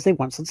on a Thursday,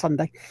 once on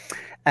Sunday.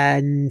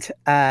 And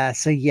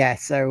so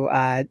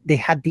they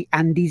had the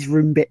Andy's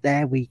room bit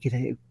there where you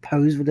could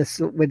pose with a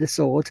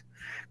sword,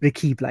 with a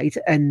keyblade.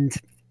 And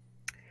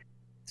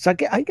so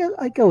I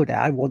go there,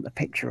 I want a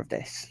picture of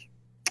this.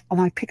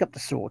 And I pick up the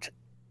sword,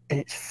 and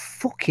it's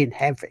fucking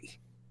heavy.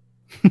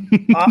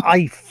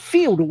 I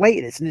feel the weight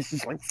of this, and it's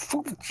just like,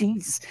 fuck,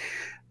 Jesus.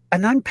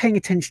 And I'm paying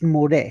attention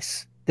more to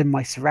this than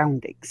my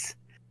surroundings.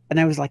 And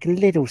there was like a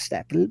little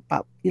step, you're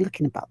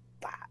looking about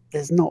that.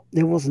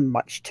 There wasn't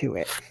much to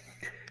it.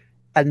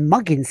 And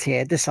Muggins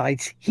here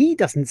decides he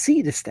doesn't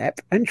see the step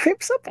and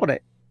trips up on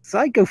it. So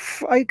I go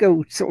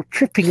sort of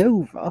tripping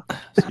over,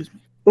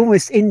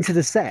 almost into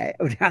the set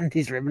of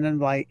Andy's room, and I'm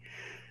like,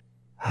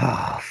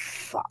 oh,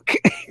 fuck.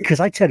 Because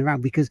I turn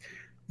around because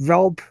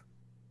Rob,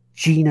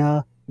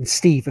 Gina, and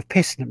Steve are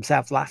pissing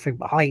themselves laughing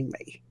behind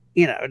me.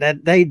 You know,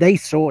 they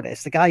saw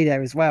this. The guy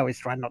there as well is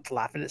trying not to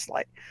laugh, and it's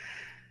like,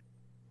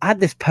 I had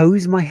this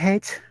pose in my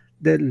head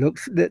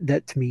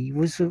that to me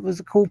was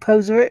a cool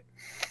pose of it.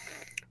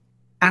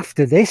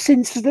 After this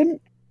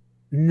incident,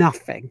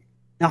 nothing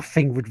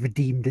would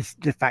redeem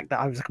the fact that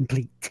I was a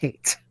complete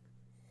tit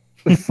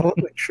with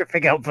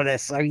tripping out for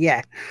this. So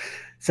yeah,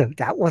 so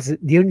that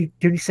wasn't the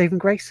only saving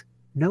grace.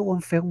 No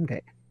one filmed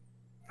it.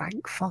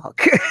 Thank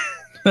fuck.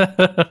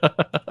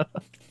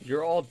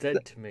 You're all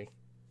dead to me.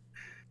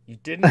 You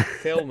didn't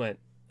film it.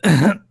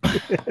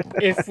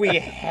 If we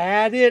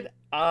had it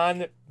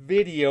on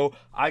video,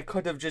 I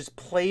could have just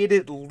played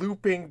it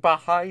looping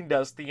behind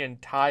us the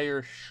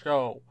entire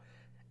show.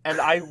 And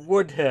I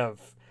would have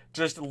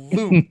just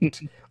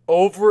looped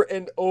over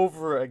and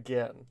over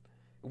again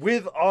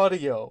with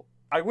audio.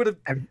 I would have.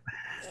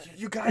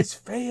 You guys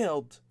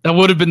failed. That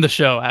would have been the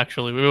show,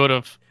 actually. We would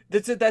have.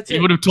 That's it. You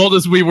would have told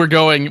us we were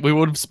going. We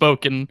would have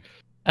spoken,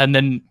 and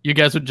then you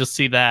guys would just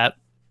see that.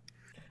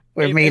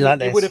 It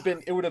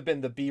would have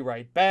been the Be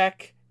Right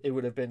Back. It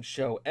would have been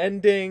show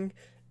ending.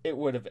 It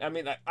would have. I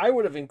mean, I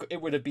would have. It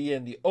would have been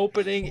in the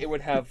opening. It would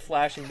have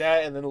flashing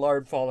that, and then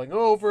Lard falling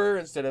over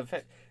instead of.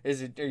 Are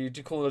you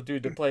too cool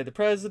to play the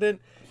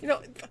president? You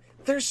know,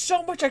 there's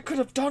so much I could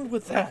have done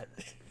with that.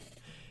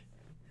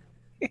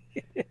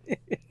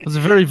 It was a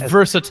very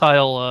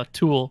versatile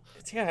tool.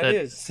 Yeah, it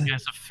is. You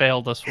guys have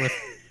failed us with.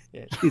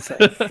 Yeah,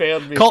 it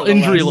failed me. Call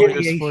injury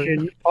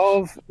lawyers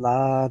of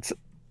lads.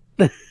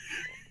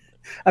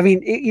 I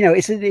mean,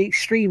 it's an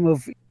extreme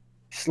of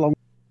long.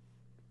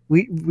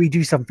 We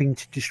do something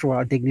to destroy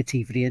our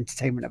dignity for the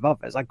entertainment of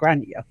others. I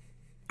grant you.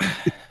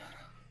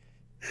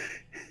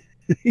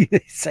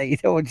 They say you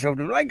don't want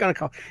children. I got a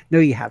copy. No,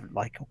 you haven't,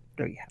 Michael.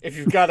 No, you haven't. If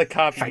you've got a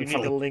copy, you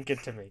need to link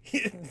it to me.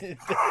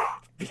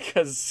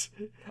 Because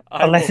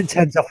unless it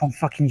turns up on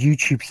fucking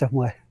YouTube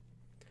somewhere.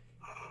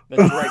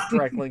 Then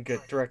direct link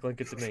it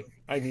to me.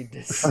 I need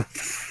this.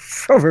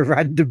 From a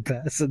random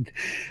person.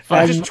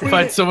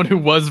 Find someone who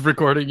was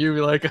recording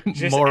you, like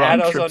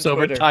moron trips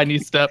over tiny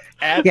step.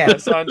 Add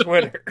us on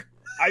Twitter.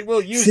 I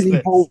will use Silly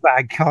this. Ball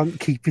bag can't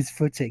keep his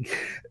footing.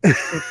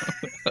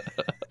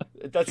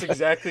 That's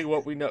exactly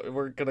what we know.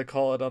 We're gonna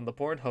call it on the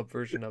Pornhub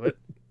version of it.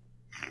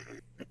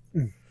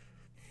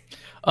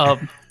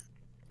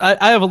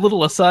 I have a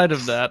little aside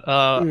of that.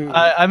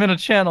 I'm in a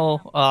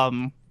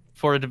channel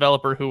for a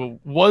developer who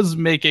was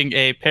making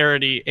a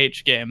parody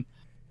H game.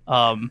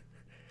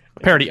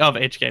 Parody of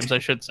H games, I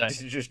should say.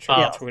 Did you just turn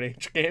it to an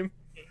H game?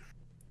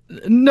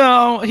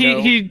 No,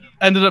 he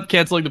ended up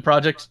canceling the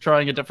project,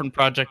 trying a different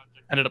project.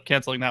 Ended up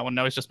canceling that one.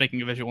 Now he's just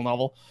making a visual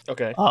novel.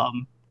 Okay.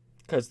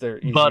 Because they're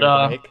easier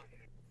to make.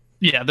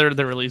 Yeah, they're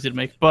really easy to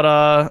make.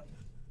 But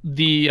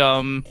the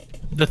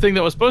thing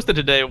that was posted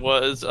today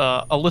was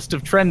a list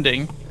of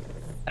trending,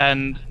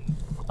 and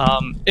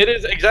it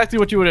is exactly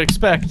what you would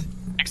expect,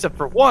 except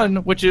for one,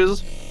 which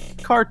is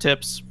car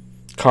tips.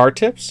 Car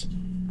tips?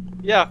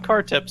 Yeah,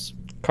 car tips.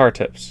 Car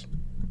tips.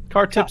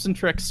 Car tips and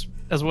tricks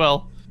as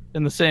well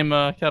in the same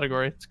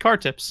category. It's car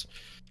tips.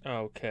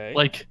 Okay.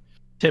 Like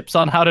tips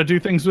on how to do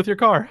things with your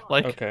car.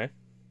 Like, okay.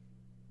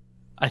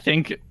 I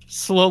think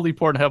slowly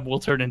Pornhub will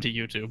turn into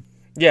YouTube.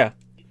 Yeah.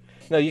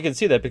 No, you can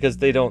see that because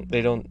they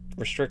don't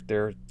restrict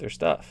their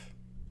stuff.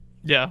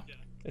 Yeah.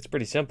 It's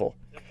pretty simple.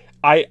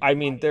 I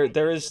mean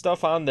there is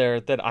stuff on there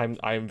that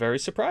I'm very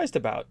surprised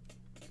about.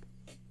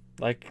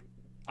 Like,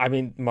 I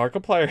mean,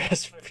 Markiplier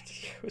has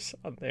videos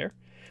on there.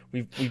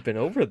 We've been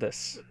over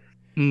this.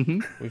 Mm-hmm.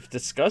 We've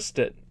discussed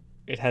it.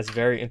 It has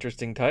very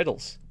interesting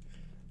titles.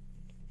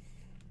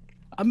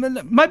 I mean,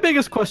 my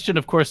biggest question,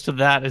 of course, to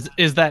that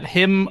is that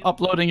him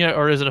uploading it,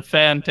 or is it a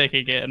fan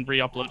taking it and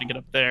re-uploading it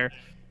up there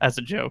as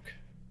a joke?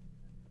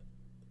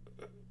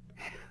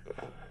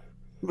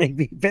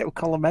 Maybe a bit of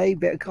column A,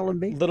 bit of column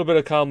B. A little bit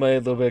of column A, a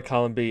little bit of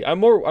column B. I'm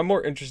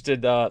more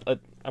interested.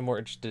 I'm more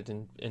interested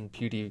in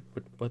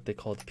what they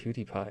call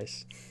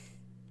PewDiePies.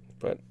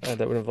 But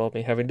that would involve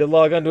me having to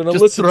log onto an Just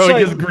illicit throwing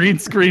site. his green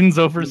screens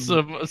over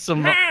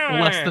some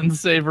less than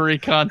savory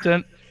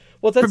content.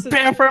 Well, that's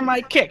Prepare for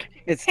my kick.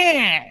 It's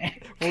Eh.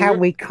 can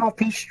we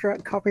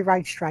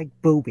copyright strike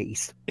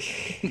boobies?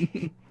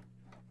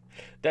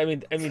 I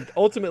mean,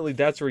 ultimately,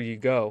 that's where you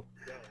go.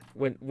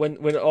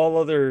 When all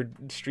other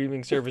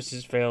streaming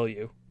services fail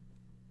you,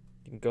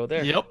 you can go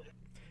there. Yep,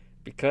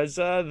 Because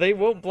they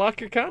won't block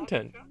your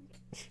content.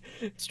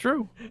 it's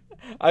true.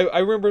 I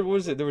remember, what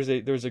was it? There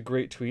was a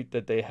great tweet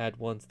that they had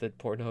once that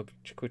Pornhub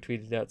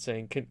tweeted out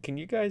saying, "Can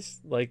you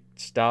guys like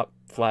stop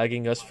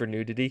flagging us for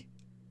nudity,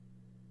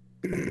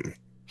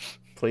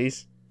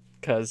 please?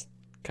 Because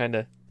kind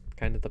of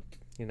the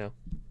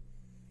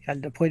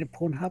And the point of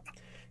Pornhub.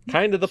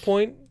 kind of the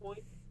point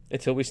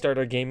until we start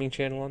our gaming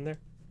channel on there.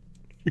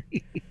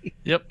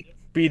 Yep.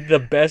 Be the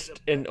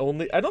best and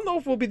only. I don't know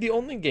if we'll be the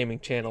only gaming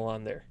channel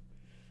on there.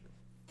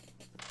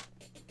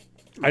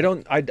 I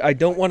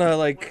don't want to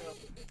like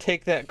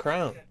take that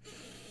crown.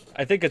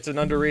 I think it's an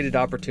underrated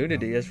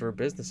opportunity as for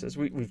businesses.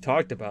 We've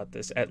talked about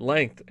this at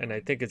length, and I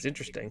think it's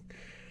interesting.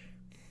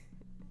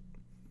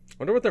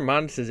 Wonder what their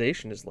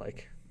monetization is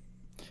like.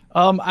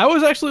 I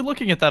was actually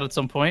looking at that at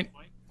some point.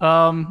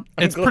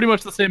 It's pretty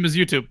much the same as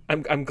YouTube,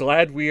 I'm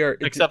glad we are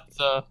except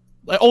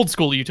old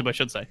school YouTube, I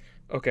should say.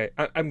 okay.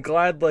 I'm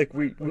glad like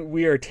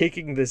we are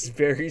taking this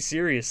very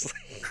seriously.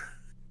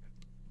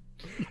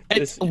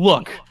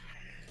 Look,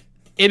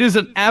 it is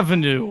an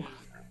avenue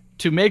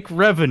to make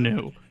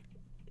revenue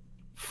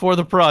for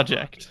the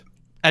project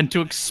and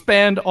to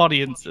expand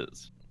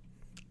audiences.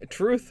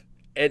 Truth.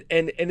 And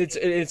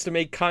it's to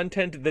make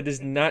content that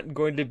is not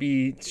going to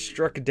be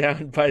struck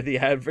down by the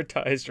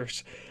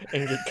advertisers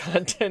and get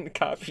content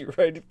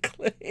copyrighted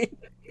claim.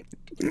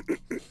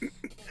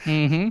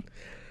 Mm-hmm.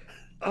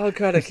 Oh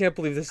god, I can't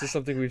believe this is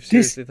something we've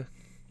seriously done.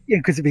 Yeah,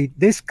 because I mean,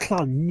 this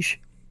clunge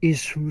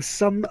is from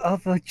some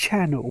other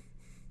channel,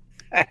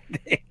 and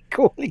they're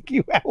calling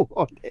you out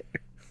on it.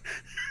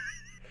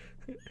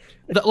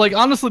 Like,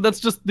 honestly, that's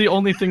just the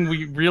only thing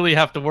we really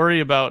have to worry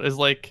about is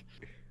like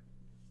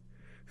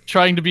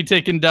trying to be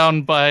taken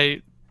down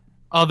by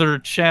other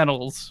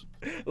channels.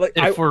 Like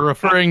If we're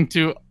referring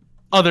to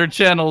other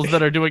channels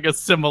that are doing a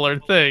similar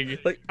thing.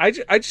 like I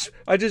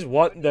just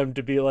want them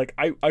to be like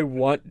I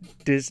want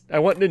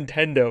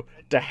Nintendo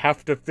to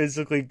have to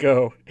physically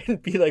go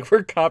and be like,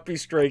 we're copy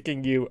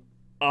striking you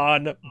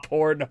on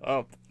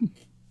Pornhub.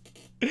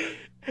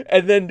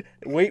 And then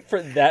wait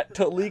for that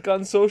to leak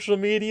on social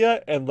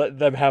media and let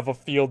them have a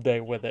field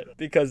day with it.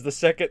 Because the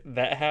second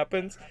that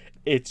happens,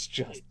 it's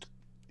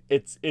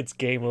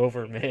game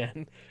over,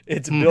 man.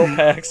 It's Bill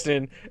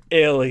Paxton,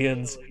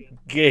 aliens,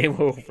 game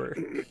over.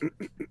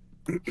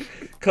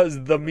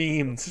 Because the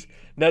memes,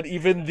 not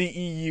even the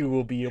EU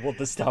will be able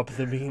to stop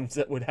the memes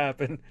that would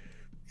happen.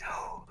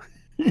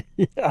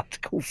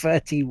 Article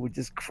 13 would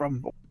just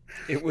crumble.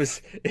 It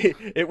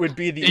would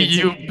be the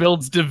EU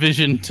builds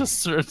division to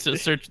search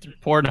through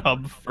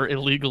Pornhub for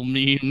illegal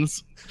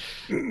memes.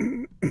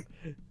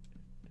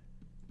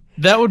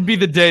 That would be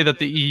the day that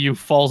the EU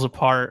falls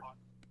apart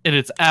in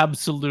its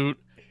absolute,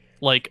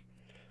 like,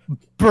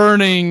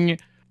 burning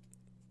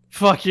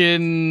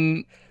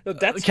fucking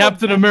that's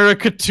Captain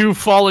America 2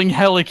 falling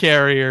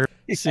helicarrier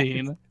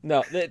scene.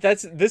 No,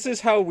 this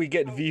is how we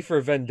get V for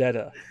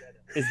Vendetta,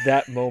 is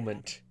that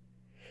moment.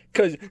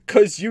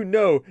 Cause you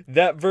know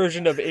that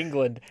version of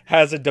England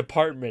has a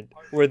department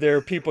where there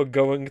are people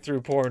going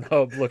through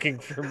Pornhub looking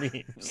for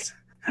memes.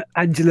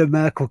 Angela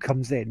Merkel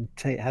comes in,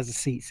 has a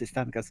seat, sits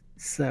down, and goes,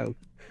 "So,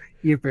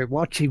 you've been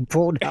watching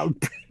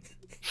Pornhub?"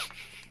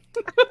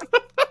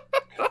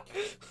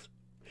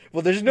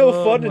 Well, there's no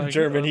Oh fun my in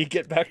Germany.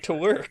 Get back to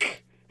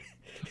work.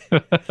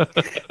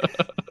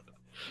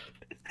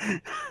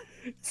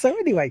 So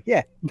anyway,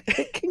 yeah,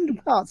 Kingdom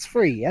Hearts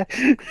 3, yeah.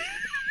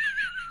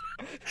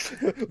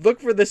 Look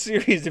for the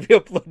series to be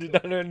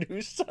uploaded on our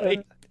new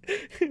site.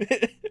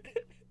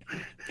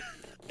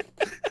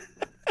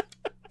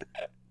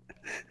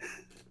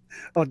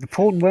 Oh, the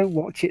porn won't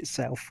watch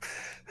itself.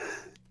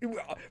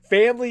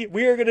 Family,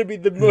 we are going to be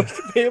the most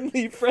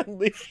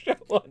family-friendly show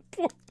on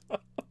Pornhub.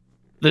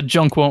 The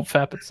junk won't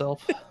fap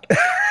itself.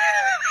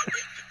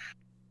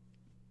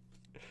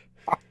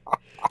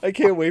 I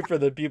can't wait for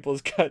the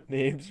people's cut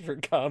names for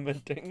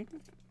commenting.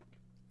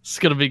 It's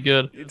gonna be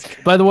good.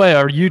 By the way,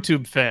 our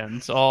YouTube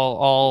fans,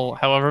 all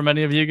however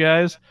many of you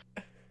guys,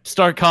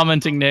 start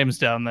commenting names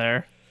down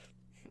there.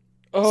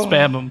 Oh,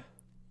 Spam them.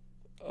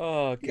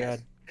 Oh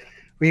god.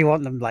 We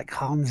want them like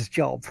Hans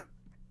Job.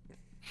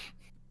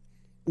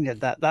 Yeah,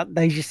 that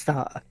they just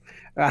start.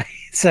 Right.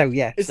 So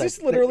yeah. Is so,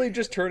 this literally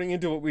just turning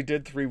into what we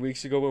did 3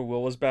 weeks ago when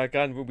Will was back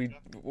on?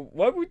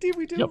 What did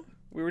we do? Yep.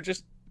 We were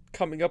just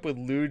coming up with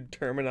lewd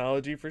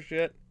terminology for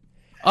shit.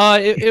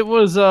 It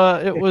was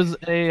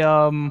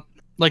a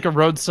like a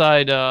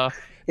roadside yeah,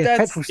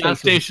 that's- petrol gas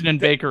station and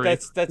bakery.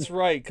 That's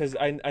right, because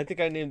I think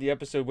I named the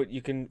episode what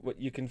you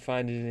can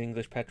find in an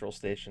English petrol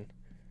station.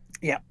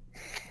 Because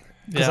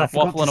Yeah, I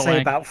forgot waffle to and a say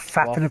wank. about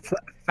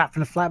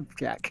fapping a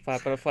flapjack.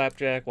 Flapping a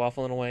flapjack,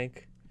 waffling a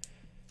wank.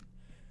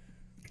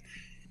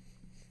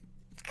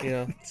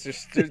 It's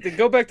just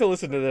go back to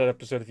listen to that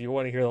episode if you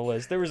want to hear the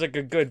list. There was like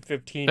a good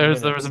 15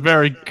 minutes. There was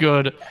very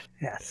good.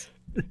 Yes.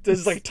 This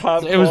is like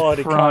top It was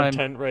quality prime.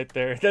 content right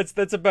there.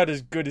 That's about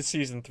as good as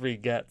season 3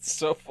 gets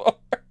so far.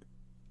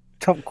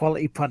 Top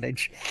quality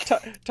punnage.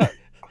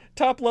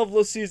 Top level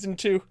of season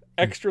 2,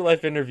 Extra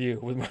Life interview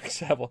with Mark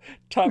Saville.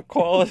 Top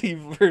quality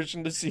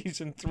version of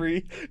season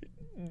 3,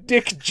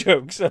 dick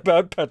jokes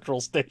about petrol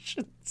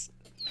stations.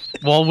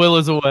 While Will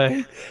is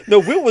away. No,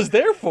 Will was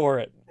there for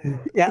it.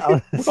 Yeah.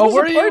 Will was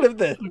were a you? part of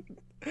this.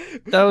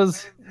 That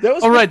was. That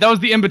was Oh right, that was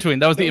the in between.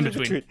 That was the in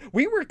between.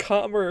 We were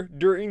calmer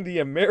during the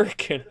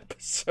American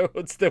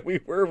episodes than we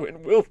were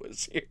when Will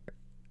was here.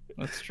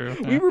 That's true.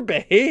 We were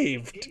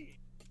behaved.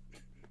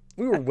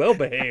 We were well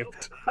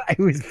behaved. I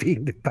was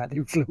being the bad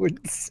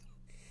influence.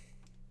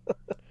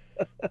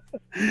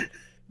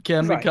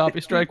 Can we Right.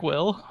 copy strike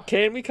Will?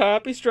 Can we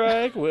copy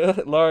strike Will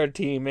Lord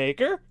Team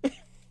Maker?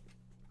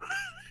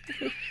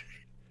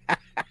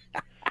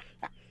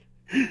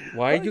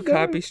 Why are you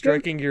copy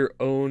striking your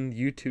own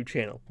YouTube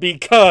channel?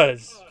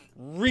 Because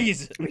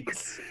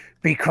reasons.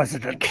 Because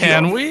of the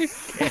Can we?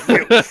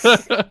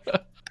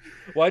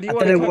 Why do you I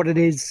want don't know to? what it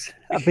is.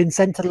 I've been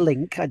sent a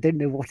link. I don't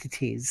know what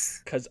it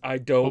is. Because I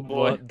don't Oh, boy.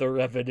 want the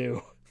revenue.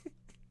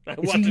 I It's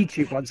a want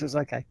YouTube one, so it's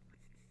okay.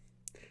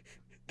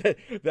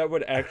 that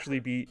would actually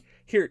be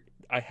here.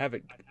 I have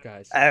it,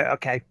 guys.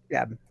 Okay.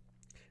 Yeah.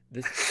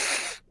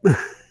 This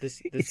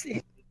It's,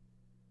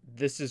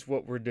 this is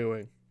what we're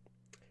doing.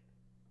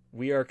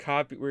 We're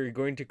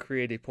going to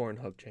create a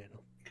Pornhub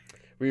channel.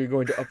 We are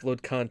going to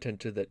upload content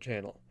to that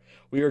channel.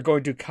 We are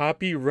going to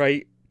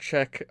copyright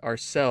check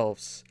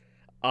ourselves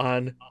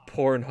on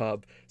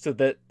Pornhub so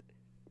that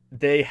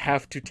they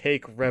have to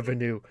take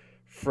revenue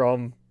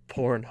from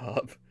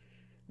Pornhub.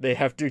 We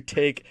have to have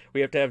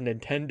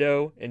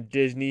Nintendo and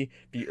Disney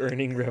be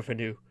earning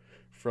revenue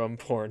from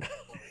Pornhub.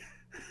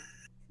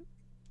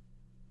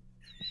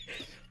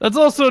 That's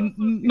also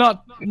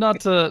not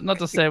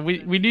to say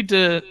we need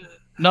to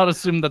not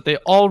assume that they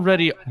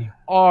already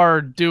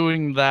are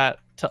doing that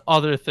to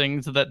other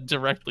things that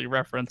directly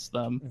reference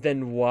them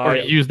Then or why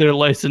use their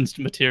licensed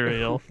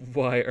material.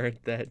 why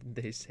aren't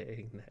they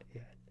saying that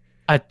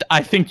yet?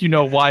 I think you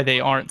know why they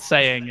aren't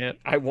saying it.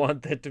 I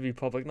want that to be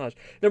public knowledge.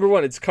 Number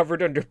one, it's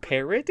covered under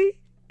parody,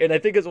 and I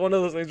think it's one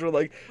of those things where,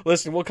 like,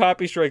 listen, we'll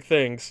copy strike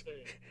things,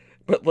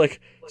 but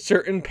like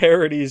certain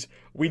parodies,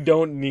 we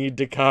don't need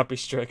to copy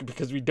strike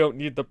because we don't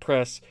need the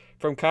press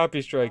from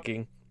copy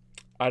striking.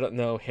 I don't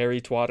know, Harry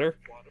Twatter.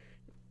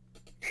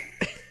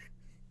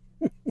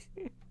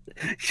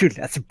 Shoot,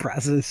 that's a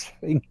Brazzers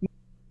thing.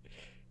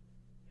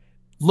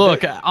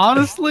 Look,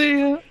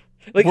 honestly,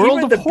 Like World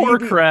even of the BB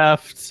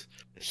Warcraft,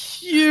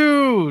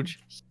 huge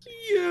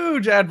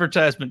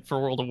advertisement for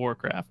World of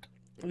Warcraft.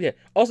 Yeah.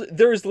 Also,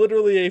 there is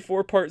literally a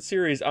 4-part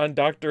series on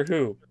Doctor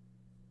Who.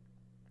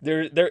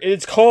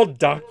 It's called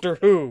Doctor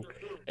Who,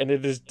 and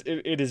it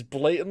is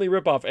blatantly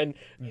ripoff. And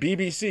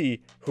BBC,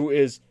 who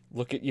is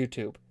look at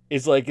YouTube,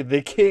 is like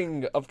the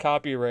king of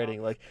copywriting.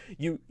 Like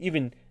you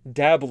even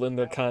dabble in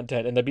their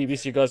content, and the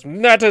BBC goes,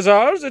 "That is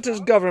ours. It is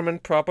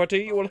government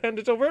property. You will hand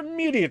it over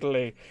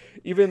immediately."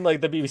 Even like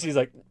the BBC is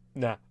like,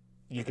 "Nah,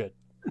 you good.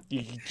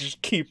 You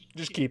just keep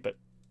it.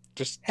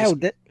 Hell,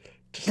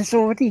 there's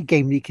already a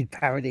game you could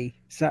parody.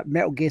 It's that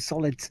Metal Gear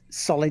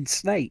Solid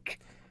Snake.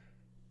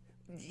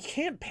 You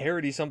can't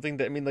parody something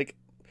that like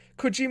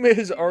Kojima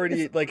has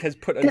already has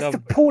put That's enough. the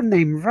porn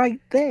name right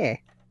there.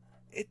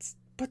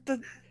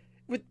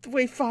 With the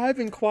way 5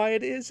 and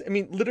Quiet is,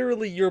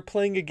 literally you're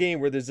playing a game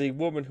where there's a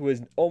woman who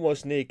is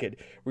almost naked,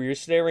 where you're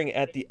staring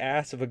at the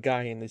ass of a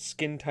guy in a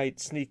skin-tight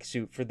sneak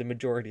suit for the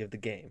majority of the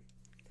game.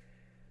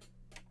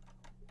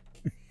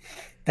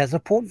 There's a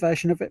porn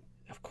version of it.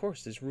 Of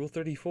course, there's Rule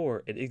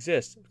 34. It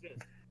exists.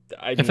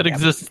 If it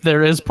exists,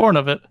 there is porn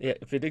of it. Yeah,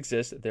 if it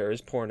exists, there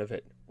is porn of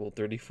it. Rule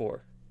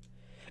 34.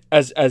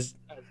 As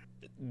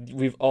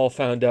we've all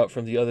found out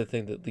from the other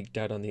thing that leaked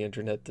out on the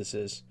internet, this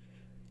is.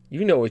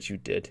 You know what you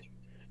did.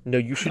 No,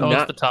 you should No,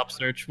 not. it's the top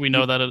search. We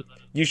know that.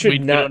 You should we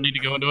not. don't need to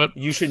go into it.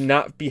 You should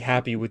not be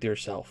happy with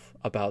yourself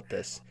about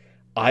this.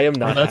 I am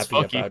not that's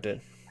happy fucky. about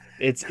it.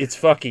 It's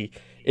fucky.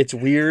 It's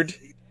weird.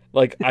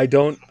 Like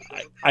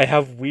I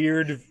have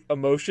weird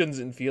emotions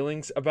and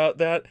feelings about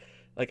that.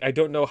 Like I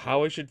don't know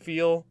how I should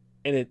feel,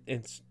 and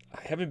I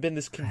haven't been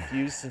this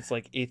confused since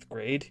like 8th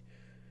grade.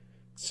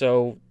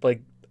 So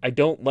like I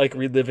don't like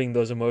reliving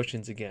those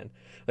emotions again.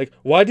 Like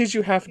why did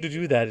you have to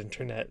do that,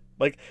 internet?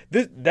 Like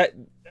that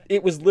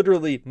it was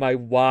literally my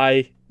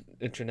why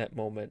internet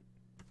moment.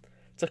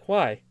 It's like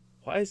why?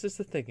 Why is this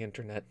a thing,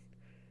 internet?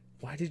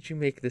 Why did you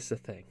make this a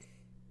thing?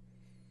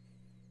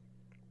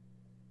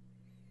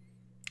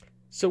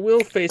 So Will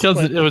face Because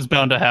it was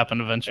bound to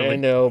happen eventually. I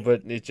know,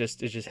 but it just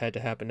had to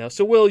happen now.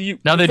 So Will,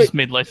 Now they just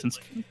made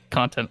licensed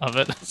content of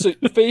it. so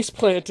face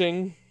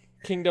planting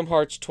Kingdom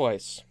Hearts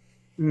twice.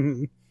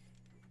 Mhm.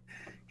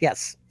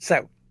 Yes.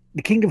 So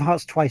the Kingdom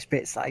Hearts twice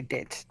bits that I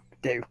did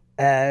do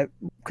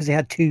because they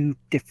had two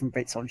different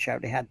bits on show.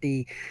 They had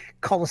the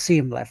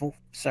Colosseum level,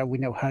 so we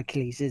know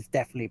Hercules is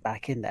definitely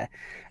back in there.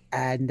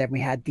 And then we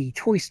had the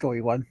Toy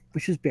Story one,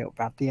 which was built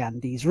around the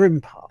Andes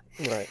Rim part.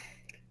 Right.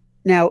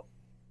 Now,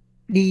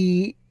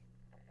 the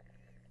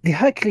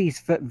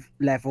Hercules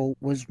level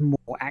was more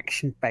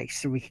action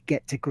based, so we could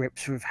get to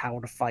grips with how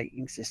the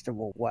fighting system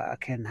will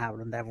work and how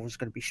the level is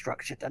going to be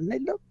structured, and they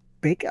look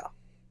bigger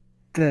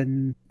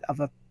than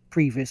other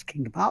previous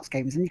Kingdom Hearts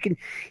games, and you can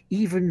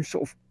even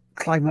sort of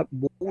climb up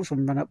walls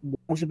and run up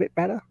walls a bit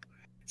better.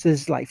 So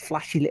there's like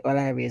flashy little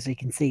areas you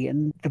can see,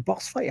 and the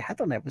boss fight you had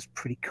on there was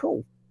pretty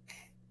cool.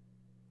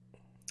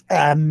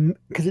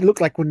 Because it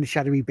looked like one of the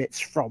shadowy bits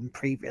from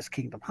previous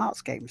Kingdom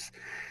Hearts games.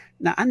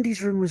 Now,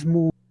 Andy's Room was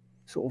more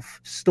sort of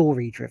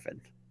story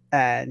driven,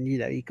 and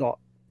you got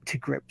to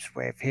grips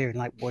with hearing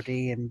like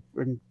Woody and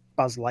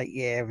Buzz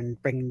Lightyear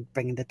and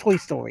bringing the Toy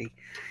Story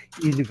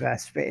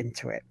universe bit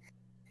into it,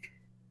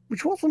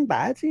 which wasn't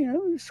bad. It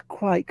was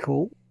quite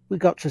cool. We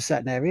got to a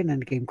certain area and then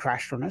the game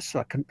crashed on us, so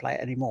I couldn't play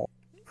it anymore.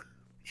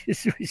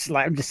 It's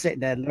like I'm just sitting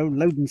there,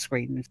 loading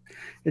screen,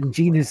 and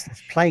Gina's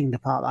playing the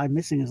part that I'm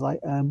missing. Is like,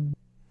 I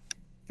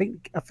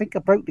think I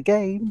broke the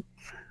game,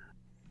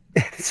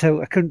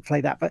 so I couldn't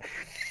play that. But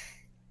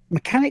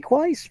mechanic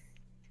wise,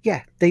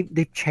 yeah,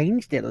 they've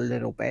changed it a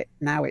little bit.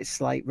 Now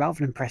it's like rather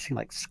than pressing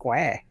like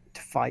square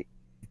to fight,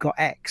 you've got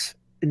X,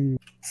 and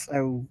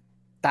so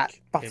that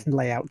button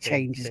layout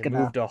change is gonna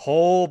moved a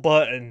whole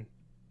button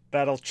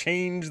that'll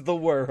change the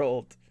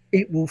world.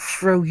 It will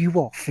throw you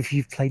off if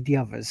you've played the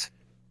others.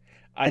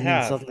 I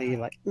have. Then suddenly you're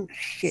like, oh,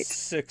 shit.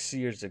 6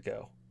 years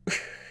ago.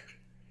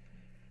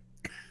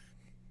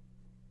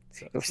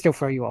 It'll still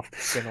throw you off.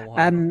 It's been a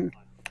while.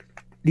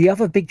 The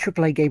other big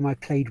AAA game I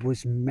played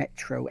was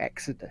Metro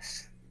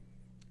Exodus.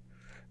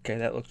 Okay,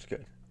 that looks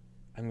good.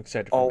 I'm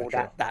excited for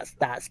Metro. That's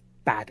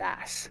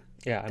badass.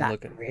 Yeah, that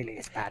looking. Really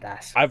is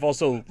badass. I've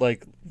also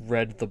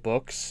read the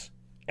books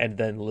and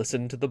then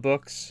listened to the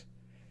books.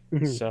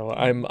 Mm-hmm. So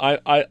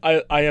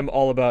I am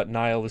all about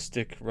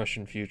nihilistic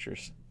Russian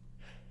futures.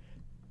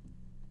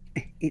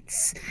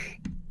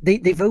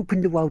 They've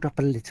opened the world up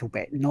a little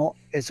bit, not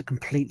as a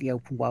completely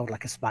open world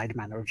like a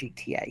Spider-Man or a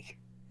GTA.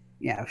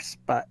 Yes,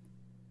 but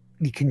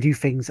you can do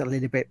things a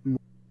little bit more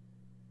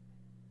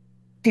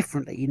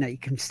differently. You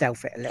can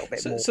stealth it a little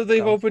bit more. So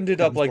they've opened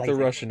it up like the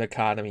Russian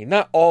economy.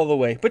 Not all the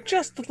way, but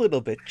just a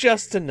little bit.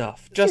 Just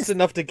enough. Just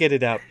enough to get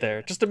it out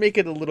there. Just to make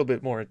it a little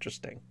bit more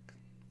interesting.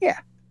 Yeah.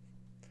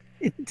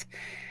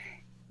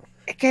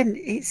 Again,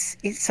 it's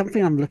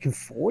something I'm looking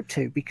forward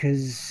to,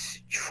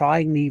 because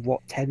trying the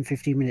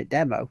 10-15 minute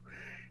demo,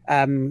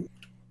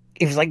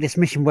 it was like this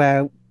mission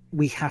where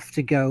we have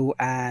to go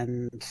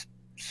and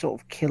sort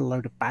of kill a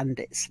load of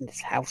bandits in this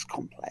house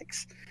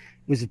complex.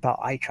 It was about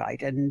I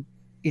tried, and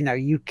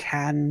you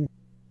can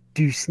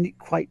do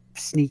quite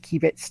sneaky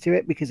bits to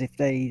it, because if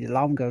the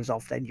alarm goes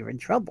off, then you're in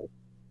trouble.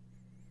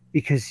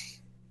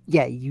 Because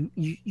you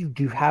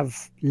do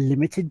have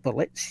limited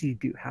bullets. You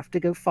do have to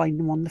go find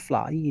them on the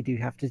fly. You do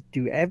have to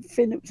do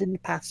everything that was in the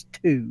past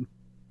 2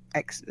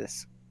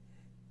 Exodus.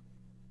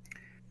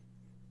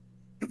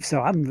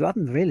 So I'm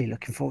really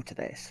looking forward to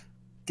this.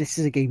 This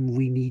is a game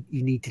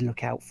you need to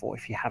look out for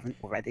if you haven't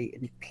already,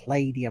 and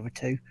play the other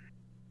 2.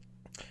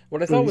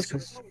 What I thought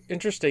was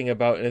interesting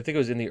about, and I think it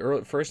was in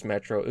the first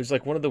Metro, it was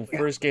like one of the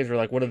first games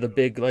where one of the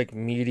big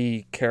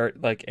meaty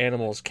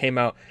animals came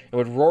out and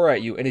would roar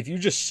at you, and if you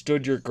just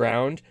stood your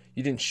ground,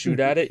 you didn't shoot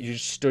at it, you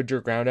just stood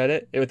your ground at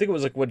it. I think it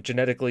was like what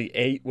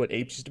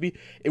apes used to be.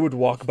 It would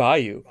walk by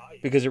you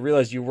because it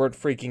realized you weren't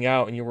freaking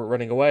out and you weren't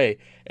running away,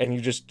 and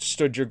you just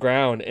stood your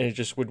ground, and it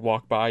just would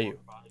walk by you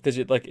because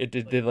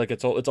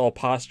it's all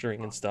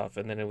posturing and stuff,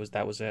 and then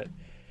that was it.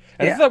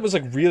 And I thought that was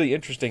really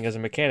interesting as a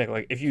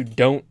mechanic. If you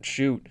don't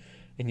shoot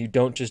and you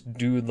don't just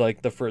do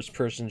the first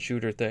person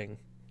shooter thing,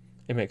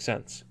 it makes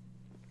sense.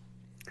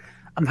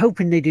 I'm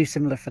hoping they do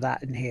similar for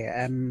that in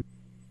here.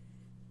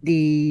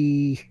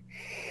 The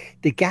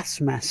gas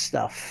mask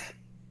stuff,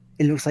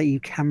 it looks like you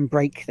can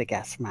break the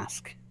gas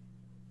mask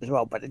as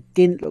well, but it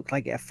didn't look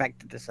like it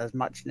affected us as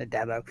much in the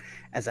demo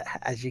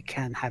as you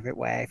can have it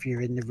where if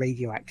you're in the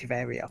radioactive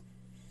area,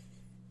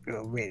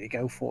 it'll really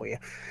go for you.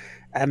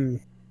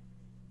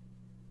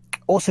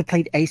 Also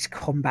played Ace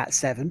Combat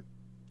 7.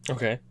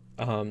 Okay.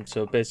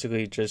 So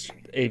basically just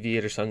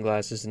aviator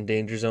sunglasses and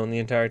danger zone the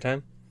entire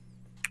time?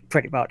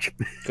 Pretty much.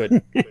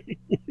 Good.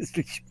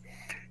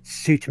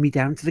 Suit me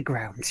down to the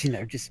ground,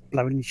 just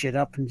blowing shit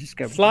up and just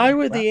go. Fly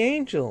with the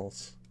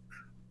angels.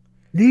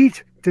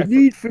 Need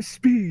for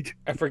speed.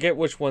 I forget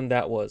which one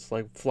that was.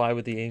 Fly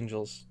with the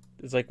angels.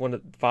 It's one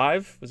of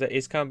 5? Was that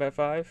Ace Combat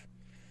 5?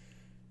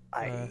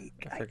 I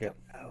forget.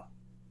 Don't know.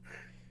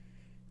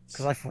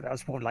 Because I thought that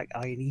was more like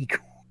Iron Eagle.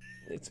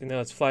 It's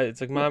fly.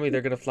 It's Mommy,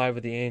 they're gonna fly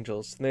with the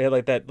angels. And they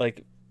had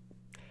that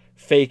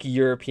fake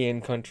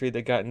European country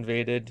that got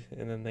invaded,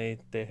 and then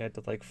they had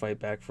to fight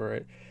back for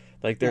it.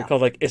 They're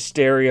called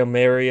Asteria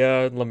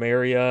Maria,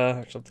 Lemuria,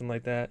 or something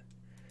like that.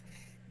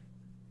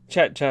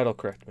 Chat'll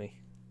correct me.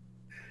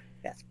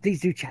 Yes,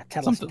 please do chat.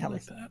 Tell us. That.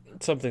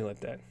 Something like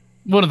that.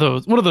 One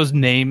of those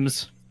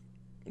names.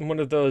 one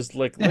of those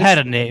like It had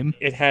a name.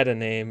 It had a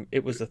name.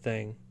 It was a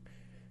thing,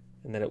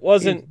 and then it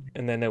wasn't,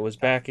 and then it was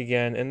back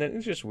again, and then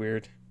it's just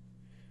weird.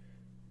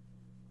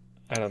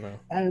 I don't know.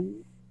 I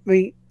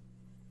mean,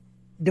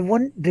 there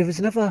was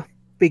another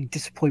big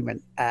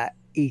disappointment at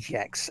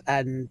EGX,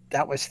 and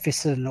that was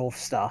Fist of the North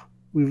Star.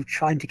 We were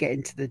trying to get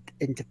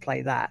into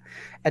play that,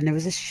 and there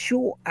was a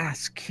short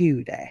ass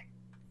queue there,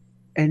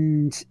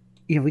 and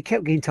we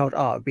kept getting told,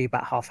 "Oh, it'd be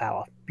about half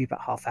hour, be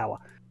about half hour."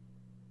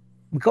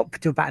 We got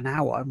to about an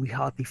hour, and we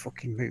hardly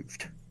fucking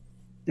moved.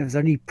 There was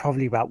only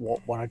probably about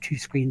one or two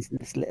screens in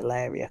this little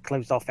area,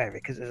 closed off area,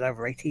 because it was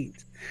over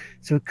 18s,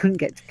 so we couldn't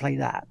get to play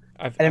that.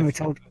 And then we're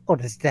told, "Oh,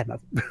 there's a demo."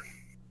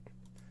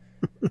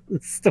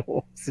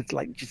 Store, so it's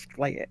like, just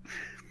play it.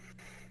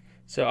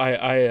 So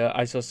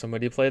I saw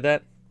somebody play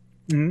that.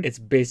 Mhm. It's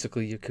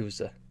basically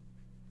Yakuza.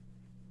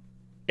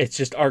 It's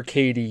just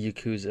arcadey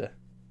Yakuza,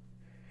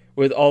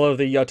 with all of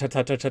the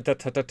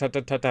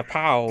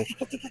pow.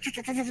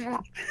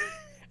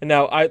 And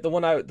now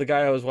the guy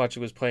I was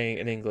watching was playing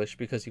in English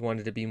because he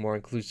wanted to be more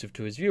inclusive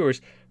to his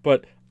viewers.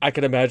 But I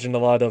could imagine a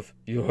lot of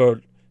you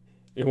heard,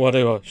 you want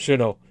to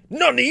Shino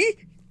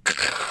Nani.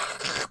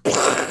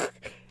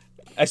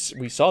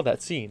 We saw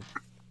that scene.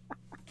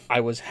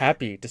 I was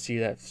happy to see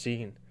that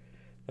scene.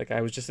 Like,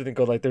 I was just sitting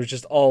there, like, there's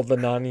just all the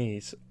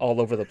nanis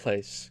all over the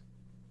place.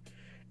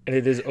 And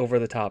it is over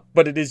the top.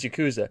 But it is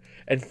Yakuza.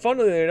 And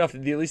funnily enough,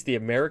 at least the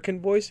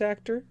American voice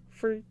actor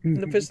for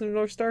the Fist of the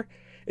North Star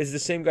is the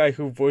same guy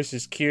who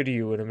voices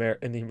Kiryu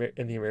in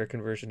the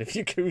American version of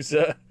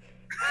Yakuza.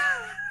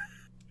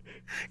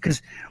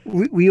 Because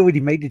we already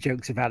made the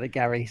jokes about it,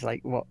 Gary. It's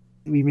like, what?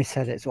 We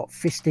missaid it. It's what?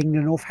 Fisting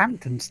the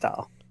Northampton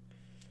Star.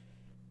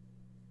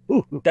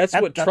 Ooh, that's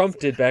what Trump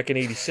did back in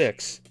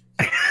 '86.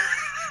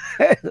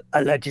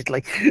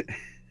 Allegedly.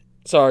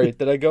 Sorry,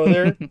 did I go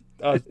there?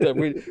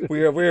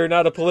 We are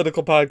not a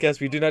political podcast.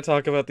 We do not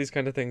talk about these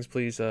kind of things,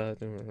 please.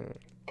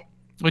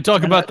 We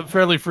talk about them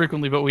fairly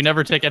frequently, but we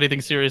never take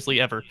anything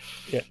seriously ever.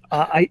 Yeah.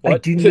 I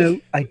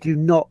do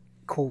not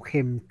call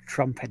him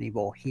Trump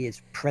anymore. He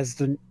is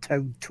President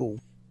Toad Tool.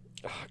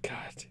 Oh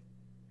God.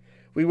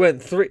 We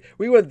went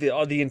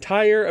the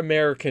entire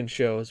American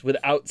shows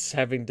without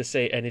having to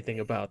say anything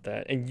about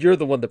that, and you're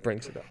the one that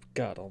brings it up.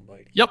 God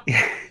Almighty. Yep. Do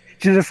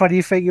you know the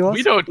funny thing was?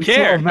 We don't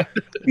care.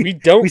 We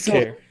don't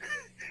care.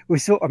 We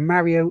saw a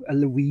Mario, a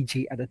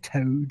Luigi, and a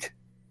Toad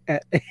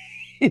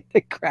in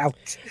the crowd.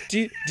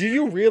 Do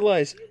you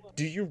realize?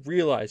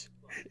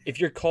 If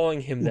you're calling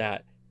him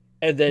that,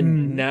 and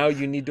then now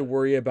you need to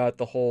worry about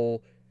the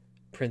whole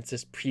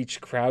Princess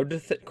Peach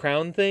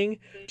crown thing?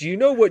 Do you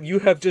know what you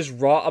have just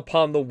wrought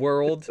upon the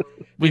world?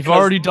 We've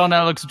already done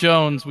Alex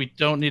Jones. We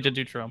don't need to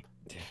do Trump.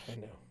 Yeah, I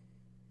know.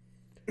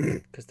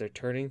 Because they're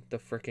turning the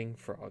fricking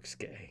frogs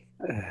gay.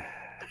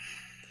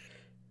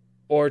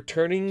 Or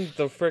turning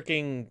the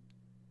fricking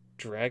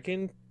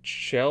dragon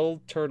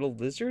shell turtle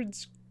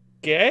lizards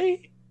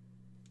gay?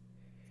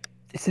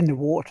 It's in the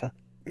water.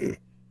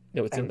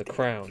 No, it's in the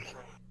crown.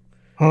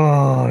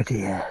 Oh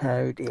dear.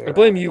 I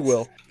blame you,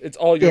 Will. It's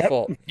all your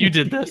fault. You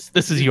did this.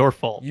 This is your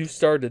fault. You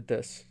started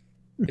this.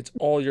 It's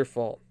all your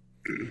fault.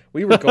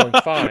 We were going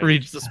fine.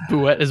 Regis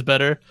Bouet is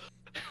better.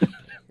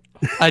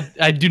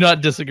 I do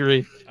not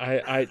disagree.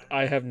 I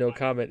have no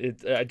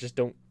comment. I just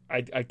don't.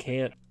 I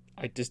can't.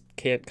 I just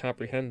can't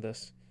comprehend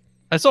this.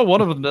 I saw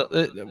one of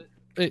them.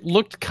 It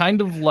looked kind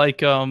of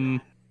like a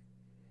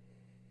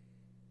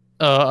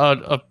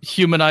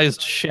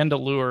humanized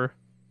Chandelure,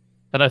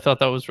 and I thought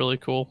that was really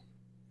cool.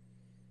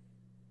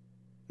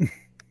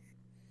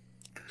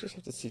 Just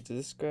have to see to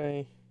this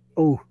guy.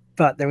 Oh,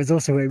 but there was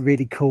also a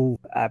really cool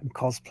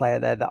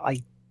cosplayer there that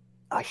I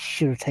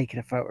should have taken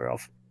a photo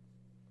of.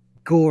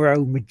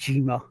 Goro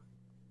Majima.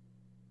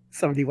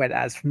 Somebody went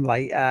as from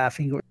like I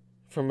think it was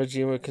From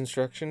Majima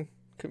Construction.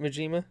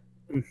 Majima.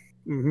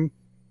 Mm-hmm.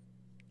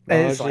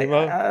 Majima.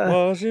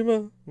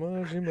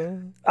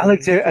 I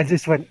looked at it and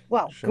just went,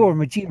 "Wow, Sure. Goro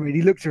Majima!" And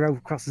he looked her over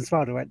across and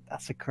smiled and went,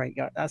 "That's a great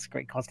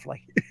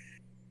cosplay."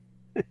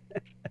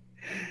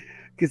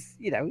 Because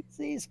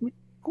it's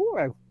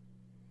Goro.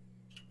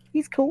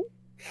 He's cool.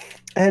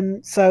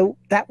 So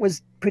that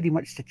was pretty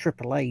much the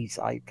AAAs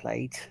I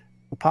played,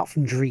 apart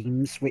from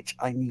Dreams, which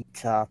I need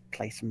to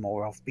play some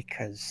more of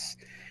because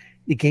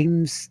the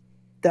game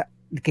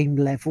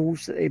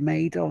levels that they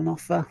made on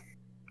offer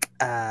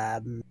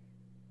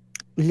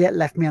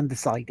left me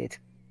undecided.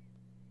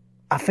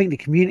 I think the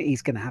community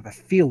is going to have a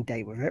field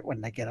day with it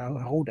when they get a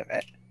hold of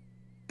it.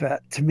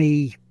 But to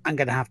me, I'm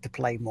going to have to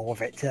play more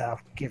of it to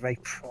give a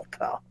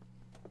proper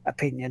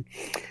opinion.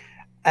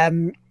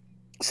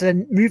 So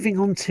then moving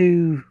on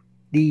to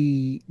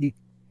the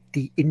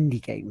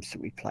indie games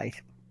that we played.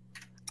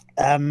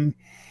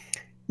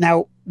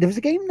 Now there was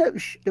a game that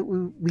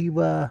we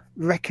were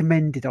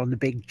recommended on the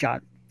big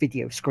giant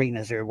video screen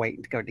as we were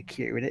waiting to go in the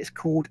queue, and it's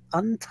called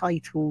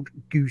Untitled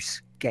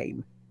Goose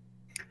Game,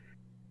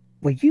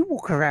 where you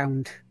walk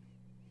around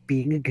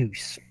being a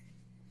goose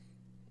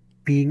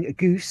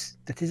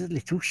that is a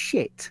little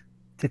shit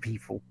to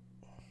people.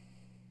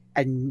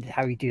 And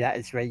how you do that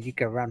is where you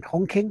go around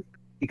honking,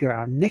 you go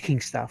around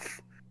nicking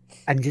stuff,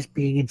 and just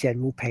being a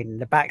general pain in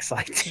the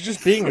backside. It's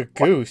just being a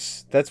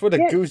goose. That's what a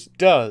Yeah. goose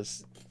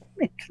does.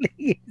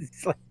 Literally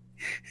is. Like...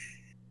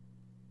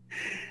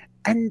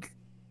 And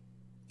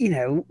you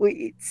know,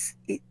 it's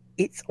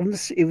on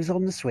the it was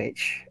on the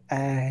Switch,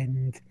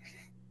 and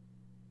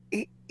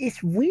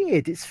it's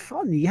weird. It's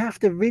fun. You have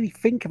to really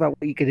think about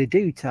what you're going to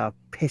do to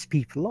piss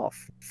people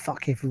off,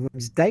 fuck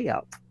everyone's day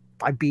up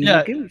by being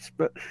Yeah. a goose.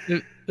 But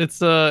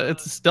It's a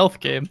stealth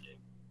game.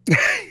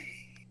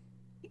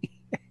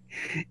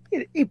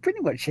 it pretty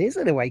much is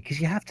in a way,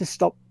 because you have to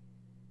stop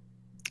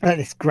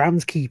this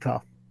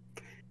groundskeeper.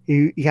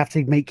 You have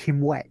to make him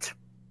wet.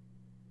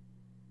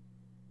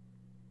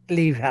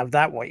 Leave have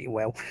that what you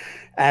will,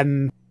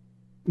 but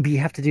you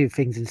have to do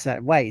things in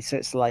certain ways. So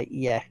it's like,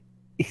 yeah,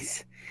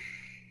 it's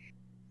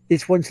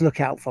one to look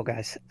out for,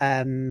 guys.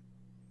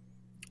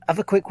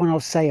 Other quick one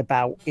I'll say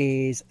about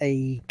is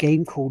a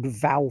game called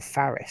Val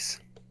Faris.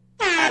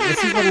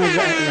 This is one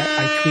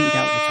I tweeted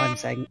out at the time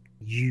saying,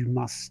 you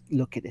must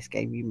look at this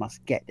game, you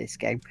must get this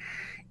game.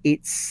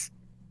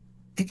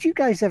 Did you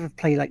guys ever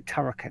play like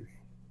Turrican?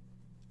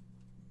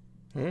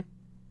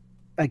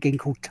 A game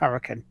called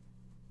Turrican.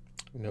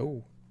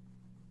 No.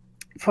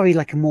 Probably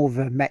like a more of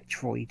a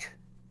Metroid.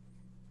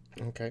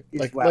 Okay. As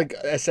Like well. like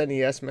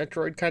SNES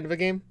Metroid kind of a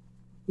game?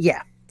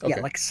 Yeah. Okay.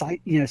 Yeah, like side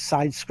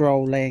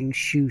scrolling,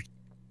 shoot,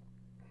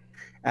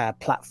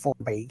 platform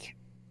big,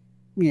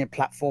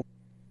 platform,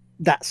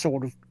 that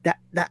sort of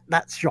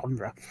that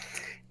genre.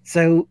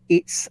 So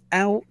it's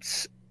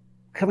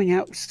coming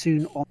out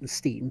soon on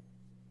Steam.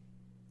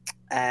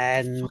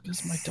 And What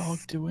is my dog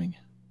doing?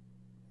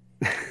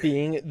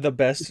 Being the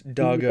best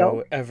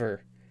doggo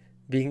ever.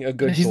 Being a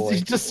good boy.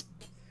 He's just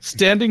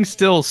standing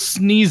still,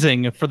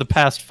 sneezing for the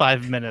past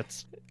 5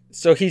 minutes.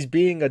 So he's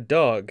being a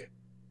dog.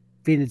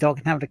 being a dog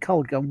and having a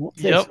cold, going,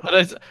 what's this? Yep.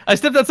 And I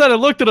stepped outside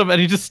and looked at him,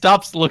 and he just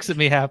stops, looks at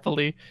me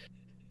happily,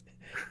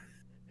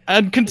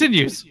 and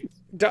continues.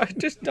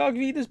 Just dog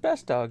eat his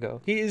best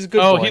doggo. He is a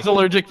good Oh, boy. he's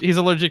allergic. He's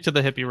allergic to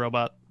the hippie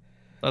robot.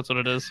 That's what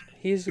it is.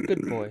 He's a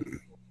good boy.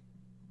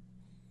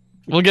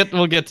 We'll get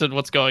to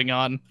what's going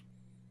on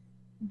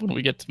when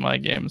we get to my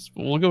games.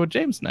 We'll go with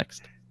James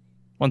next.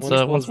 Once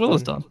Will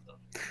is done.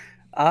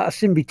 I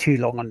shouldn't be too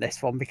long on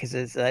this one because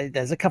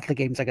there's a couple of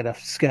games I'm going to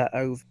skirt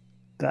over,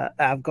 but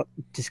I've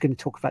just going to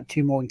talk about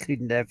two more,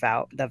 including the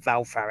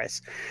Val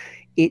Faris.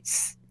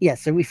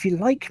 So if you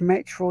like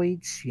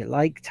Metroids, you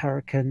like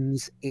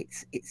Turricans,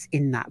 it's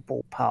in that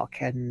ballpark,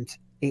 and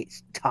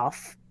it's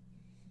tough.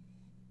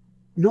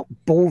 Not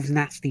balls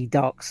nasty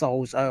Dark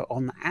Souls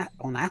on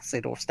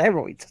acid or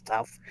steroids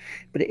tough,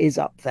 but it is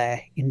up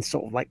there in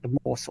sort of like the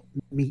more sort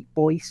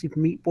of Super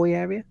Meat Boy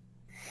area.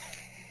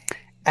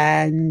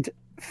 And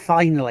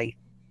finally,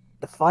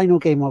 the final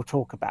game I'll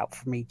talk about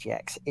from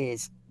EGX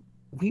is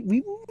we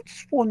were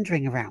just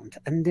wandering around,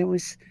 and there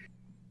was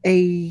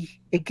a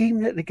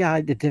game that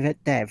the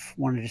dev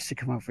wanted us to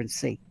come over and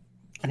see,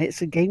 and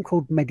it's a game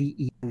called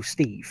Medieval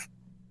Steve.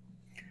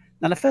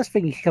 Now the first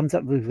thing he comes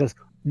up with was,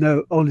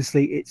 no,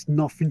 honestly, it's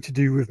nothing to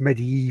do with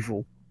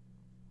Medieval,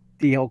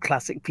 the old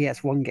classic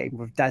PS1 game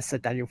with Sir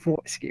Daniel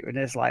Fortescue. And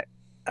it's like,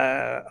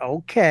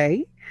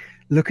 okay,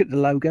 look at the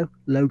logo.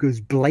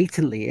 Logo's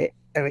blatantly it,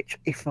 which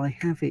if I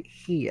have it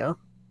here,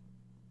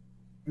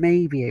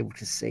 may be able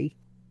to see.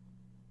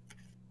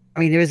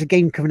 I mean, there is a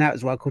game coming out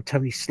as well called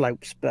Tony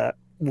Slopes, but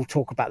we'll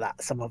talk about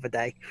that some other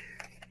day.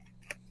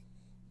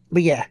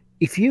 But yeah,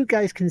 if you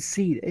guys can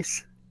see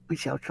this,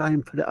 which I'll try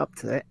and put it up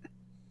to it.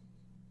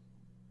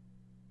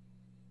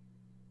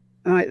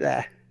 Right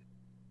there.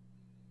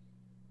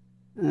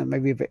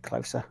 Maybe a bit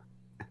closer.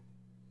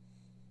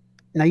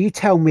 Now you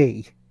tell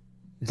me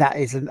that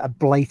isn't a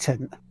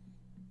blatant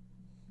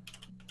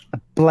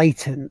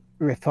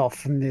rip-off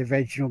from the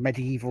original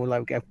Medieval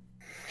logo.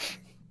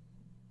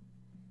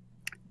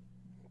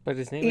 But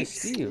his name is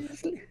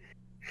Steve.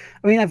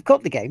 I mean, I've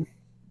got the game.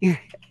 Yeah,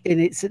 and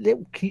it's a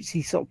little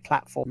cutesy sort of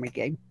platforming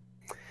game.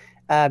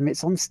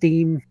 It's on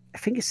Steam. I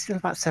think it's still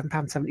about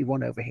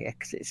 £7.71 over here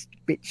because it's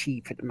a bit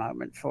cheap at the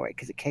moment for it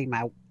because it came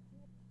out,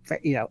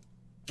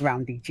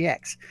 around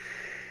EGX.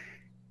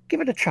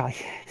 Give it a try.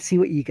 See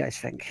what you guys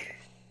think.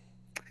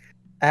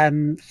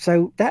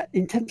 So that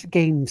in terms of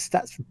games,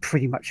 that's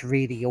pretty much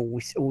really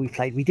all we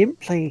played. We didn't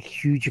play a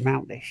huge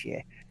amount this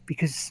year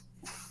because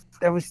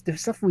there was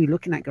stuff we were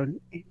looking at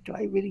going, can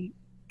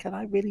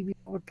I really be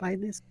bothered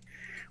playing this?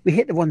 We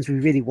hit the ones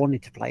we really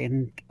wanted to play,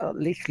 and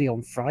literally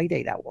on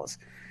Friday that was,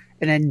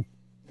 and then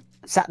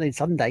Saturday and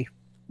Sunday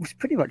was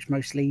pretty much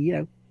mostly,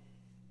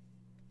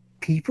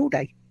 people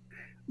day.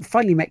 We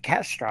finally met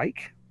Cat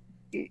Strike,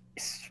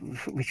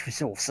 which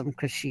was awesome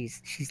because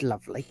she's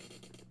lovely.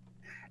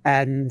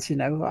 And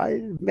I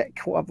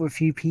caught up with a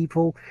few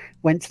people,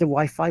 went to the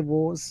Wi-Fi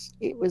Wars.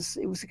 It was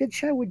a good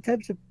show in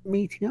terms of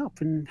meeting up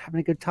and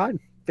having a good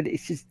time. But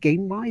it's just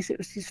game wise, it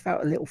just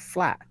felt a little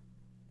flat.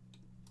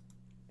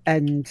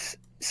 And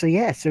so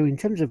in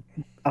terms of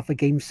other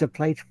games I've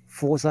played,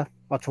 Forza,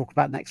 I'll talk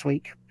about next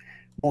week.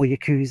 Or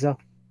Yakuza.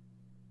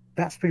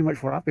 That's pretty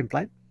much what I've been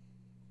playing.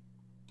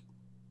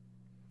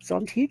 So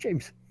on to you,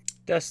 James.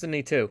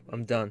 Destiny 2.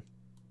 I'm done.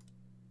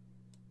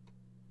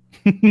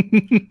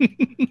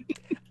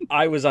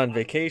 I was on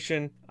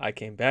vacation. I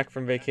came back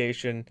from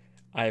vacation.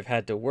 I've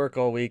had to work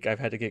all week. I've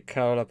had to get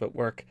caught up at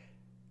work.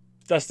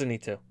 Destiny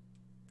 2.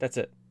 That's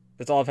it.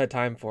 That's all I've had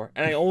time for.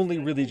 And I only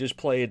really just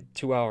played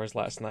 2 hours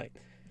last night.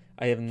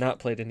 I have not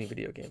played any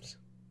video games.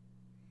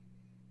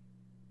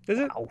 Is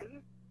it? Wow.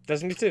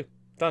 Destiny 2.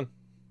 Done.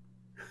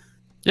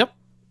 Yep.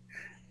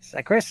 Is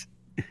that Chris?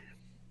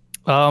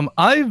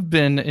 I've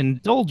been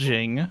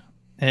indulging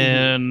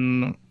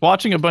in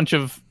watching a bunch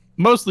of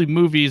mostly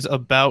movies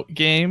about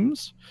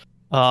games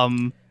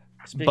Speaking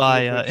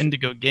by of which,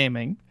 Indigo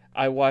Gaming.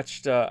 I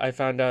watched, I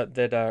found out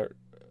that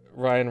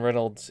Ryan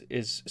Reynolds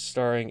is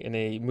starring in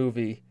a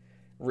movie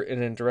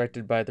written and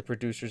directed by the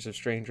producers of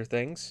Stranger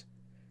Things.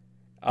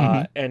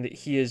 And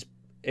he is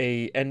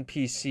a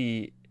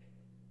NPC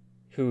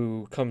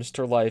who comes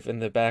to life in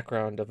the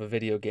background of a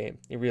video game.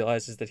 He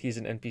realizes that he's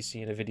an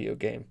NPC in a video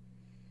game.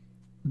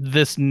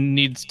 This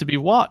needs to be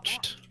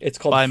watched It's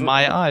called by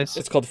my eyes.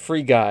 It's called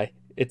Free Guy.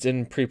 It's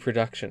in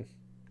pre-production.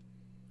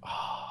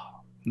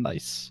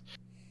 Nice.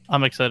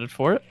 I'm excited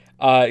for it.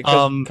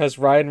 Because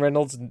Ryan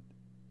Reynolds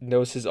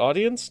knows his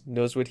audience,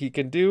 knows what he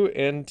can do,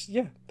 and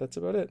yeah, that's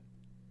about it.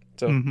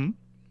 So,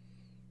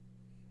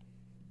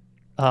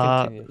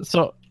 continue.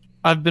 So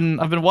I've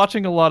been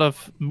watching a lot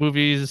of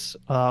movies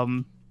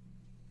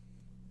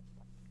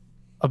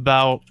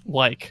about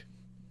like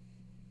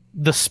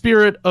the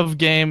spirit of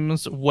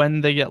games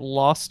when they get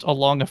lost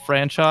along a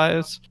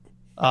franchise.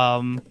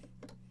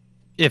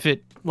 If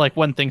it like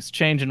when things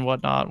change and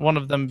whatnot. One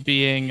of them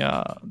being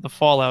the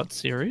Fallout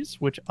series,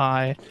 which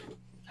I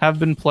have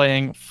been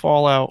playing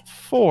Fallout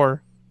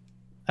 4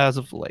 as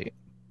of late.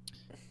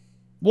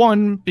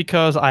 One,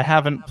 because I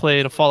haven't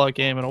played a Fallout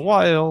game in a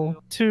while.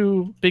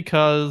 Two,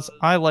 because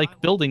I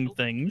like building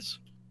things.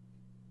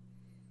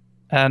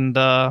 And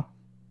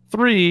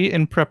three,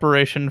 in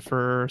preparation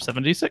for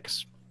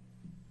 76.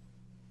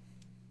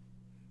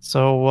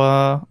 So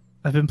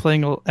I've been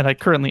playing, and I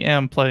currently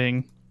am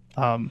playing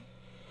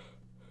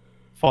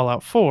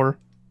Fallout 4.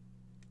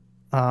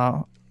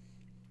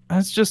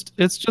 It's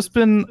just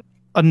been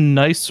a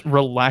nice,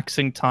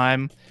 relaxing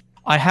time.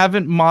 I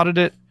haven't modded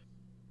it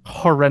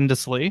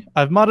horrendously.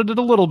 I've modded it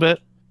a little bit.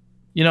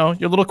 You know,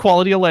 your little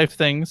quality of life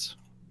things.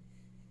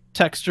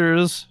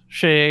 Textures,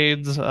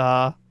 shades,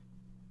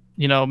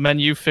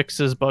 menu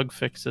fixes, bug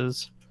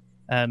fixes,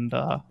 and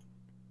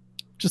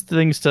just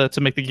things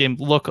to make the game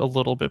look a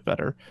little bit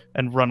better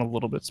and run a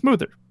little bit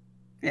smoother.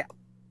 Yeah.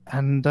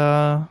 And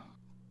I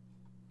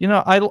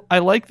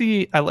like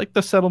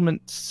the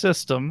settlement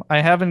system.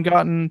 I haven't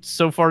gotten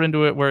so far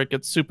into it where it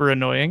gets super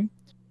annoying.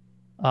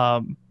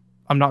 I'm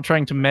not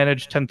trying to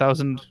manage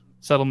 10,000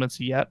 settlements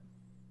yet,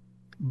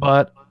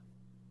 but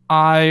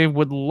I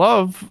would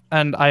love,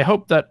 and I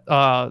hope that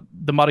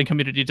the modding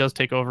community does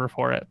take over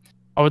for it.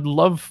 I would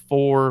love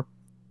for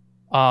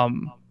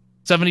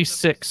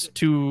 76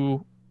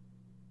 to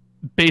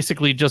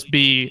basically just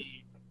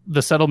be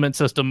the settlement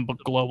system but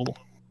global.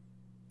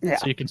 Yeah.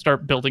 So you can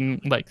start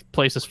building like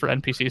places for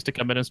NPCs to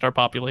come in and start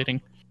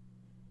populating.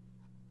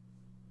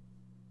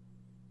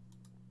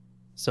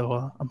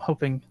 So I'm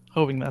hoping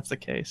that's the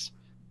case.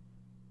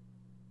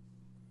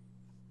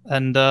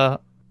 And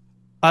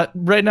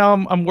right now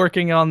I'm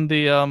working on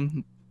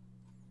the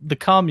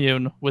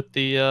commune with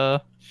the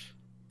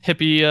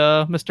hippie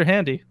Mr.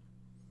 Handy.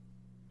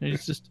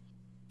 He's just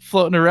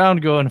floating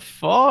around going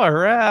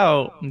far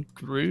out and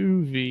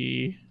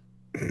groovy.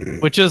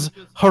 Which is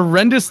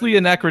horrendously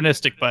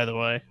anachronistic, by the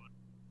way.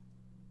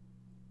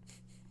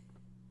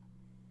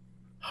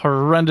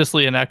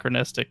 Horrendously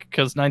anachronistic,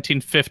 because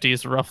 1950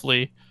 is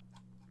roughly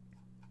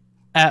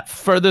at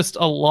furthest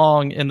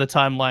along in the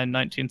timeline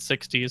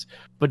 1960s,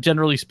 but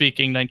generally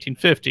speaking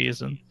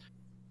 1950s, and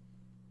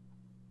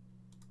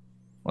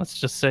let's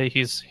just say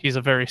he's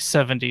a very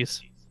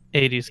 70s,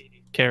 80s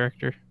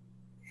character.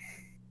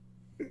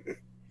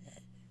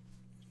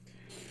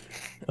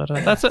 But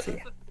that's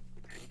it.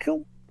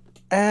 Cool.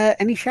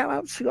 Any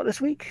shout-outs we got this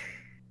week?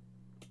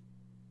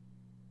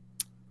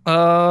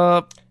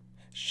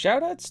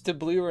 Shoutouts to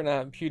Believe It or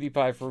Not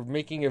PewDiePie for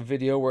making a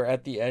video where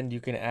at the end you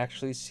can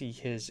actually see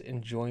his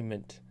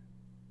enjoyment.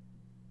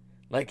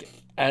 Like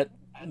at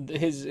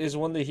his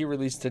one that he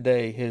released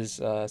today, his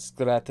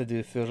Skrata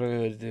de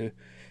Freude.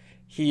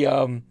 He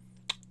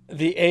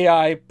the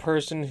AI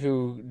person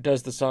who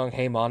does the song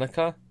Hey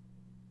Monica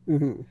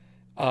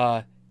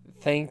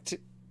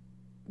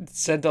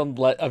sent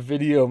a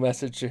video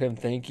message to him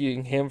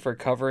thanking him for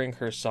covering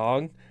her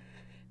song,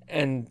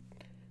 and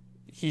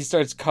he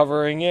starts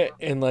covering it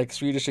in like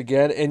Swedish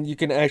again, and you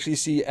can actually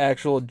see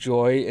actual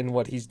joy in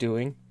what he's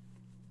doing.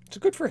 It's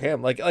good for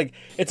him. Like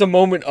it's a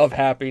moment of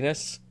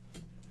happiness.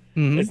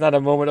 Mm-hmm. It's not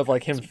a moment of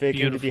like him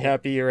faking to be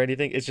happy or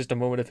anything. It's just a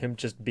moment of him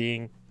just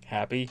being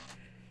happy.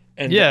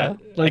 And yeah,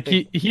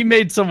 he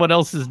made someone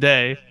else's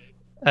day,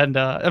 and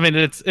I mean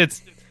it's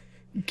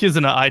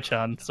Kizuna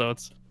Aichan, so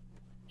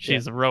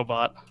she's a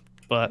robot,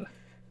 but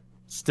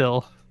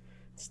still.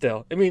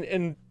 I mean,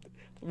 and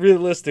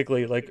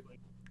realistically, like,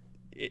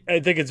 I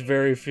think it's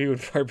very few and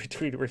far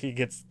between where he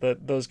gets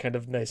those kind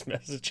of nice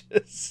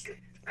messages.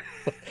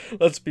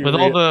 Let's be With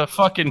real. all the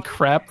fucking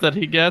crap that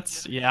he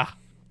gets, yeah.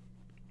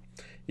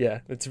 Yeah,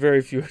 it's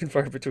very few and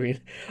far between.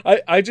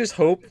 I just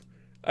hope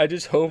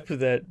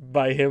that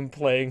by him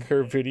playing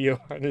her video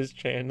on his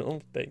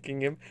channel,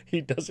 thanking him,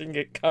 he doesn't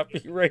get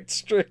copyright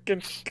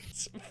stricken.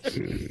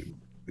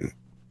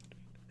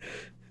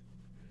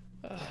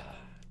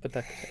 But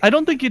that, I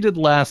don't think he did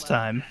last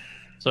time,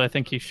 so I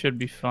think he should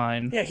be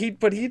fine. yeah, he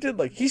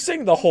did he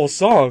sang the whole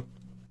song,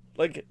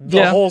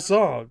 the whole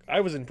song. I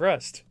was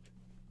impressed.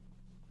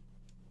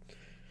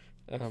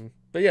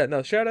 But yeah,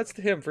 no, shout outs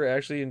to him for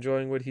actually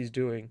enjoying what he's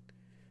doing,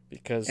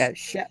 because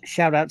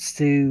shout outs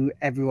to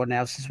everyone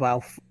else as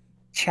well.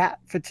 Chat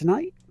for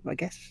tonight, I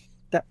guess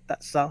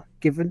that's our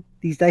given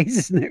these days,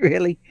 isn't it?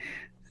 Really.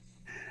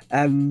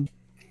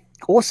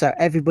 Also,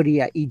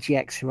 everybody at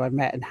EGX who I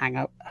met and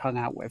hung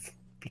out with,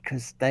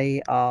 because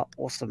they are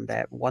awesome.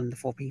 They're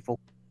wonderful people.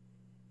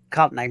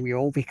 Can't name you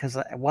all because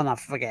one, I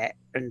forget,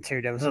 and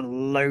two, there was a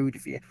load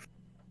of you.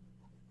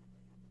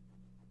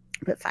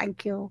 But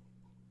thank you.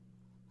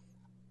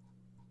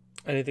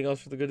 anything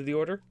else for the good of the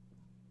order?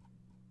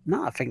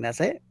 No, I think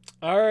that's it.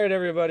 All right,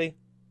 everybody,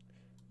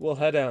 we'll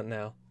head out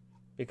now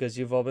because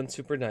you've all been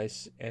super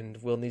nice, and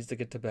Will needs to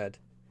get to bed.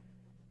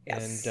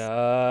 Yes.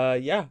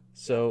 And yeah,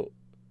 so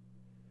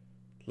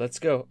let's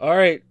go. All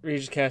right,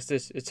 Regis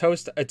Castus, it's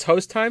host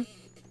time.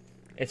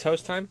 It's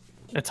host time.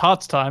 It's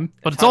Hot's time,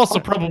 but it's Hot's also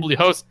time. probably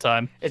host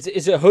time.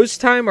 Is it host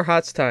time or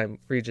Hot's time,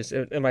 Regis?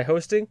 Am I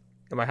hosting?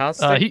 Am I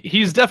hosting?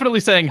 He's definitely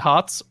saying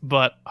Hots,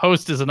 but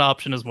host is an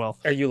option as well.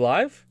 Are you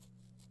live?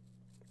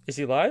 Is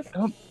he live?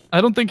 I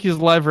don't think he's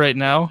live right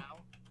now,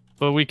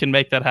 but we can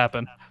make that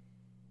happen.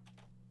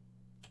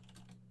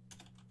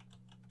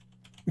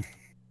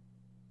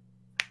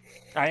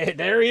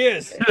 There he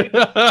is.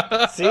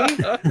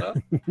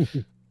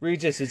 See?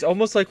 Regis, it's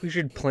almost like we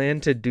should plan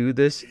to do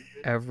this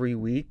every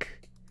week.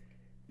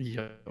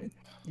 Yeah.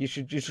 You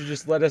should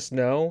just let us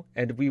know,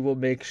 and we will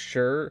make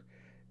sure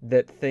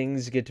that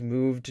things get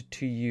moved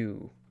to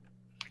you.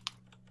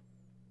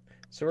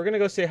 So we're gonna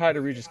go say hi to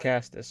Regis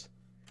Castus.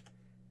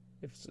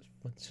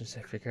 Once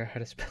I figure out how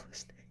to spell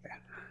his name.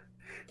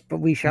 But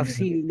we shall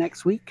see you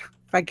next week.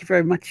 Thank you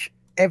very much,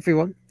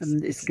 everyone.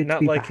 And it's good Not to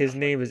be like back. his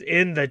name is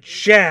in the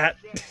chat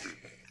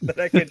that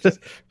I can just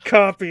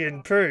copy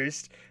and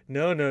paste.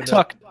 No.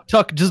 Tuck,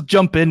 just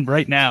jump in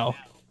right now.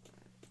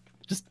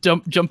 Just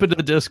jump into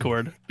the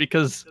Discord,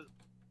 because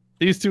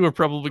these two are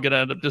probably gonna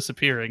end up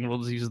disappearing. We'll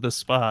just use this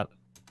spot.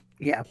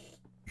 Yeah.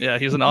 Yeah,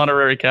 he's an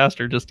honorary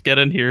caster. Just get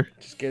in here.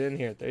 Just get in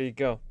here. There you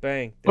go.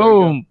 Bang. There we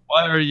go. Boom.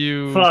 Why are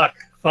you? Fuck.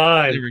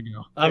 Fine. There we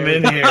go. I'm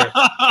in here.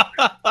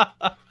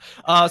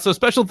 So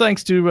special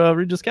thanks to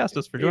Regis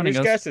Castus for joining Regis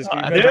us. Castus,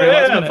 At you the very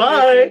last Yeah, minute.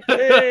 bye.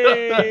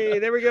 Hey,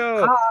 there we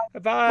go. Bye.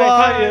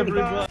 Bye,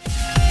 everybody.